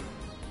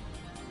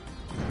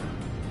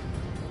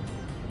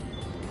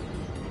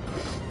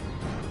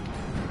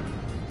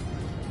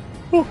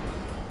 Whew.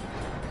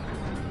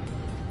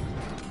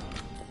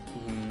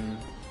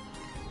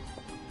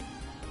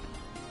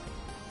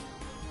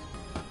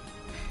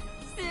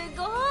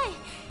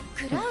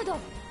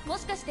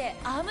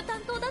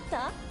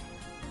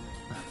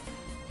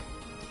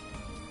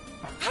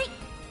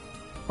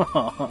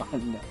 Oh,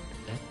 no.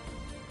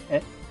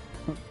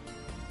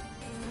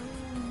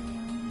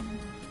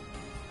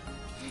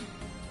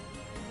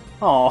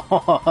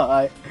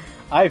 Oh,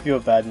 I feel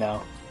bad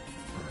now.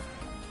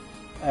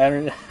 I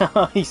don't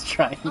know. He's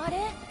trying.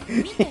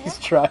 He's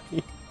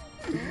trying.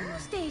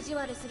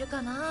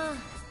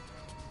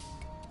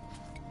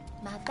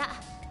 また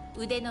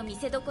腕の見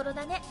せ所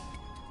だね。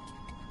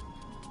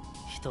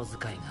人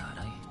使いが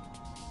荒い。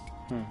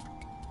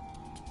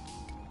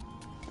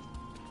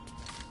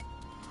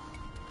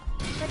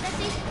私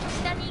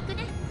下に行く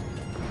ね。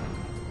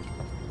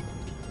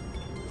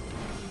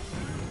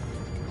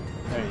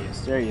There he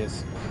is. There he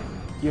is.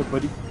 Yeah,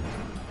 buddy.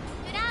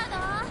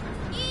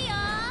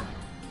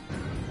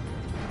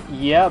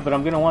 Yeah, but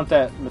I'm gonna want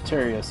that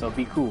materia, so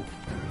be cool.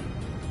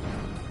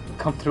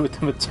 Come through with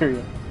the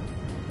materia.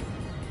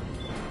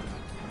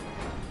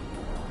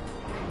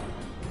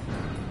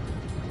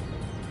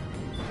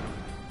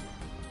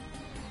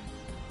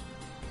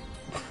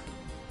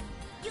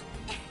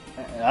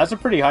 That's a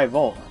pretty high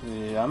vault.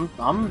 Yeah,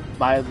 I'm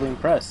mildly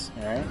impressed.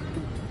 All right,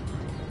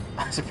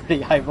 that's a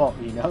pretty high vault,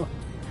 you know.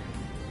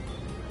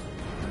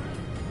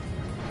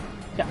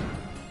 Yeah.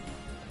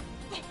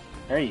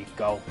 There you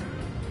go.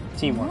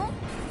 Teamwork.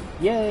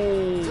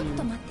 Yay!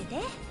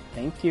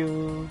 Thank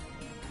you.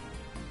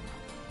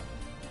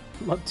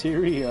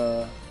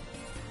 Materia.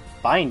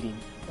 Binding.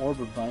 Orb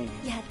of binding.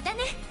 やった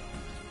ね。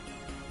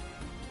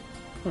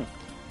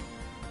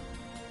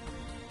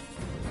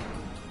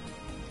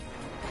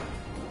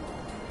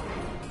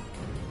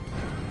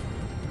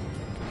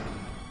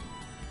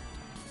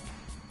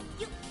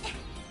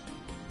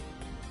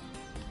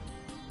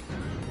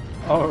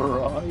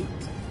 Alright.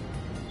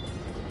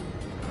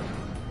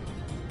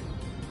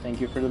 Thank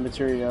you for the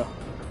material.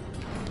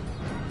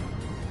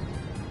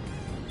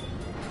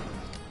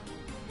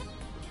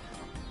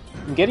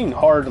 I'm getting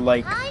hard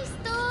like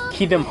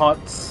Kingdom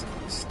Hearts.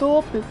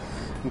 Stop it!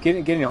 I'm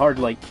getting hard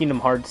like Kingdom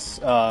Hearts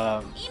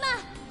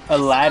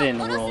Aladdin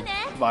world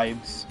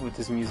vibes with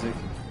this music.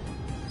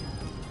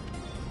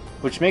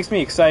 Which makes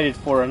me excited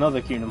for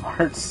another Kingdom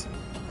Hearts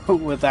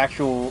with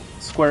actual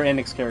Square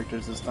Enix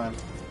characters this time.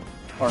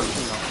 Or, you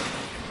know,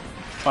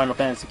 Final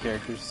Fantasy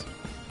characters.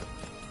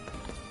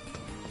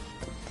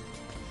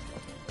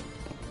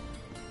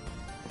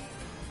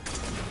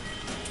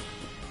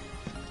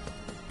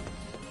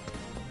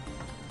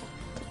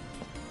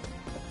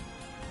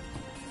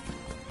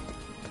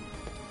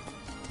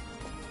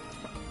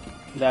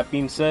 That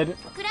being said,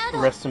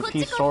 rest in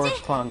peace, Sora's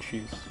Clown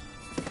Shoes.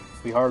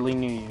 We hardly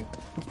knew you.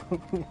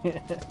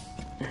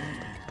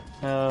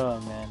 Oh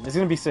man, it's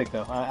gonna be sick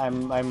though.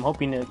 I'm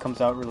hoping it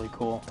comes out really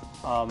cool.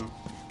 I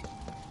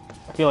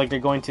feel like they're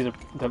going to the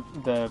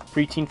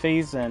preteen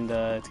phase, and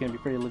it's gonna be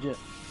pretty legit.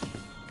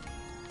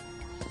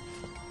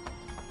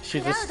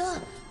 Should just.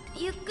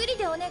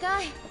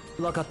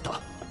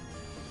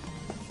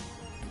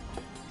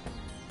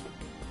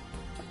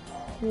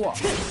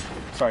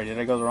 Sorry, did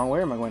I go the wrong way,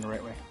 or am I going the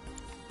right way?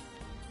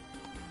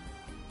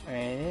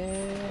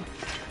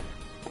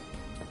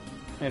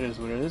 It is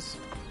what it is.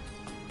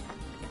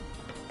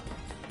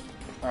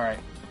 Alright,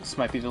 this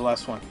might be the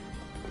last one.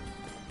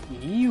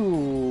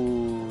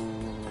 Ew.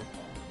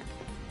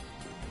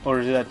 Or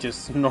is that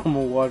just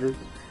normal water?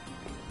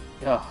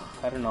 Ugh,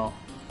 I don't know.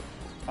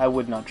 I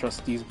would not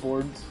trust these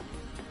boards.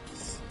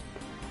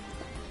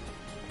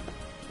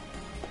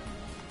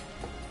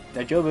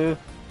 Daijobu.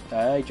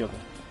 Daijobu.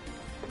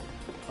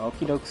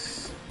 Okie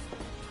dokes.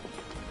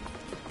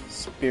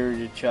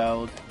 Spirited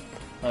child.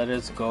 Let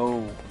us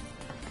go.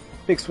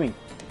 Big swing.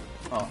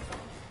 Oh.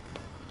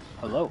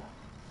 Hello.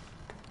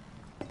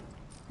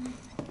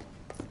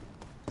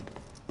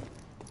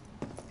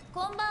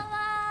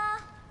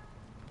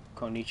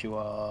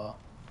 Konnichiwa.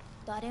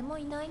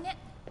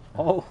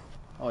 Oh.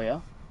 Oh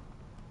yeah?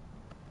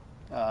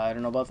 I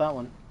don't know about that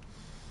one.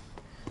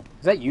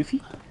 Is that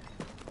Yuffie?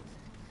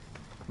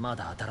 No.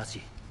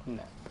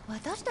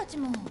 私たち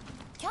も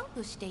キャン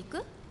プしてい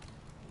く？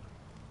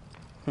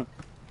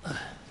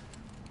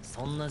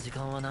そんな時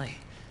間はない。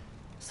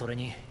それ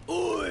に。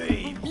お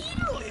い、見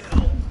ろよ。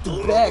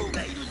ドローン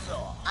がいる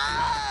ぞ。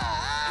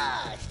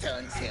ああ、人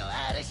んちを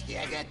荒らして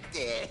やがっ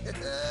て。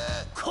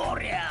こ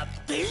りゃ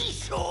弁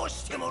償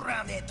してもら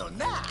わねえと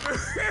な。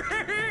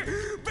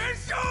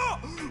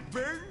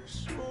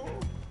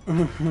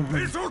弁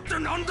償って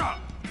なんだ。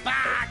バ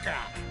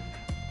カ。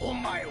お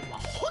前は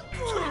本当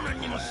に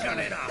何も知ら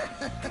ねえな。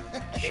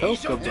弁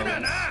償ってのは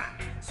な、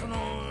その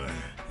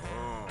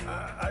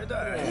あれ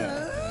だ。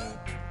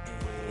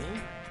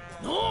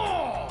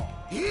No.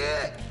 弁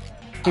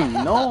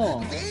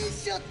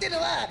償っての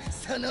は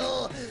そ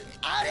の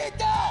あれ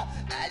だ。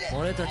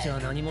俺たちは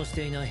何もし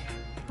ていない。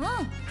うん、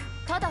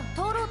ただ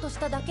通ろうとし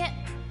ただけ。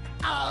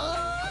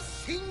ああ、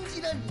信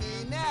じらんね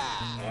えな。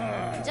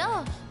じゃ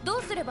あど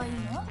うすればいい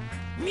の？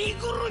身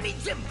ぐるみ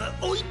全部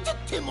置いてっ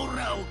ても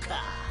らおう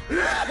か。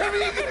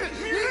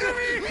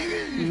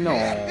No.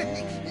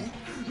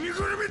 身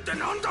ぐるみって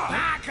なんだ。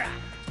バカ。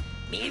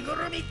身ぐ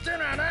るみっての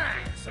はな、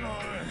その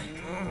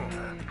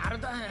あれ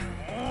だ。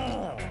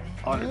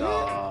あれ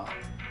だ。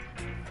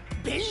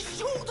弁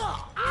償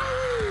だ。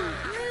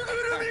身ぐる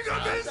みが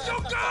弁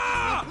償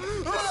か。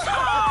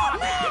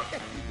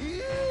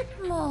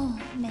もう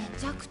め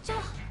ちゃくちゃ。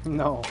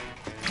No.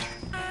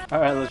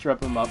 Alright, let's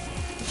wrap him up.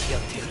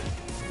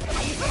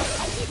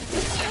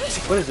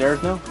 What is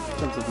Aerith now? In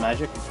terms of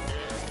magic?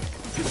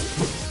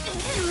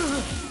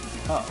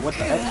 Oh, what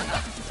the heck?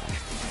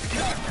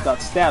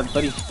 Got stabbed,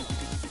 buddy.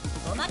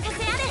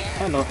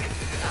 Hello.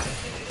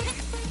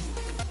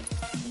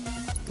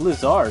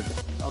 Blizzard.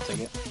 I'll take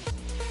it.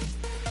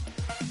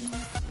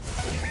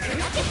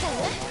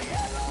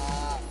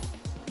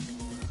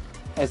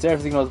 As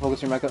everything knows,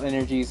 focus your magical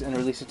energies and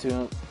release it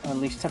to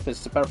unleash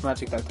Tempest. The powerful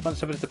magic attack. The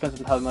Tempest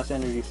depends on how much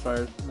energy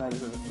fires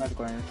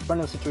magical energy. Depending on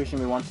the situation,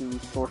 we want to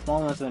store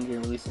small amounts of energy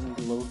and release it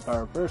into low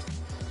power burst.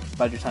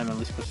 Bide your time and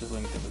release pushes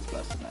when you Tempest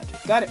blast of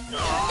magic. Got it!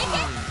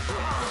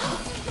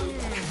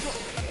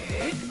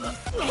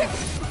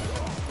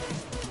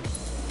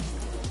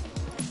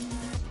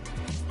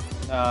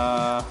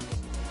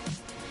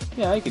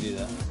 Yeah, I could do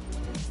that.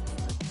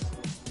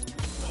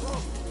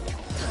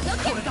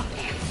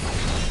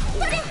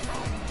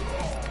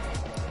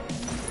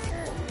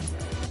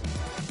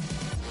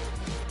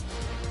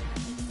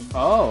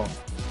 Oh.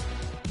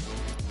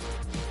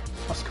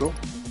 That's cool.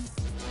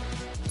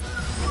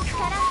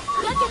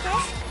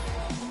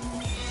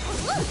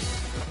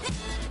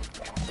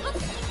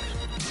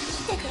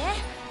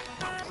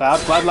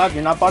 Cloud,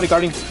 you're not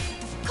bodyguarding.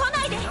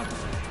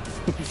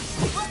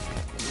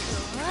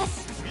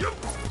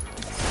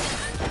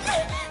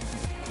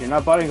 You're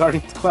not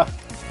bodyguarding the Cloud.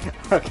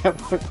 I can't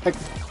put it back to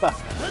the Cloud.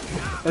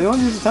 I don't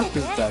use the touch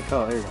attack.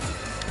 Oh, there you go.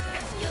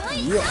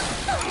 Yeah.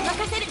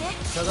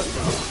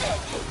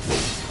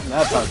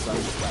 That part's done.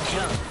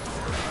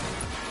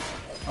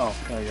 Oh,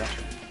 there you go.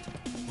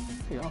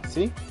 There you go.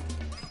 See?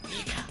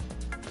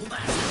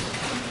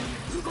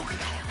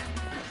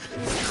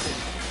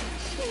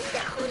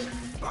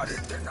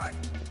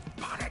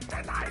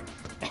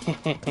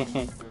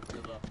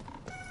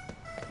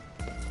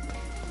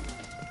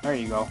 There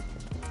you go.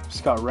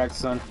 Just got wrecked,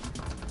 son.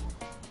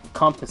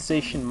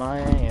 Compensation my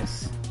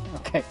ass.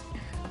 Okay.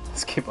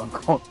 Let's keep on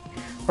going.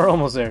 We're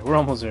almost there. We're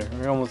almost there.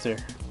 We're almost there.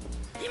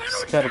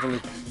 Just gotta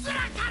believe.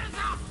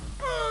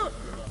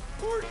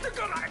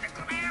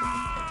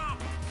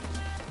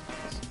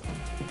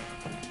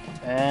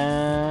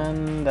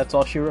 And that's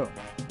all she wrote.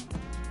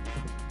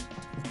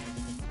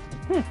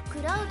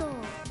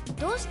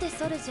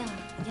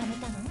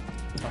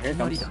 Oh, here it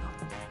comes.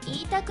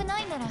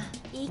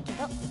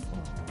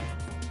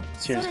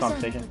 Serious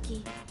conversation.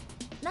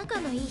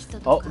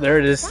 Oh, there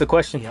it is. The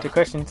question. The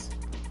questions.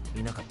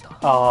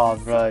 Oh,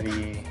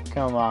 buddy.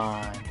 Come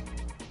on.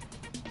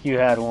 You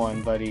had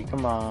one, buddy.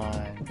 Come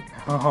on.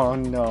 Oh,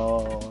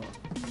 no.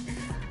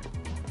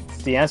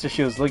 It's the answer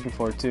she was looking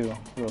for, too.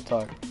 Real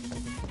talk.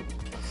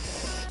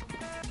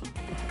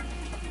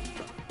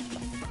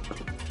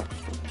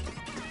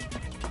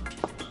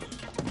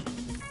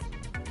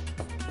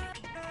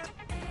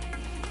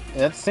 Is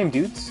that the same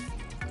dudes?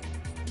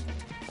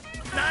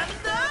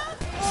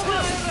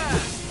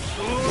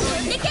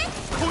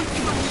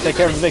 Take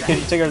care of the big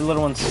kids, take care of the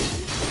little ones.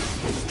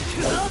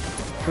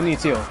 Who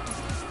needs heal?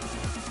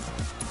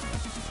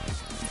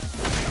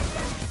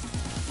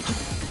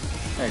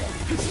 There you go.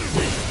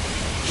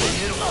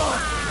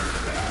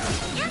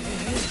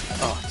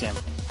 Oh, damn.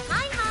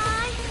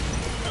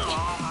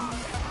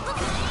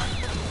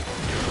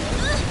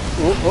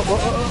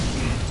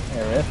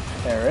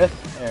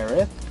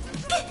 Aerith.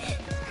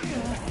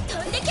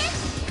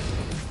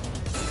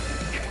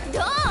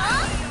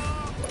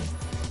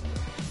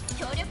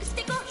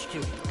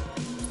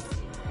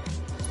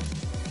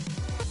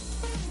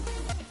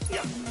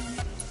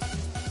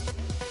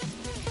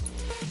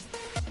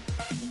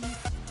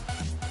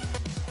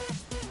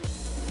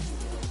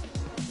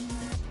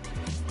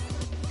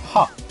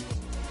 Huh.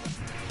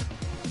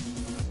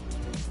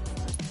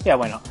 Yeah,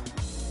 why not?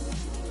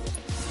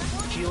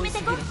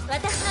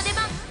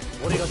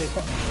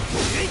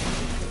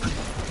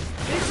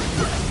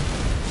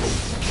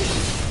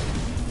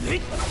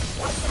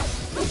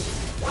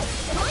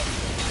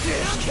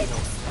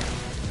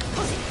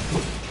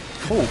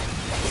 Oh.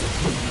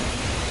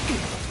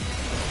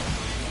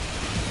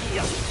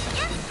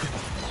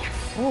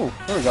 Oh,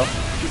 there we go.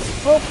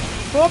 Whoop,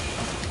 whoop.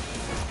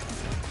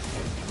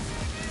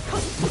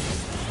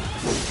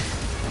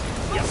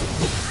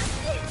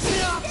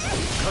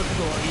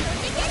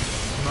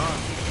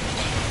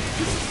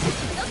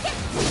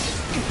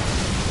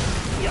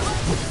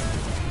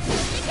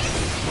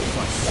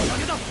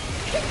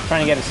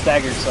 Trying to get it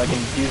staggered so I can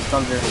use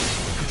thunder.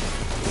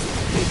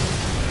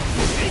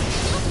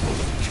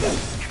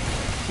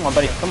 Come on,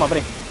 buddy. Come on,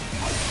 buddy.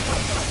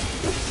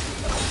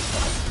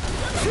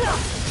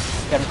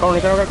 Get him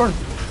corner, get him corner.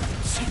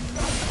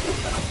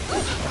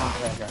 Oh,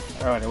 there we go.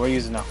 Alright, we'll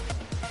use it now.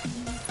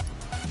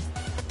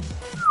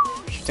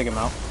 Should take him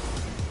out.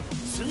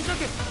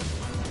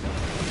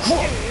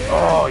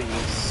 Oh, you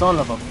son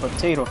of a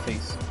potato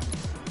face.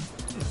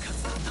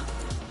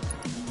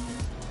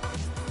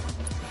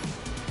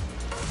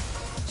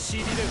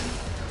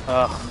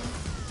 Ugh.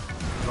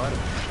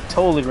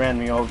 Totally ran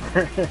me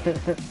over.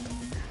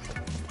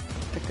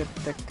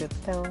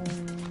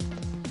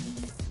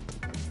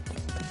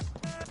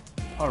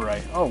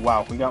 Alright. Oh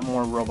wow, we got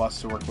more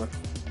robots to work with.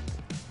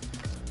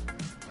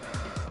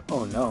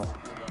 Oh no.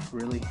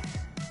 Really?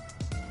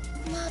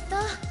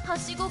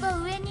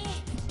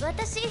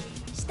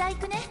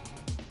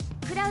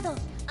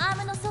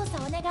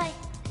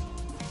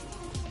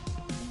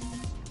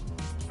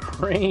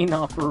 Crane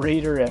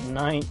operator at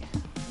night.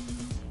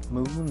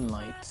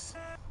 Moonlights.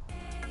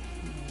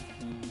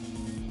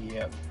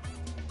 Yep.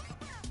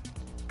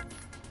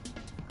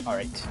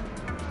 Alright.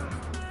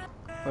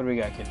 What do we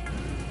got, kid?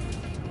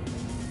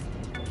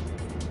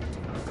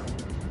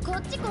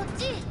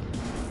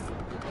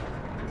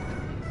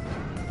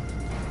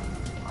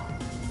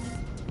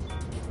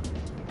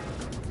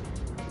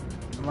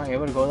 Am I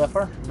able to go that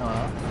far? No.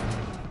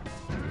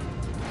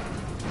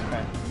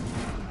 Okay.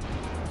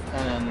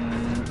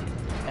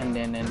 And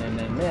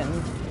then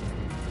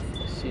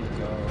she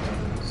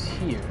goes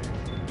here.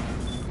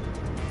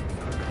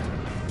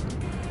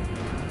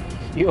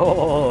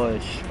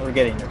 Yosh! We're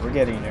getting there. We're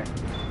getting there.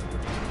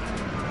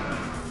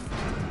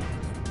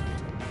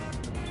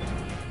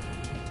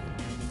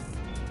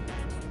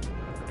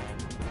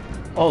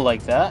 Oh,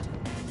 like that?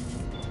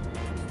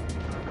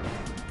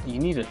 You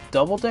need a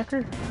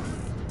double-decker?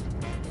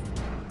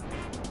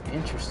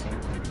 Interesting.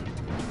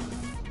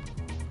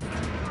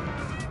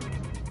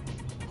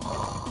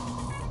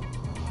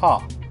 Huh.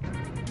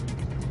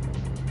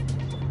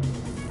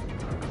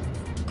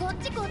 こっ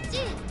ちこっち。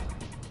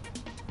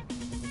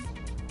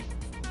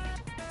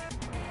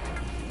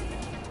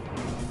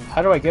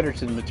 How do I get her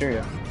to the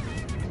materia?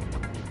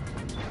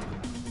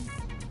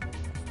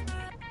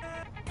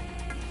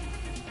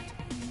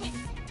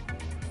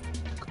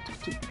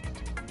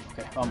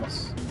 Okay,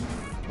 vamos.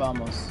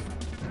 Vamos.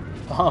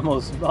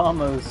 Vamos,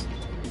 vamos.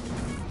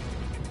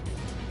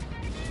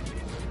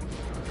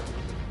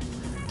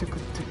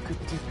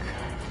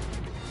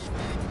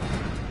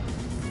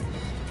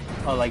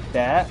 Oh, like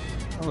that?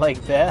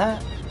 Like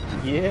that?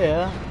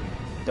 Yeah.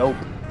 Dope.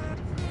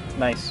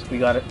 Nice, we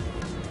got it.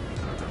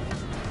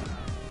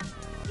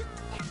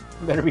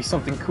 Better be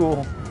something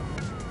cool.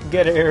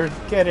 Get it,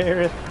 Aerith. Get it,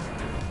 Aerith.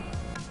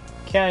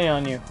 Counting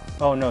on you.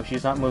 Oh no,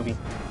 she's not moving.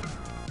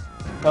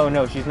 Oh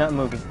no, she's not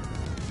moving.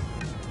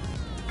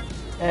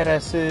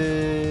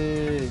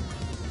 Aerith.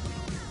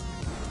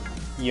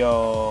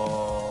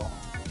 Yo.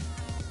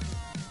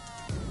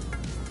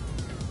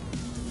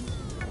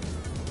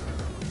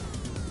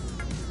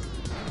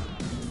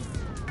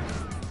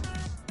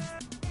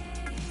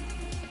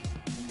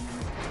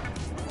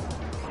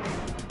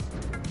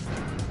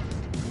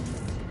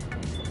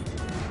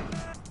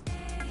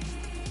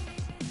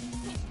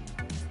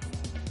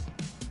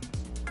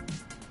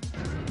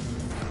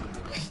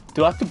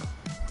 Do I have to...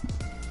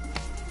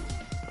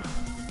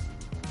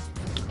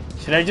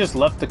 Should I just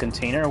left the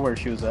container where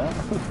she was at?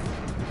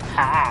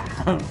 Ha!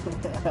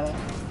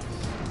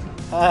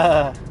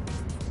 Ah!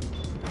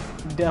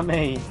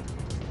 Dummy!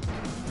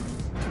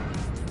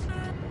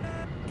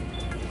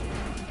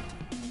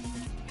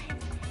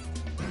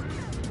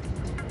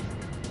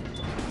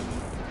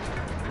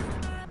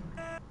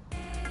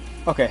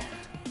 Okay.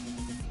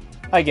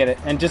 I get it.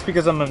 And just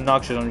because I'm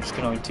obnoxious, I'm just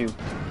going to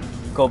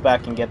go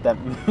back and get that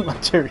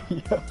material.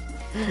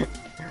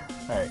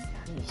 Alright,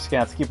 you're just gonna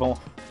have to keep on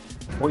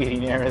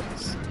waiting, Aerith.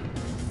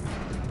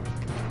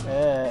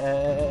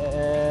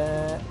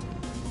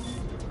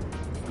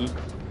 Eat.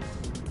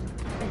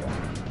 There you go.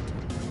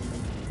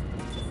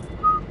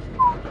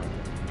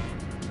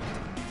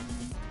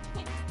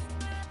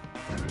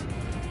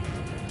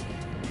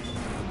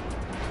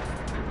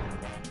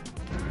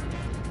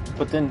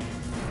 But then,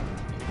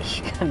 is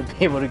she gonna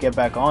be able to get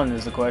back on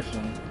is the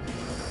question.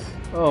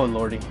 Oh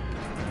lordy.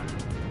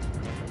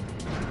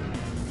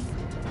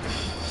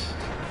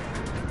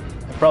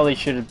 Probably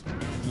should have.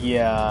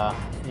 Yeah,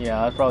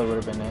 that probably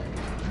would have been it.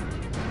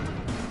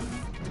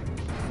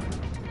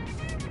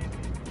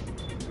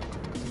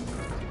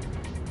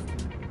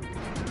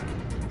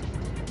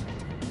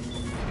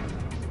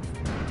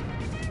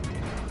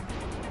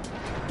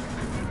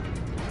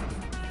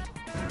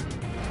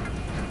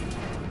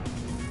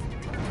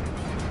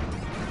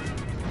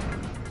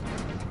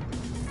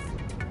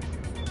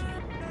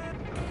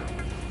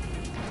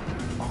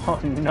 Oh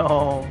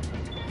no.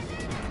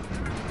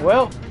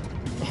 Well.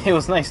 It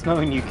was nice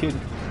knowing you, kid.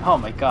 Oh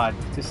my god,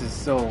 this is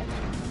so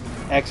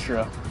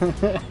extra.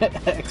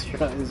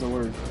 Extra is a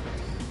word.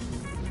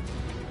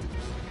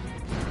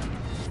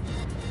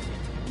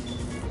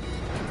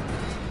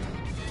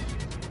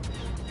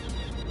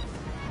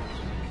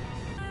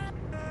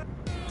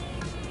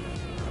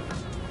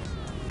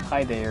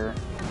 Hi there.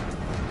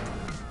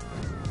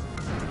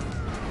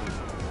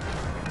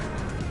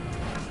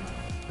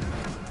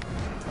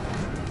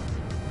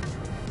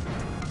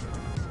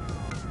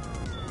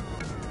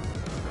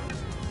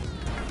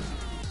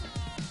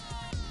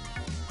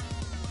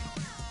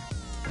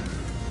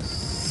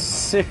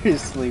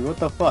 Seriously, what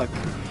the fuck?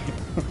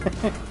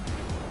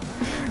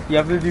 You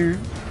have to do...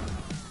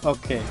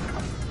 Okay.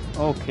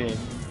 Okay.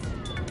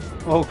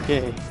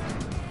 Okay.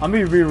 I'm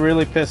gonna be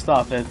really pissed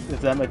off if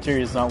that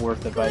material is not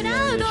worth it by the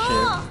end of this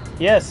shit.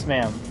 Yes,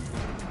 ma'am.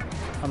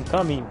 I'm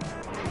coming.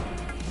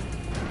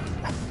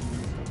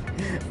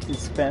 You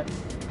spent...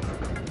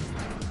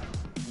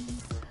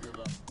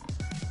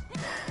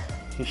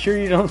 You sure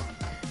you don't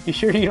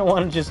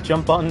want to just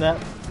jump on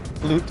that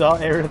loot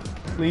dot, Aerith?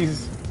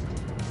 Please?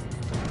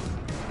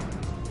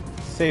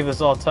 Save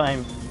us all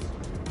time.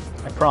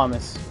 I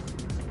promise.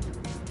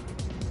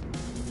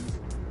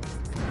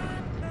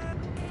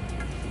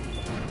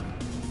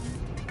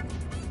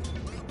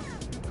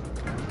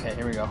 Okay,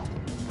 here we go.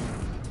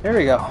 Here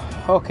we go.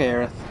 Okay,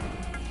 Aerith.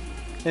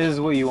 This is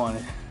what you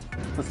wanted.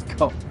 Let's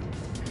go.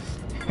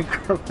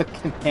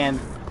 Looking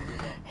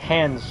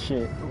hand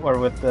shit, or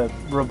with the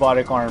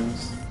robotic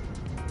arms.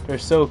 They're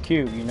so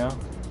cute, you know?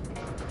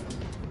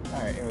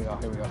 Alright, here we go,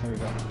 here we go, here we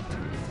go.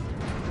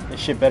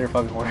 This shit better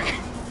fucking work.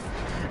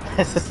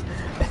 This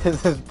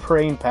is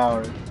brain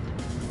power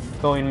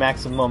going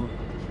maximum.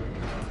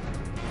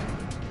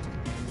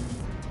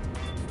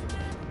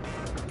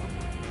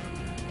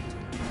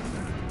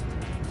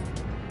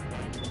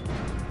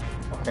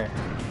 Okay.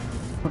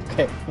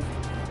 Okay.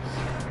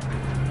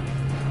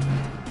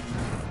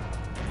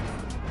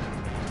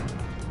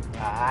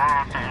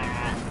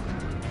 Ah!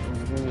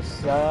 Other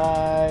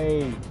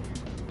side.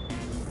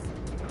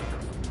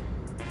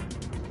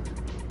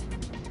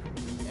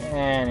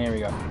 And here we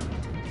go.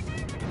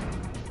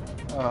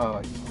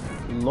 Oh,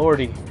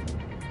 Lordy.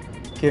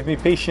 Give me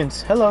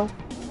patience. Hello.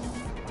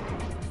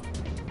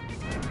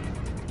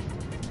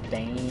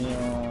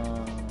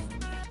 Damn.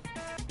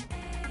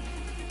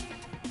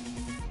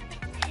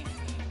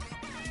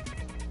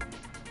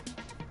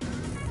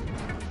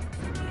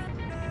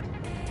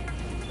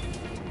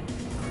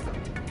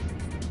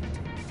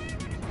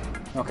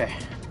 Okay.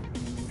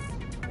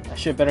 That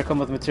shit better come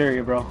with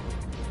materia, bro.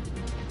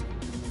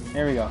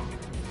 Here we go.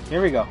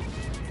 Here we go.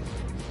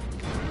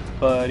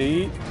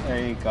 Buddy.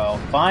 There you go.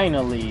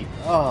 Finally.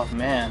 Oh,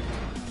 man.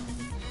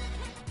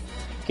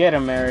 Get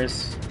him,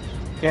 Aerith.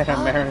 Get him,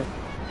 Aerith.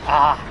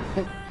 Ah.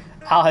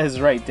 Ah is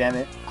right, damn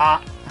it.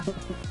 Ah.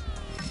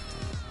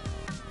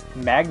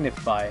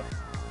 Magnify.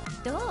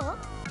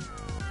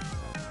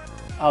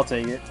 I'll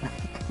take it.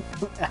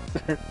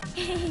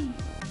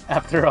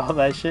 After all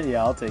that shit,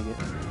 yeah, I'll take it.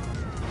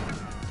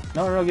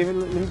 No, give it.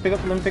 Let me pick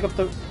up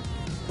the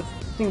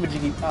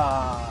thingamajiggy.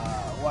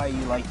 Ah, why are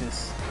you like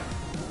this?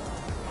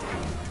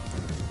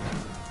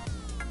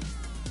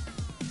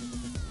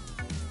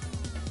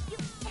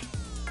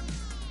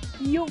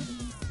 Yo.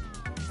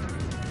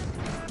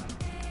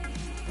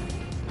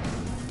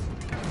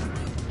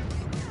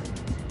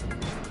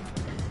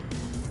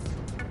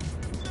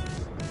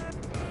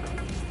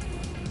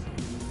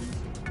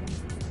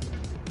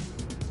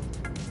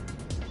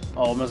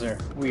 Almost there.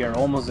 We are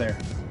almost there.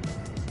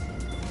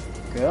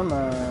 Come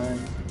on.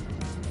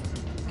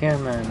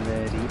 Come on,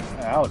 Betty.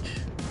 Ouch.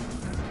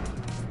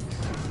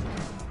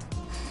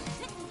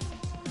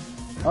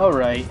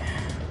 Alright.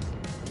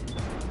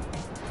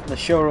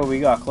 Let's show her what we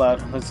got,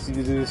 Cloud. Let's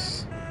do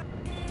this.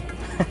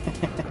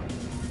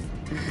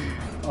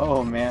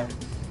 Oh, man.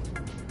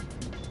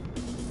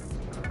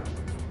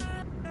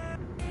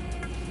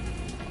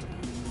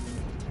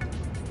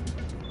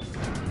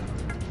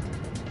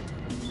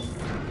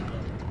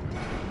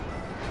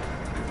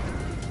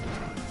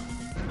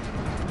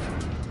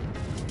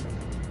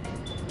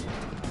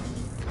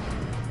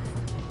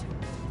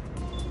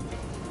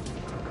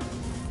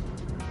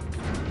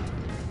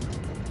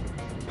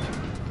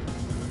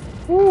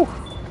 Whew.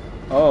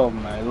 Oh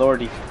my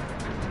lordy.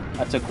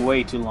 That took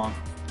way too long.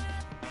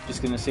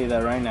 Just gonna say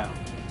that right now.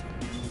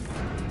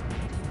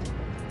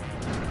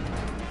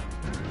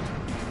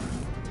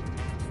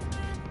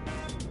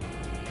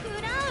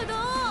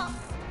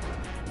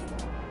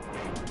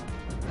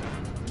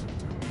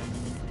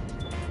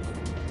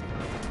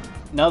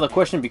 Now the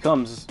question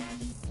becomes,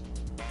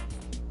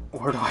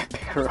 where do I pick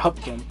her up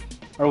from?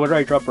 Or where do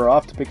I drop her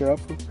off to pick her up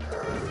from?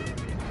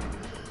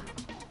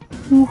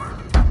 Whew.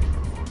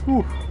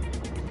 Whew.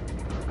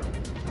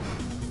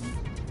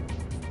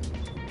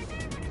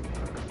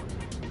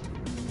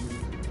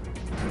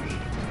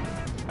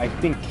 I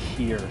think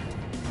here.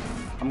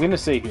 I'm gonna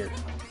say here.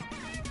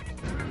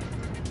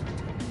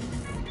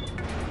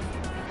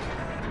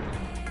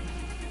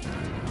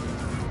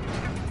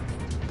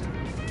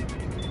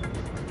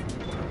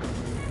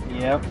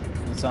 Yep,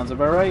 that sounds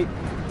about right.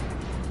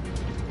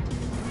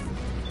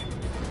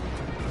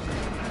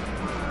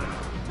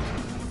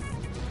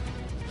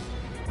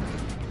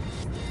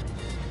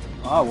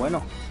 Ah,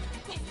 bueno.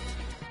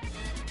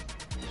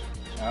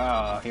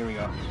 Ah, here we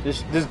go.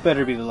 This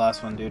better be the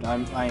last one, dude.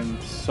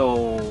 I'm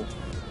so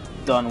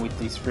done with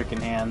these freaking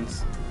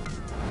hands.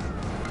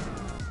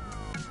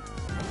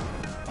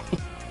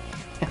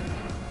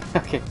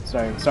 Okay,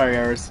 sorry,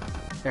 Aerith.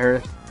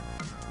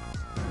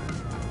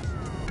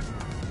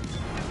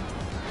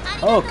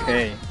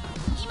 Okay,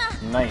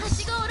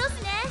 nice.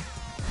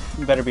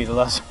 Better be the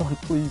last one,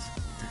 please.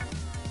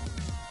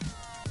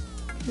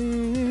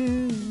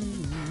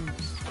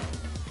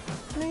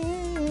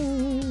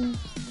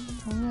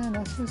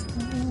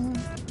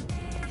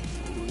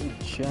 We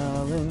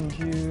challenge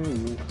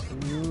you to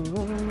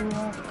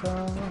rock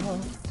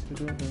off to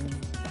the wind.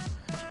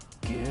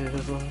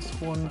 Give us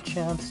one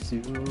chance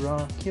to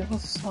rock your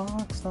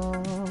socks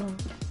off.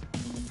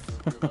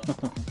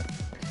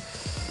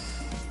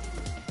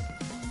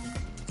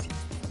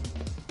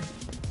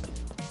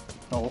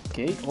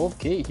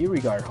 Okay, here we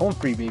go. Home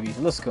free, baby.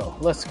 Let's go.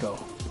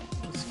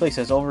 This place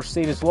has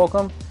overstayed its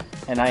welcome,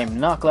 and I am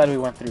not glad we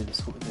went through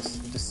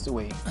this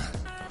way.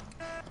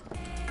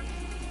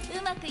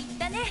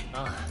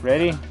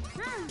 Ready?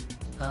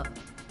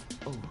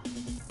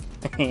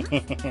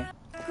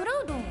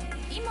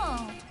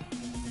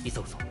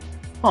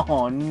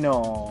 Oh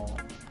no.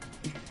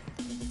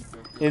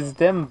 It's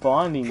them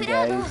bonding,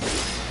 guys.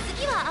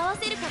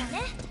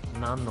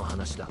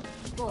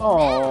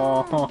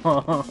 Oh,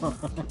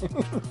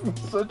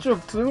 such a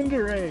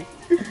tsundere.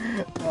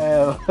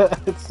 Oh,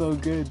 it's so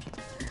good.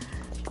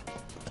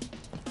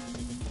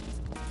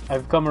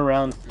 I've come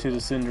around to the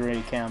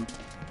tsundere camp.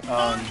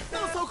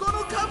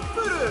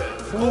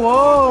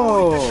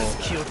 Whoa!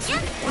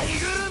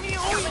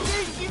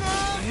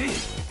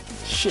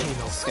 Shit,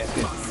 this guy's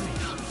good.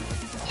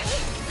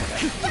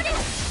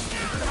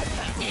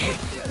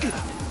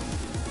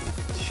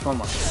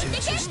 Come on.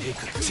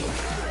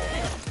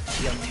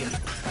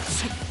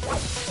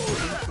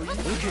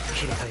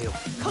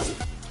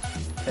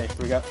 Okay,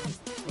 we got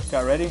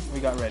ready? We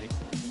got ready.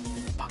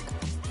 Fuck.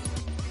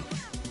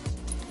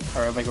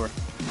 Alright, make it work.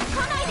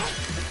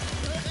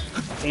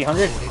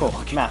 800? Cool.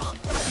 Math.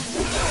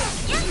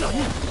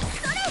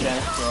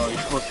 Janet, bro, you're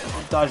supposed to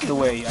dodge the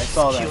way. I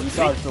saw that. You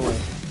dodged the way.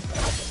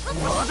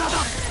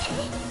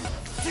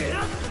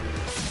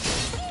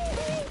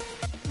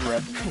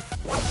 Rep.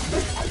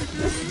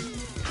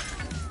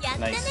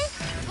 Nice.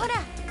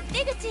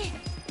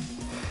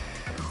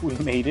 We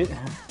made it.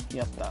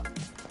 Yatta.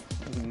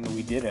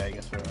 We did it, I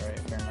guess. Alright,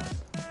 fair enough.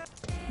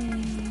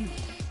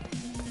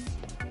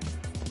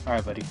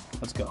 Alright, buddy.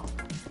 Let's go.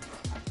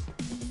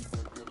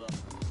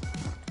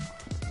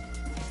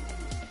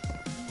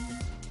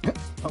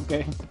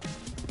 Okay.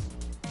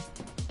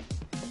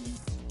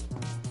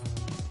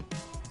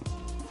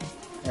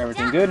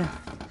 Everything good?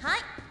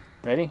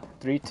 Ready?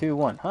 3, 2,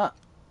 1. Huh.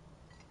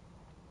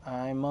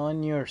 I'm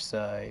on your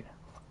side.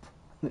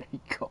 There you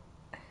go.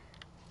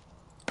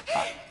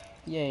 Ah.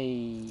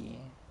 Yay.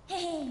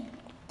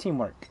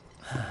 Teamwork.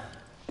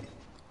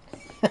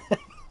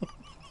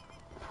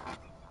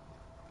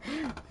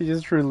 He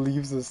just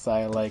relieves a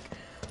sigh like,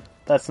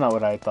 that's not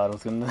what I thought it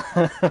was gonna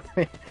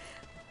be.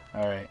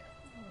 Alright.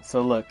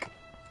 So look.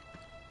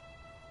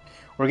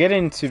 We're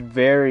getting into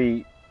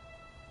very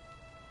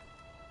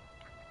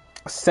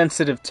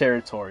sensitive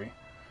territory.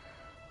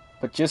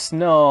 But just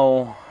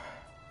know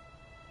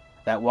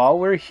that while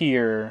we're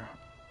here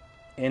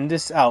in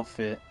this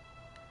outfit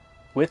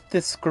with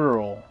this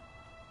girl,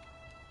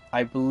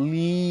 I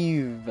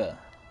believe,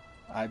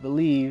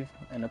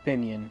 an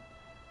opinion,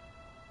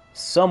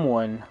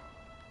 someone,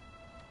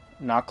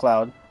 not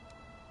Cloud,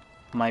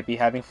 might be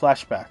having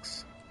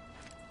flashbacks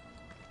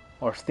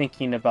or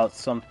thinking about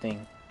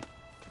something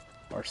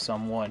or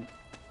someone.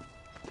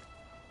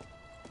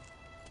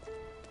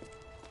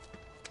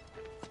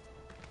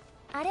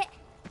 Are,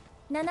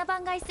 7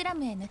番街スラ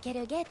ムへ抜け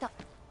るゲート。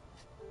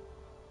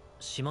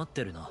閉まっ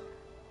てるな。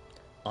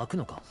開く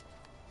のか？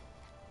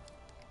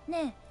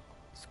ね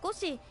え、少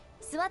し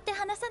座って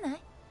話さない？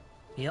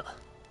いや、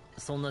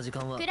そんな時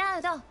間は。クラ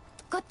ウド、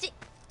こっち。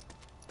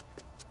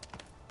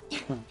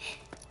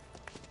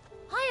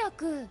早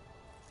く。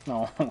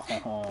No.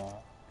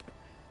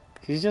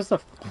 He's just a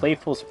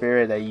playful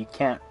spirit that you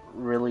can't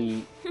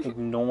really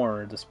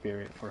ignore the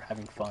spirit for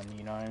having fun,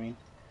 you know what I mean?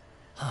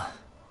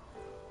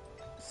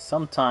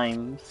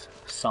 Sometimes,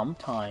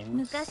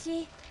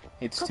 昔、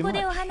 it's こ too こで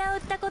much. お花を売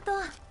ったこと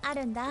あ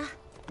るんだ。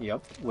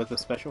Yep, with a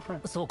special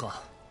friend. そう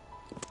か。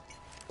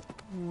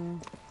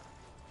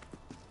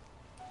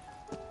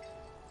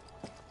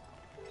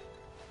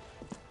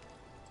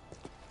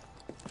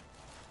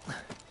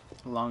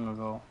Long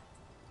ago.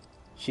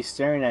 She's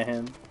staring at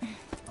him.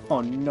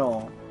 Oh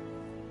no.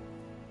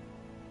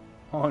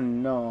 Oh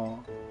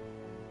no.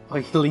 Oh,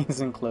 he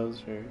leans in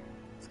closer.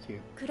 It's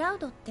cute. クラウ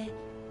ドって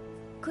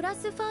クラ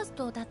スファース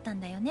トだったん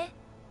だよね。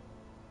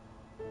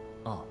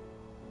ああ。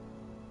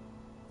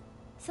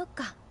そっ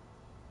か。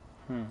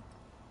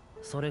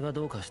それが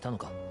どうかしたの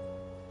か？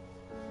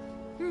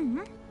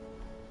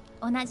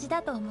同じ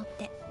だと思っ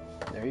て。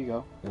 There you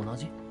go. 同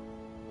じ？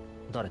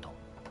誰と？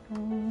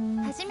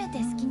初めて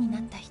好きにな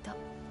った人。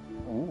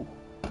Ooh.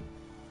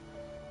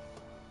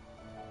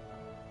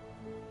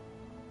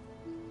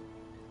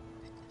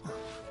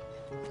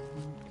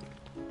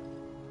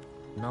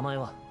 名前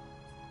は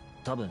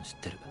多分知っ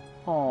てる。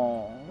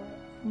Oh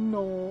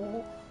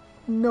no.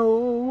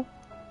 No.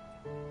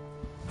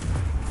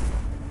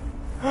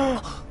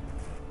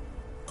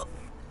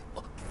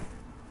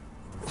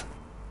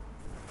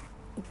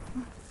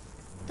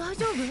 大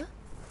丈夫？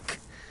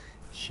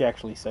 She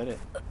actually said it.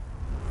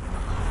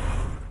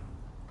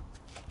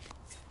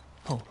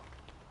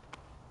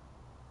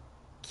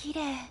 綺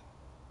麗。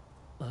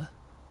え？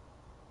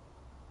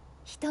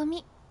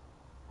瞳。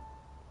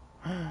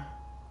あ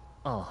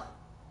あ。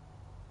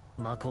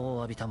魔法を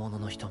浴びた者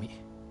の瞳。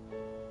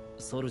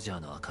ソルジャー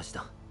の証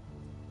だ。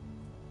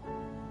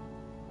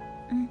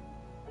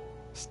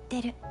知っ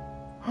てる。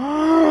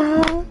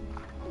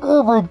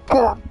Oh my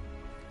god.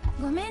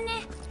 ごめん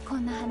ね、こ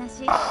んな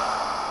話。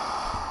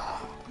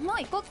も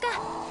う行こっか。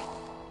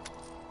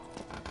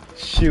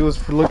She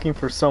was looking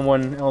for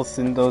someone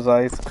else in those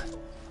eyes.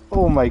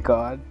 Oh my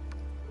god.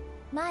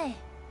 前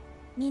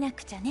見な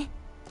くちゃね。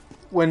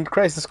When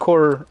Crisis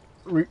Core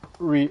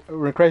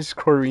when Crisis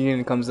Core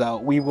Reunion comes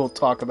out, we will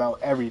talk about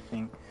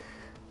everything.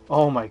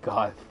 Oh my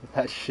god,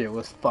 that shit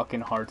was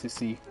fucking hard to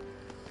see.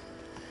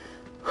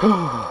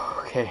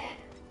 Okay.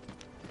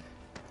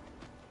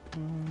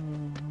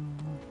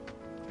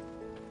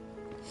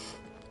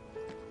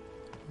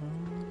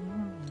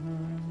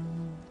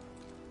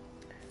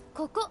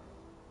 Koko.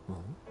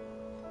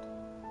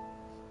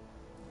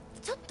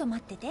 ちょっと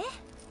待ってて。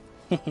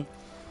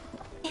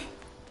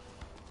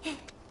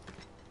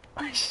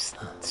She's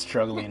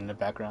struggling in the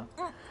background.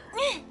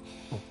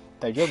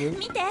 大丈夫？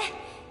見て。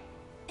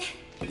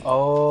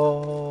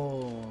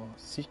Oh,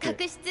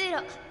 secret. 隠し通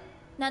路。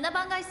7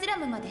番街スラ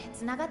ムまで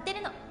繋がって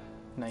るの。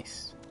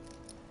Nice.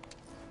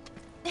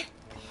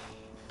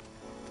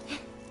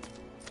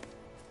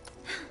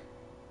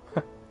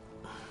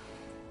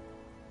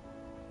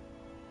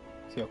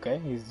 Is he okay?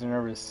 He's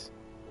nervous.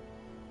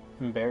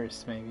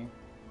 Embarrassed, maybe.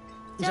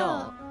 じゃ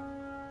あ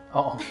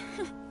Oh.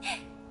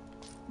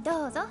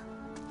 どうぞ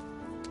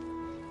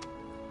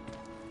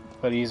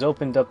But he's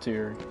opened up to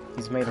her.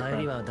 He's made a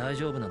帰り friend. は大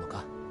丈夫なの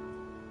か？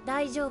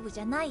大丈夫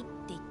じゃないって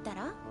言った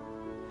ら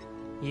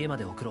家ま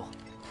で送ろう。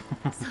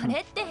それ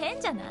って変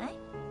じゃない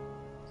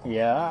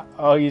Yeah?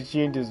 Oh, he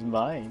changed his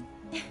mind.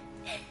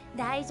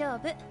 大丈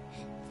夫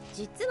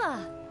実は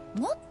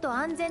もっと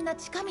安全な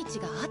近道が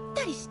あっ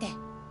たりして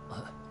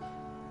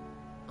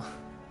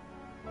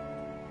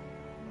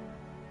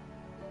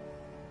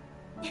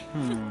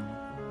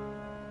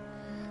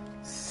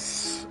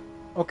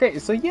Okay,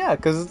 so yeah,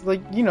 because,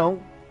 like, you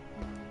know,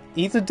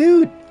 he's a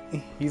dude.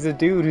 He's a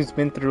dude who's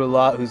been through a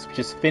lot, who's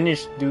just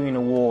finished doing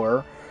a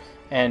war,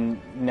 and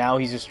now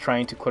he's just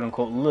trying to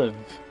quote-unquote live.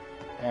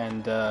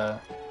 And,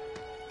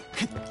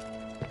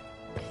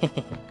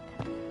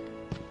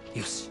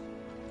 Yoshi.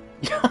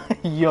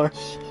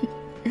 Yoshi.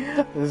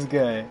 This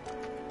guy.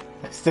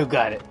 I still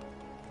got it.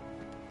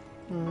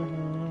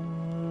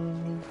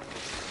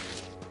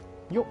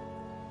 Yo.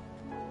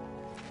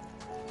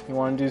 You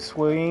want to do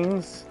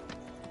swings?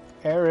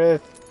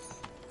 Aerith.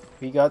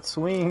 We got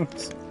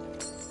swings.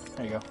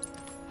 There you go.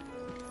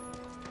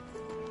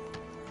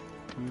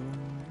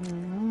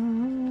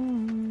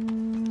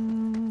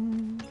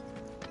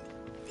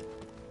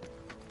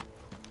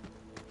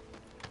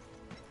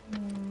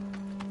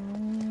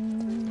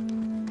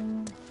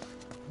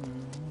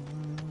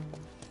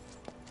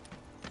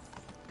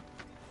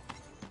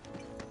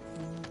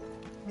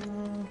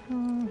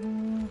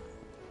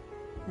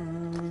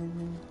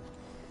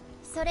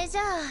それじ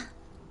ゃ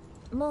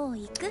あもう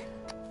行く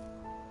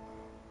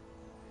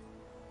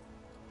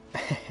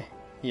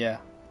Yeah,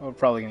 we're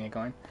probably gonna get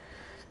going.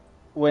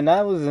 When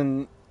I was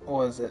in,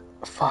 what was it?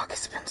 Fuck,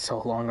 it's been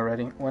so long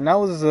already. When I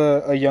was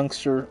a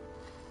youngster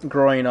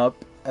growing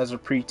up as a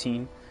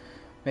preteen,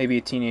 maybe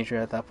a teenager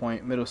at that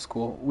point, middle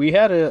school, we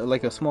had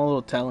a small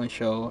little talent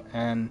show,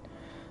 and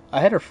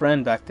I had a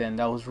friend back then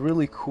that was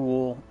really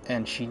cool,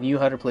 and she knew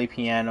how to play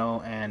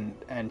piano,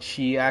 and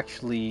she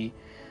actually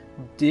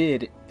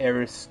did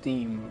Aerith's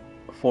theme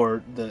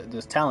for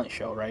this talent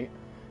show, right?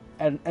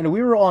 And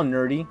we were all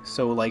nerdy,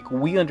 so like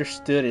we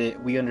understood it.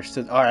 We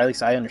understood, or at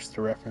least I understood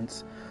the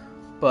reference.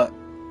 But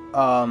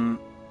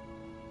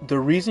the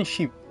reason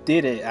she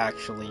did it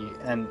actually,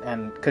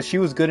 and because she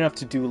was good enough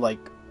to do like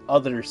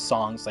other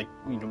songs, like,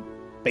 you know,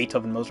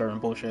 Beethoven, Mozart, and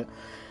bullshit,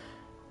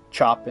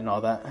 Chop and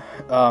all that.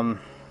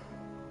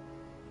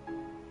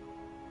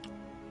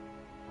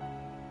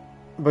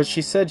 But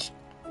she said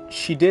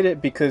she did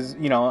it because,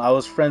 you know, I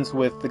was friends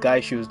with the guy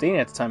she was dating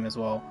at the time as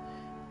well.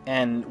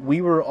 And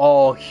we were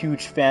all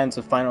huge fans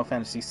of Final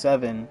Fantasy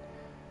VII.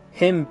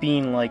 Him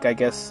being, like, I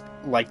guess,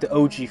 like the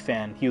OG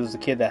fan. He was the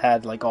kid that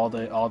had like all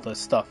the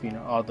stuff, you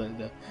know, all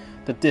the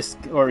disc,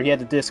 or he had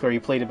the disc, or he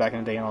played it back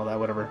in the day and all that,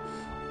 whatever.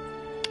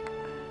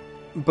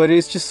 But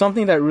it's just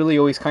something that really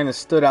always kind of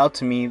stood out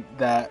to me,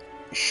 that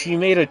she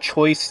made a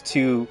choice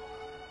to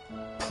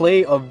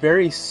play a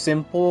very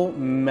simple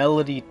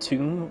melody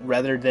tune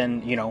rather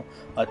than, you know,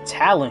 a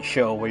talent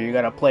show where you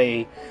gotta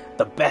play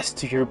the best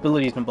to your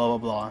abilities and blah blah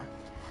blah.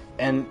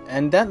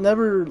 And that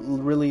never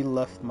really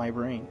left my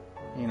brain.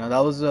 You know, that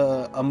was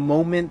a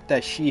moment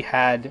that she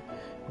had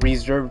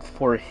reserved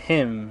for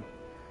him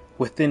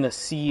within a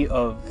sea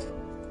of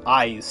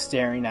eyes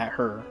staring at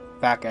her,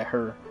 back at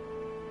her.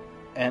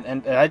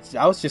 And that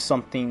was just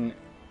something,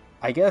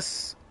 I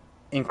guess,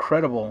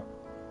 incredible.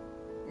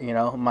 You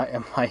know,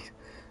 my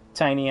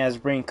tiny ass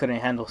brain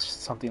couldn't handle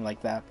something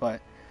like that,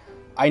 but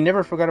I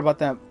never forgot about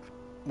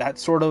that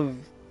sort of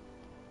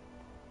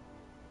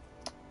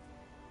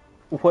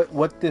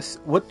what this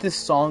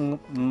song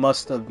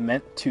must have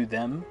meant to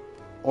them,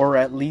 or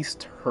at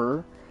least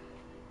her.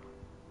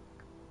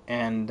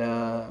 And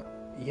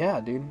yeah,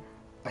 dude,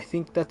 I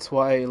think that's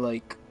why,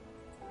 like,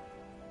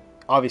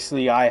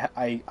 obviously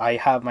I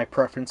have my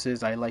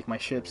preferences. I like my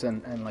ships,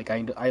 and like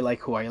I like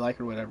who I like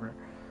or whatever.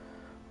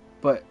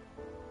 But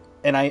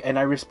and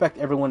I respect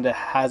everyone that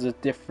has a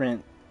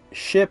different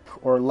ship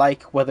or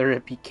like, whether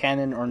it be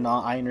canon or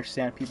not. I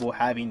understand people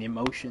having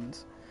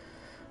emotions.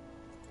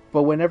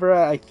 But whenever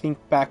I think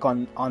back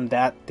on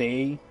that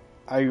day,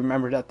 I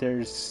remember that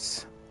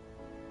there's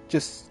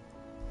just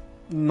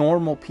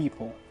normal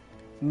people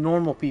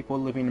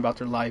living about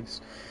their lives.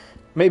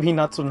 Maybe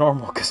not so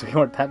normal because we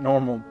weren't that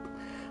normal,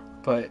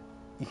 but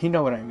you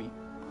know what I mean.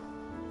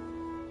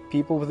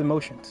 People with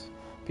emotions,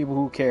 people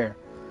who care.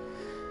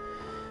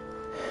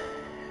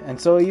 And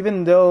so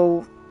even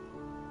though,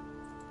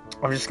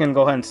 I'm just gonna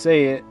go ahead and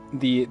say it,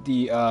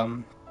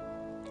 the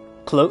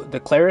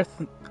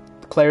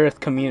Clarith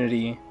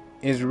community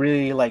is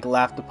really like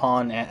laughed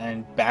upon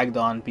and bagged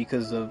on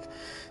because of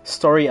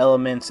story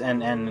elements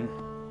and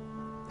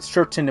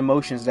certain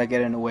emotions that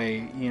get in the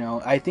way. You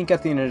know, I think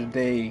at the end of the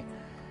day,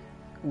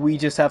 we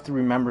just have to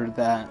remember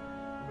that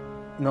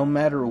no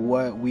matter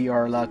what, we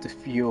are allowed to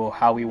feel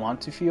how we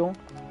want to feel,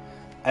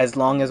 as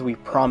long as we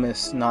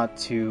promise not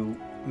to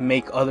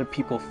make other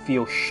people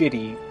feel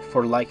shitty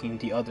for liking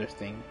the other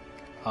thing.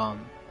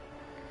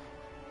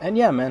 And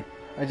yeah, man,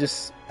 I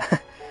just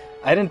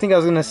I didn't think I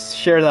was gonna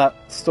share that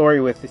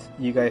story with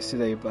you guys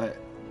today, but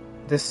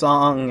this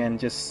song and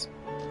just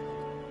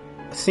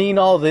seeing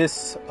all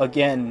this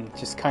again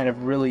just kind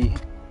of really,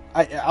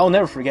 I'll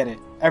never forget it.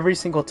 Every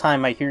single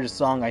time I hear the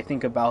song, I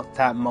think about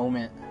that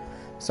moment,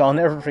 so I'll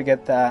never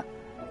forget that.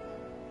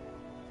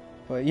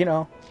 But you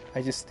know,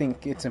 I just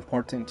think it's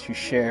important to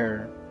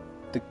share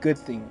the good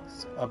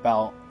things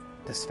about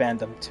this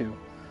fandom too.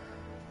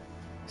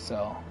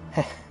 So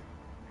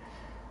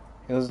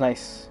it was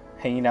nice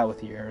hanging out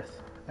with you, Aerith.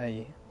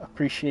 I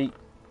appreciate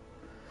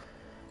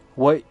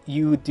what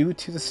you do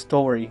to the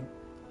story.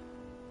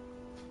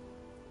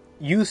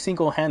 You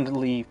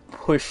single-handedly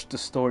push the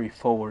story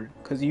forward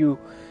because you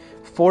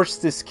force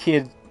this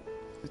kid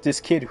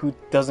who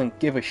doesn't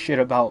give a shit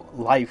about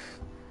life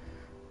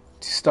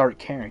to start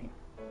caring,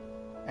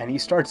 and he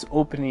starts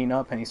opening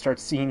up and he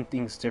starts seeing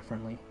things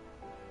differently,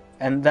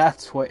 and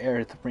that's what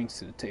Aerith brings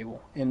to the table,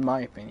 in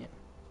my opinion.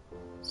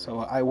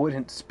 So I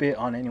wouldn't spit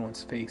on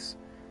anyone's face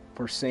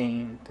for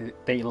saying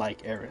that they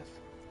like Aerith.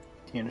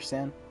 Do you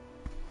understand?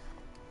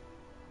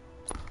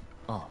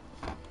 Oh.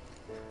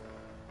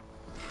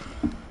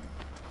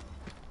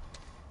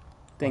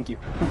 Thank you.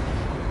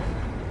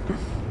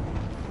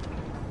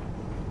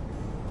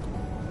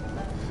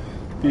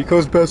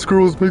 Because Best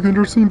Girl is making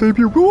her scene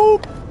debut.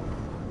 Whoop!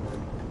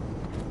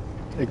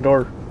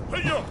 Ignore.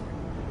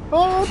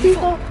 Oh,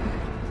 Tifa!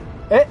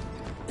 Eh!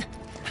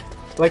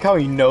 Like how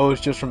he knows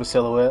just from a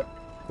silhouette.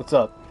 What's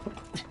up?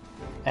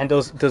 And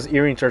those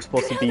earrings are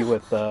supposed to be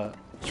with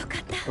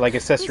like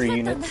accessory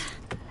units.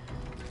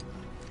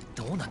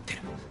 どうなって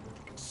る?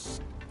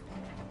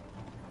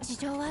 事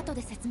情は後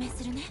で説明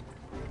するね。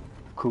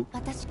Cool.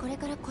 私これ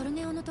からコル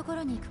ネオのとこ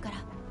ろに行くから。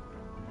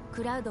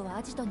クラウドは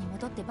アジトに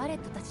戻ってバレッ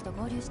トたちと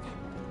合流して。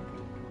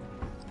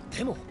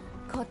でも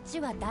こっち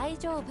は大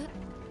丈夫。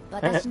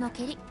私の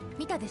蹴り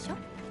見たでしょ?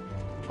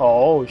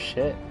 Oh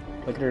shit!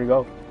 Look at her go.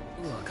 わ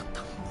かっ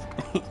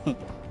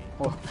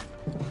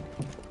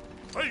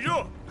た。はい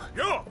よ、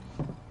よ。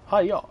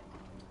はいよ.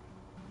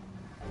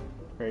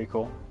 Very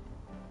cool.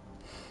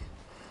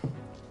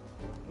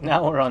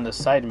 Now we're on the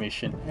side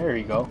mission. There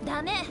you go.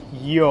 ダメ。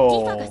 Yo. テ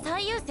ィファが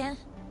最優先。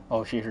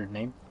 Oh, she heard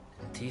name.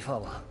 ティファ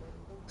は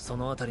そ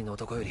のあたりの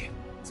男より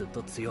ずっ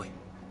と強い。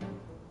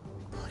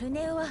コル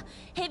ネオは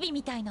ヘビ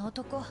みたいな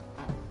男。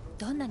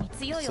どんなに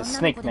強い It's a 女の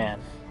snake 子でも man.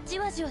 じ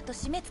わじわと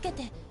締め付け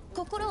て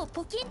心を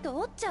ポキンと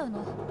折っちゃう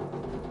の。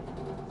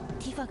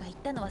ティファが言っ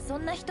たのはそ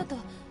んな人と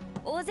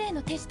大勢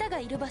の手下が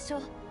いる場所。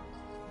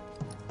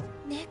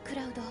ね、ク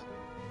ラウド。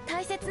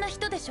大切な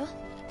人でしょ?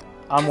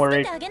 I'm 助 worried.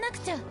 けてあげなく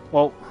ちゃ。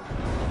 Well,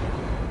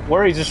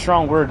 worried is a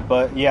strong word,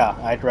 but yeah,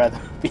 I'd rather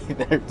be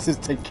there to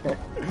take care,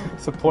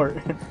 support,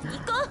 行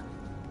こ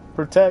う。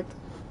 protect.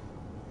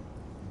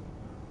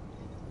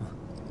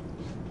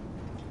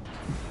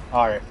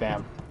 Alright,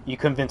 fam. You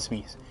convinced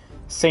me.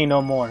 Say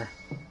no more.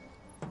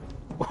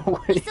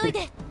 急い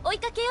で追い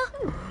かけよ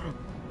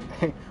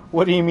う。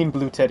 What do you mean,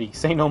 Blue Teddy?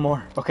 Say no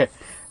more. Okay.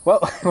 Well,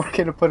 we're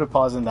gonna put a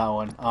pause in that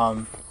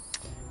one.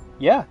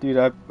 Yeah,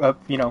 dude.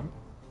 You know,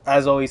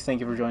 as always, thank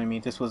you for joining me.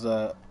 This was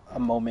a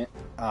moment.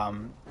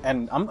 And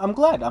I'm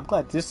glad.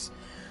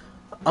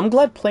 I'm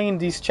glad playing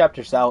these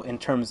chapters out in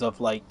terms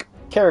of like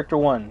character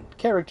 1,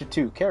 character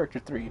 2, character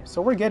 3.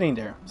 So we're getting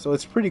there. So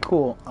it's pretty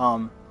cool.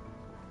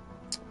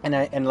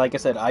 And like I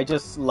said, I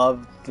just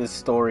love this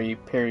story,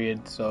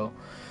 period. So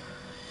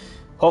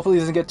hopefully it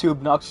doesn't get too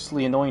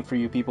obnoxiously annoying for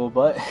you people.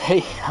 But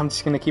hey, I'm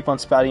just gonna keep on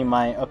spouting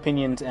my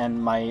opinions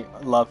and my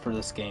love for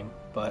this game.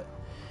 But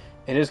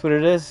it is what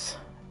it is,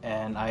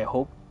 and I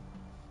hope,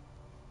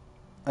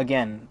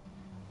 again,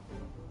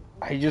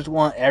 I just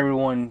want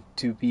everyone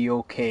to be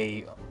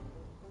okay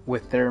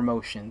with their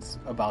emotions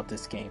about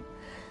this game,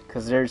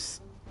 because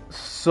there's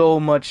so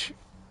much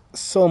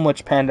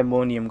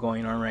pandemonium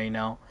going on right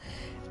now,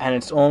 and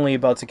it's only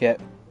about to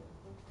get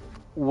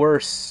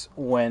worse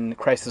when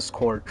Crisis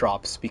Core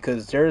drops,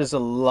 because there's a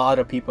lot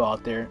of people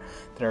out there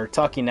that are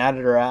talking out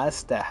of their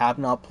ass that have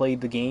not played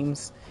the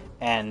games,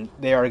 and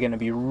they are going to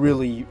be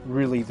really,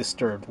 really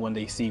disturbed when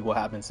they see what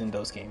happens in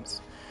those games.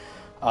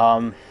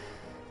 But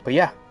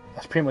yeah,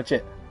 that's pretty much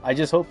it. I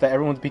just hope that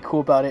everyone's be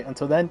cool about it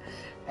until then.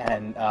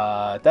 And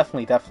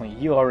definitely,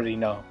 you already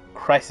know,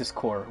 Crisis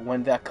Core,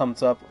 when that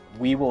comes up,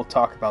 we will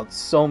talk about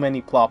so many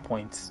plot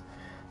points.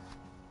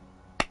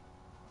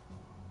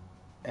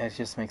 And it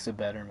just makes it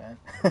better, man.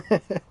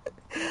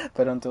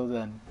 But until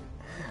then,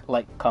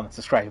 like, comment,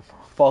 subscribe,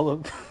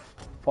 follow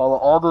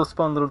all those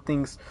fun little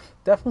things.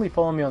 Definitely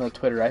follow me on the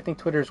Twitter. I think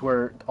Twitter is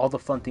where all the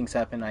fun things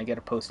happen. I get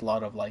to post a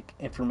lot of like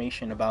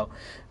information about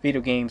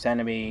video games,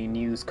 anime,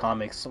 news,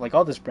 comics, like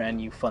all this brand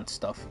new fun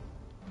stuff.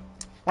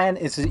 And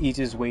it's the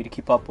easiest way to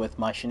keep up with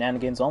my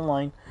shenanigans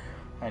online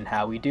and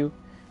how we do.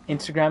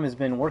 Instagram has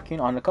been working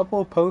on a couple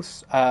of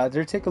posts.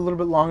 They take a little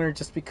bit longer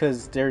just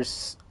because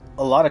there's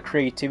a lot of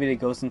creativity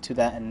that goes into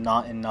that and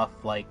not enough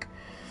like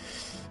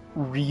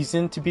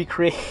reason to be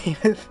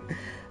creative.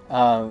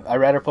 I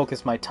rather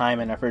focus my time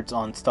and efforts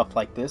on stuff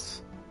like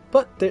this.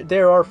 But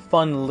there are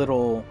fun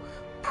little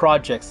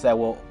projects that I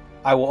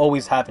will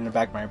always have in the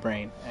back of my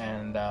brain,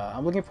 and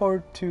I'm looking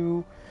forward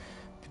to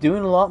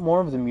doing a lot more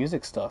of the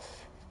music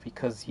stuff.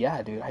 Because,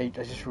 yeah, dude, I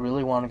just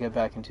really want to get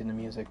back into the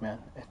music, man.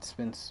 It's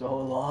been so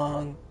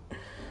long.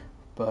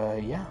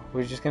 But, yeah,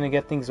 we're just going to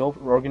get things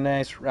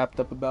organized,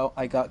 wrapped up about.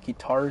 I got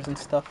guitars and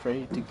stuff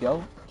ready to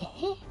go.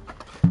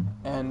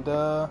 And,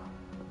 I'm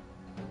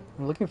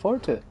looking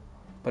forward to it.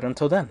 But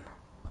until then,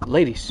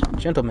 ladies,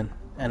 gentlemen,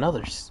 and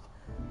others.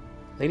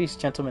 Ladies,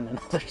 gentlemen, and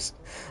others.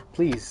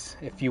 Please,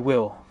 if you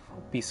will,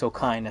 be so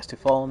kind as to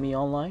follow me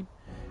online.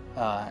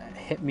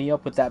 Hit me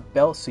up with that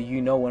bell so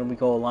you know when we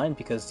go online,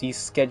 because these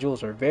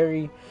schedules are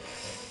very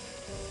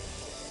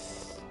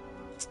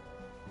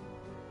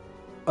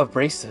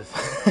abrasive.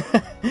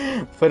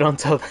 But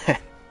until then,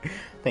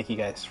 thank you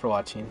guys for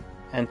watching,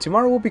 and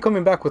tomorrow we'll be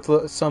coming back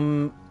with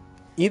some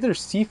either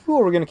Sifu,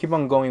 or we're going to keep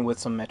on going with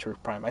some Metroid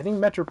Prime. I think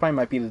Metroid Prime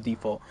might be the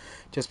default,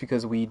 just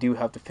because we do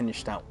have to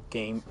finish that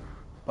game,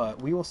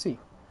 but we will see.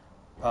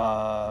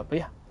 But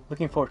yeah,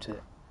 looking forward to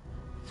it.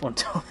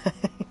 Until then,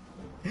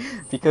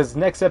 because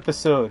next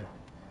episode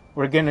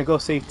we're gonna go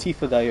save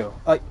Tifa Dayo.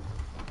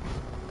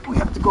 We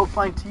have to go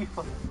find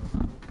Tifa.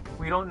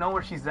 We don't know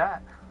where she's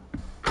at.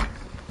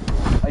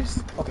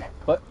 Okay,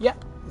 but yeah,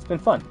 it's been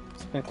fun.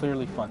 It's been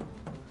clearly fun.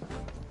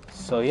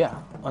 So yeah,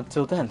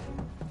 until then,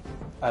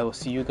 I will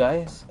see you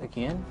guys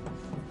again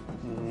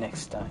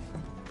next time.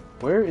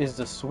 Where is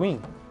the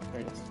swing?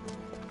 There it is.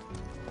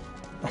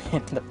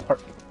 In the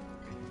park.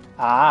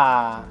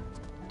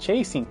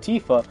 Chasing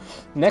Tifa.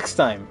 Next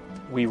time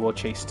we will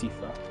chase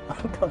Tifa.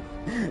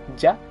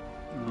 Ja,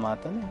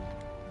 mata ne.